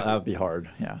 well, yeah. Well, that would be hard,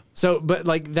 yeah. So, but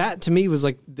like that to me was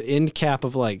like the end cap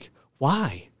of like,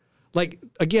 why? Like,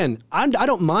 again, I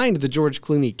don't mind the George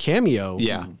Clooney cameo.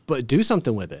 Yeah. But do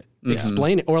something with it.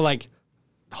 Explain it. Or like,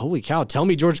 holy cow, tell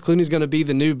me George Clooney's going to be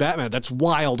the new Batman. That's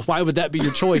wild. Why would that be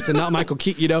your choice and not Michael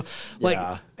Keaton, you know?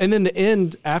 Like, and then the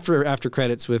end after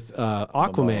credits with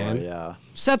Aquaman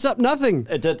sets up nothing.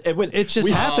 It's just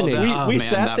happening. We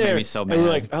sat there me so and we were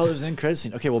like, oh, there's an end credit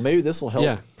scene. Okay, well, maybe this will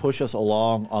help push us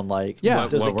along on like,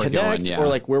 does it connect or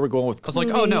like where we're going with Clooney? I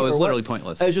was like, oh no, it's literally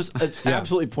pointless. It's just an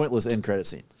absolutely pointless end credit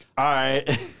scene. All right.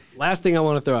 Last thing I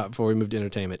want to throw out before we move to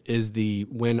entertainment is the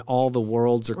when all the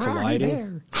worlds are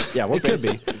colliding. Yeah, it could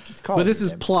be. But this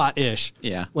is plot-ish.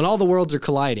 Yeah. When all the worlds are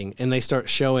colliding and they start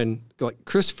showing like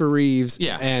Christopher Reeves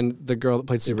and the girl that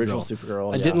played Supergirl. The original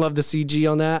Supergirl. I didn't love the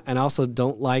CG on that, and I also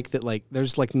don't like that like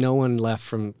there's like no one left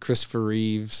from Christopher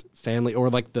Reeves' family or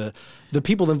like the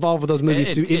people involved with those movies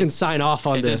to even sign off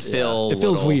on this. It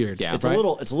feels weird. Yeah. It's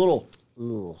a little.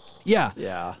 Ugh. Yeah.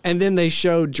 Yeah. And then they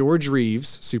showed George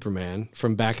Reeves, Superman,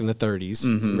 from back in the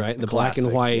 30s, right? The black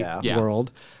and white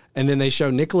world. And then they show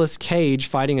Nicolas Cage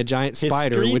fighting a giant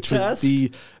spider, which was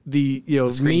the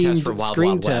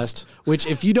screen test, which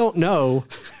if you don't know,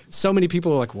 so many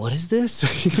people are like, what is this?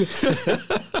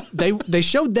 They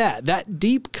showed that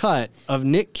deep cut of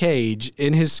Nick Cage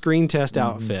in his screen test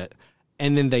outfit.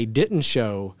 And then they didn't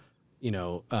show,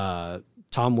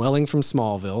 Tom Welling from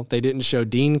Smallville. They didn't show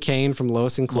Dean Cain from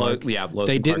Lois and Clark.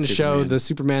 They didn't show the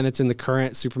Superman that's in the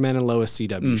current Superman and Lois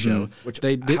CW show. Which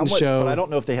they didn't show. But I don't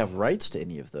know if they have rights to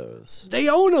any of those. They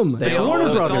own them. It's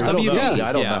Warner Brothers.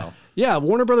 I don't know. Yeah,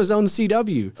 Warner Brothers owns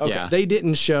CW. Okay. They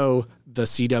didn't show the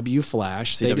CW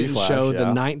Flash. They didn't show the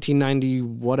 1990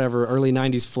 whatever early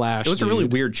 90s Flash. It was a really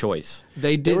weird choice.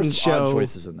 They didn't show odd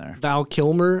choices in there. Val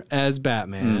Kilmer as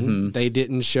Batman. They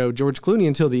didn't show George Clooney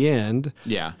until the end.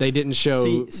 Yeah. They didn't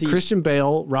show Christian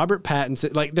Bale, Robert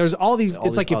Pattinson. Like there's all these.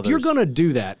 It's like if you're gonna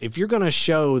do that, if you're gonna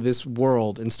show this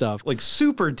world and stuff, like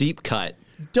super deep cut.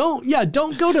 Don't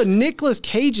go to Nicolas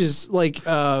Cage's like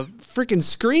freaking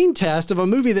screen test of a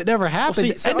movie that never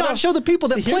happened and not show the people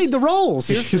that played the roles.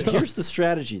 Here's the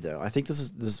strategy, though. I think this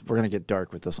is we're gonna get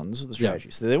dark with this one. This is the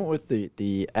strategy. So they went with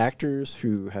the actors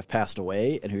who have passed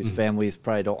away and whose families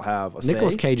probably don't have a say.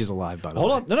 Nicolas Cage is alive, by the way.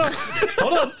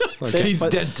 Hold on. He's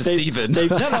dead to Steven. They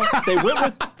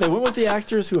went with the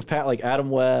actors who have passed, like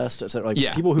Adam West, etc.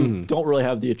 Like people who don't really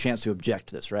have the chance to object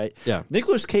to this, right? Yeah.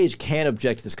 Nicolas Cage can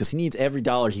object to this because he needs every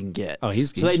dollar he can get. Oh,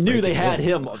 so they knew they had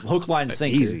him hook, line, and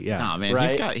sinker. Easy, yeah. Oh man,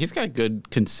 right? he's got good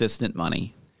consistent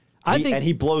money. And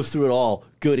he blows through it all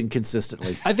good and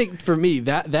consistently. I think for me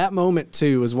that moment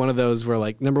too was one of those where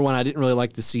like number one I didn't really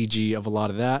like the CG of a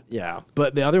lot of that. Yeah.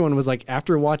 But the other one was like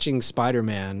after watching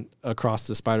Spider-Man Across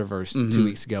the Spider-Verse 2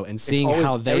 weeks ago and seeing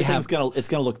how they have it's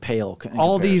gonna look pale.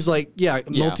 All these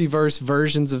multiverse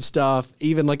versions of stuff,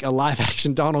 even like a live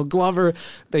action Donald Glover.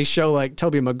 They show like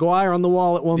Tobey Maguire on the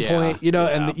wall at one point,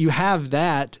 and you have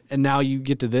that, and now you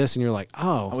get to this, and you're like,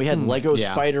 oh. And we had Lego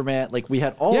Spider-Man, like we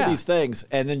had all these things,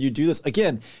 and then you do this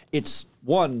again. It's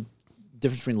one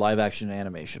difference between live action and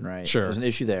animation, right? Sure. There's an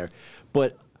issue there.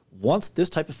 But once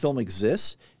this type of film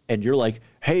exists and you're like,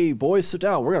 hey, boys, sit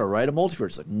down. We're going to write a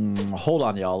multiverse. Like, hold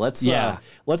on, y'all. Let's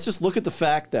just look at the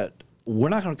fact that we're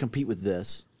not going to compete with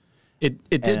this. It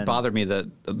did bother me that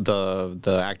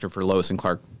the actor for Lois and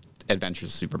Clark Adventures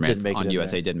of Superman on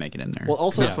USA did make it in there. Well,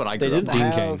 also, that's what I grew up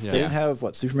on. They didn't have,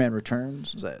 what, Superman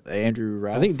Returns? Is that Andrew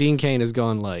Ralph? I think Dean Cain has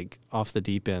gone like off the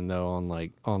deep end though on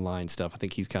like online stuff. I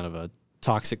think he's kind of a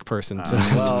toxic person. So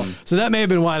that may have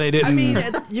been why they didn't. I mean,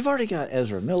 you've already got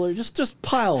Ezra Miller. Just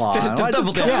pile on.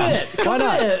 Why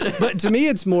not? But to me,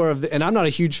 it's more of and I'm not a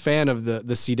huge fan of the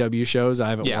CW shows. I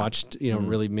haven't watched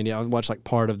really many. I watched like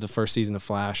part of the first season of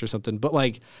Flash or something. But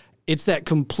like, it's that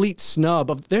complete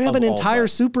snub of they have an entire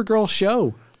Supergirl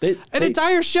show. An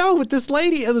entire show with this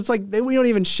lady, and it's like we don't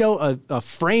even show a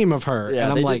frame of her.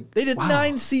 Yeah, and I'm they did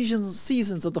 9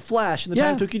 seasons of The Flash, and the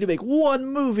time it took you to make one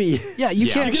movie. Yeah, you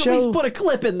can't at least put a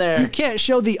clip in there. You can't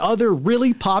show the other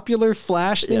really popular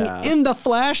Flash thing in the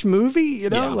Flash movie.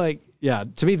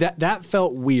 To me that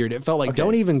felt weird. It felt like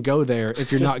don't even go there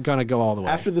if you're not gonna go all the way.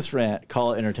 After this rant,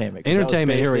 call it entertainment.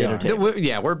 Entertainment. Here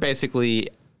we are. We're basically.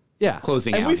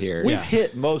 Closing out here. We've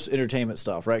hit most entertainment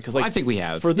stuff, right? Because I think we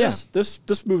have. For this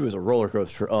movie was a roller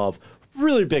coaster of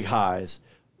really big highs,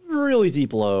 really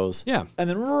deep lows. Yeah. And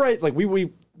then like we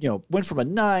went from a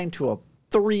 9 to a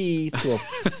 3 to a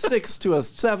 6 to a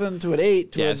 7 to an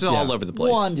 8 to it's all over the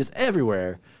place. 1, just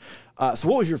everywhere. So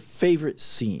what was your favorite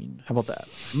scene? How about that?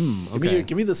 Okay.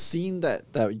 Give me the scene that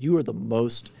you are the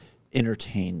most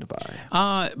entertained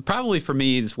by. Probably for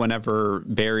me is whenever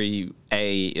Barry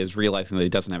A is realizing that he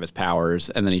doesn't have his powers,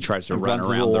 and then he tries to run Runs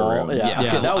around the wall. room. Yeah.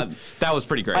 Okay, that was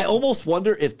pretty great. I almost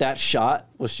wonder if that shot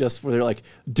was just where they're like,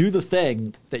 do the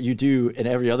thing that you do in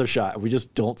every other shot, and we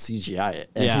just don't CGI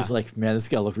it. And he's like, man, this is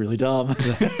gonna look really dumb.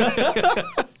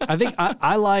 I think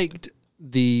I liked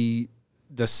the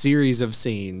series of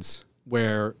scenes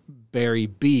where Barry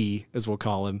B, as we'll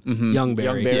call him, young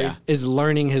Barry, is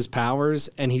learning his powers,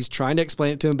 and he's trying to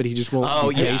explain it to him, but he just won't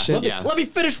be patient. Let me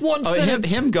finish one sentence.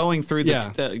 Him going through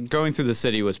the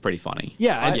city was pretty funny.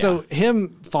 Yeah, and so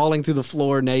him falling through the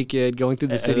floor naked, going through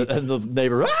the city, and the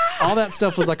neighbor, all that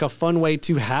stuff was like a fun way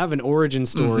to have an origin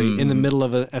story in the middle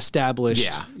of an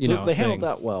established, so they handled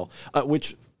that well.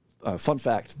 Which, fun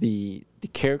fact, the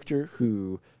character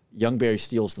who young Barry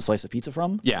steals the slice of pizza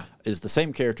from, is the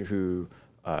same character who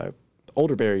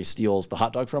older Barry steals the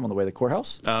hot dog from on the way to the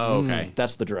courthouse. Oh, okay.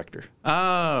 That's the director.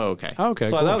 Oh, okay. Okay.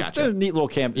 So cool. that was a neat little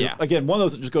camp. Yeah. Again, one of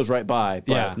those that just goes right by.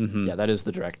 But Yeah. that is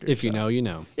the director. If you know, you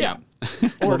know. Yeah.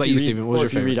 What about you, Steven? What was your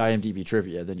if you read favorite? IMDb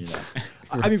trivia, then you know.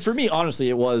 I mean, for me, honestly,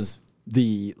 it was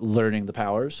the learning the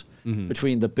powers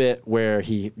between the bit where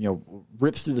he,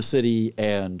 rips through the city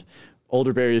and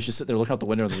older Barry is just sitting there looking out the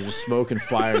window and there's just smoke and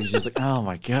fire. He's just like, oh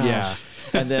my gosh. Yeah.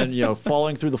 And then,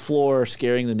 falling through the floor,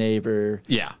 scaring the neighbor.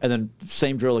 Yeah. And then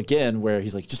same drill again where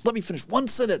he's like, just let me finish one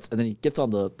sentence. And then he gets on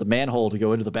the manhole to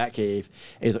go into the Batcave.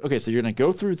 And he's like, okay, so you're going to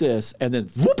go through this and then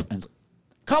whoop. And it's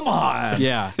like, come on.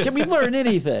 Yeah. Can we learn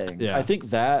anything? Yeah. I think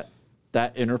that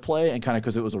interplay and kind of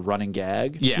because it was a running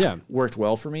gag worked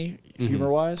well for me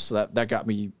humor-wise. So that got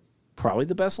me probably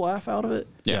the best laugh out of it.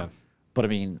 Yeah. But I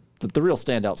mean, the real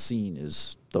standout scene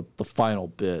is the final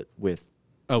bit with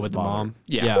with the mom.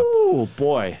 Yeah. Oh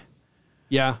boy.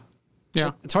 Yeah.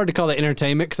 Yeah. It's hard to call that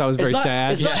entertainment because I was very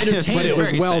sad. It's not entertainment, but it was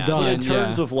very well sad. done. In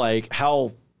terms of like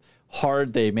how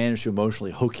hard they managed to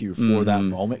emotionally hook you for that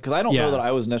moment. Because I don't know that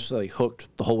I was necessarily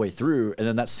hooked the whole way through. And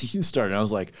then that scene started and I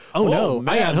was like, oh no,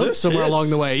 man, I got hooked somewhere along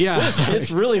the way. Yeah.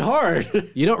 It's really hard.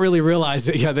 You don't really realize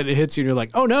it, that it hits you and you're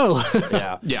like, oh no.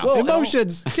 Yeah. Yeah. Well,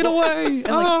 Emotions, get away. And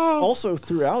like, also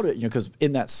throughout it, because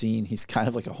in that scene, he's kind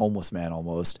of like a homeless man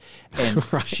almost. And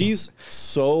she's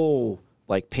so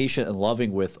like patient and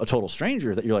loving with a total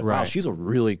stranger that you're like, wow, she's a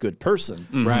really good person.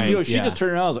 Right. She just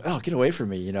turned around and was like, oh, get away from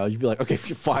me. You'd be like, okay,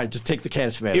 fine, just take the can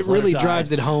of tomatoes. It really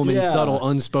drives it home in subtle,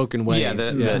 unspoken ways.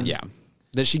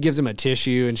 That she gives him a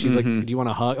tissue and she's like, do you want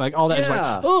a hug? Like all that is like,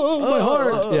 my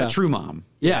heart. A true mom.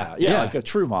 Yeah, like a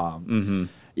true mom.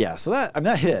 Yeah, so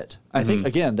that hit. I think,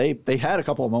 again, they had a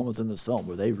couple of moments in this film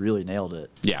where they really nailed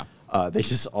it. Yeah. They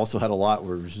just also had a lot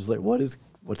where it was just like,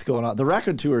 what's going on? The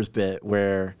Raconteurs bit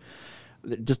where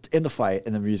just in the fight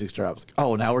and the music drops. Like,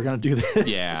 oh, now we're gonna do this.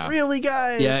 Yeah. Really,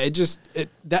 guys? Yeah,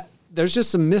 there's just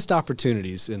some missed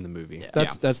opportunities in the movie.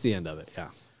 That's the end of it. Yeah.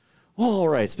 Well, all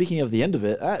right. Speaking of the end of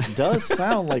it, that does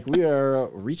sound like we are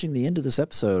reaching the end of this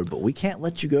episode, but we can't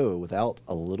let you go without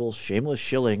a little shameless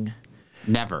shilling.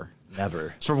 Never.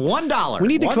 It's for $1. We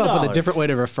need to come up with $1. a different way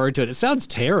to refer to it. It sounds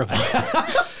terrible.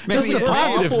 This is a it's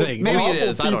positive awful. thing. Maybe Awful it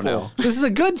is. I don't know. people. This is a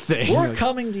good thing. We're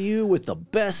coming to you with the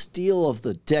best deal of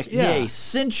the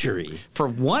century. For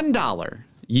 $1,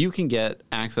 you can get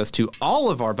access to all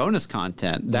of our bonus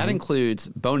content. That includes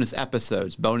bonus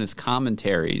episodes, bonus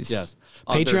commentaries. Yes.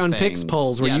 other Patreon picks things.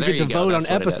 polls where Yeah, you there get to go. vote on That's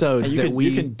what it is. episodes And that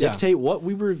you can dictate what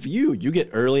we review. You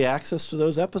get early access to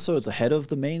those episodes ahead of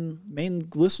the main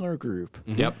listener group.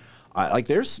 Yep.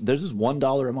 There's just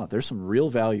 $1 a month. There's some real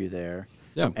value there.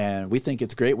 Yeah. And we think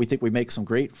it's great. We think we make some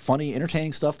great, funny,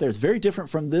 entertaining stuff there. It's very different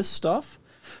from this stuff.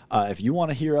 If you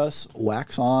want to hear us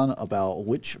wax on about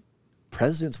which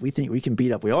presidents we think we can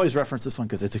beat up, we always reference this one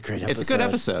because it's a great episode. It's a good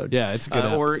episode. Yeah, it's a good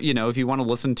Or, if you want to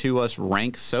listen to us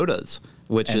rank sodas,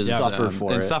 which is suffer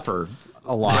for and it. suffer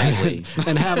a lot. lightly.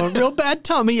 and have a real bad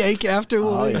tummy ache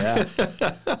afterwards. Oh,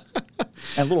 yeah.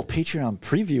 And a little Patreon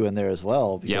preview in there as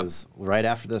well, because right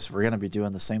after this, we're going to be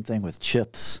doing the same thing with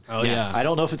chips. Oh, Yes. yeah. I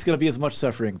don't know if it's going to be as much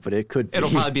suffering, but it could be. It'll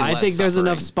probably be I less think there's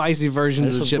suffering. enough spicy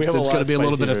versions of chips that's going to be a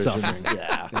little bit of suffering.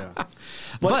 Yeah.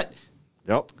 But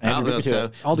Yep. Andrew, beat me to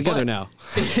it. All together now.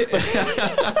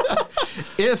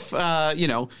 if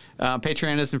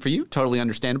Patreon isn't for you, totally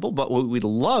understandable. But what we'd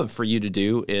love for you to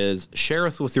do is share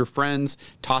us with your friends,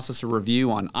 toss us a review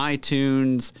on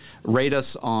iTunes, rate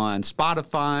us on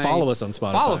Spotify, Follow us on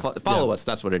Spotify. follow us.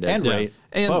 That's what it is. And rate.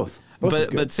 And, Both is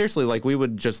good. But seriously, like we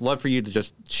would just love for you to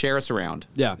just share us around.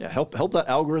 Yeah. Yeah, help that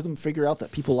algorithm figure out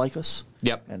that people like us.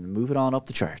 Yep. And move it on up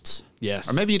the charts. Yes.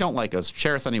 Or maybe you don't like us.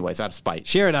 Share us anyways, out of spite.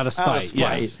 Share it out of spite. Out of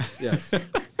spite. Yes. yes.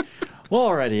 Well,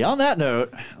 alrighty. On that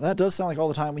note, that does sound like all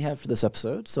the time we have for this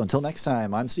episode. So until next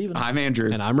time, I'm Steven. I'm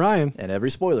Andrew. And I'm Ryan. And every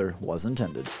spoiler was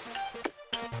intended.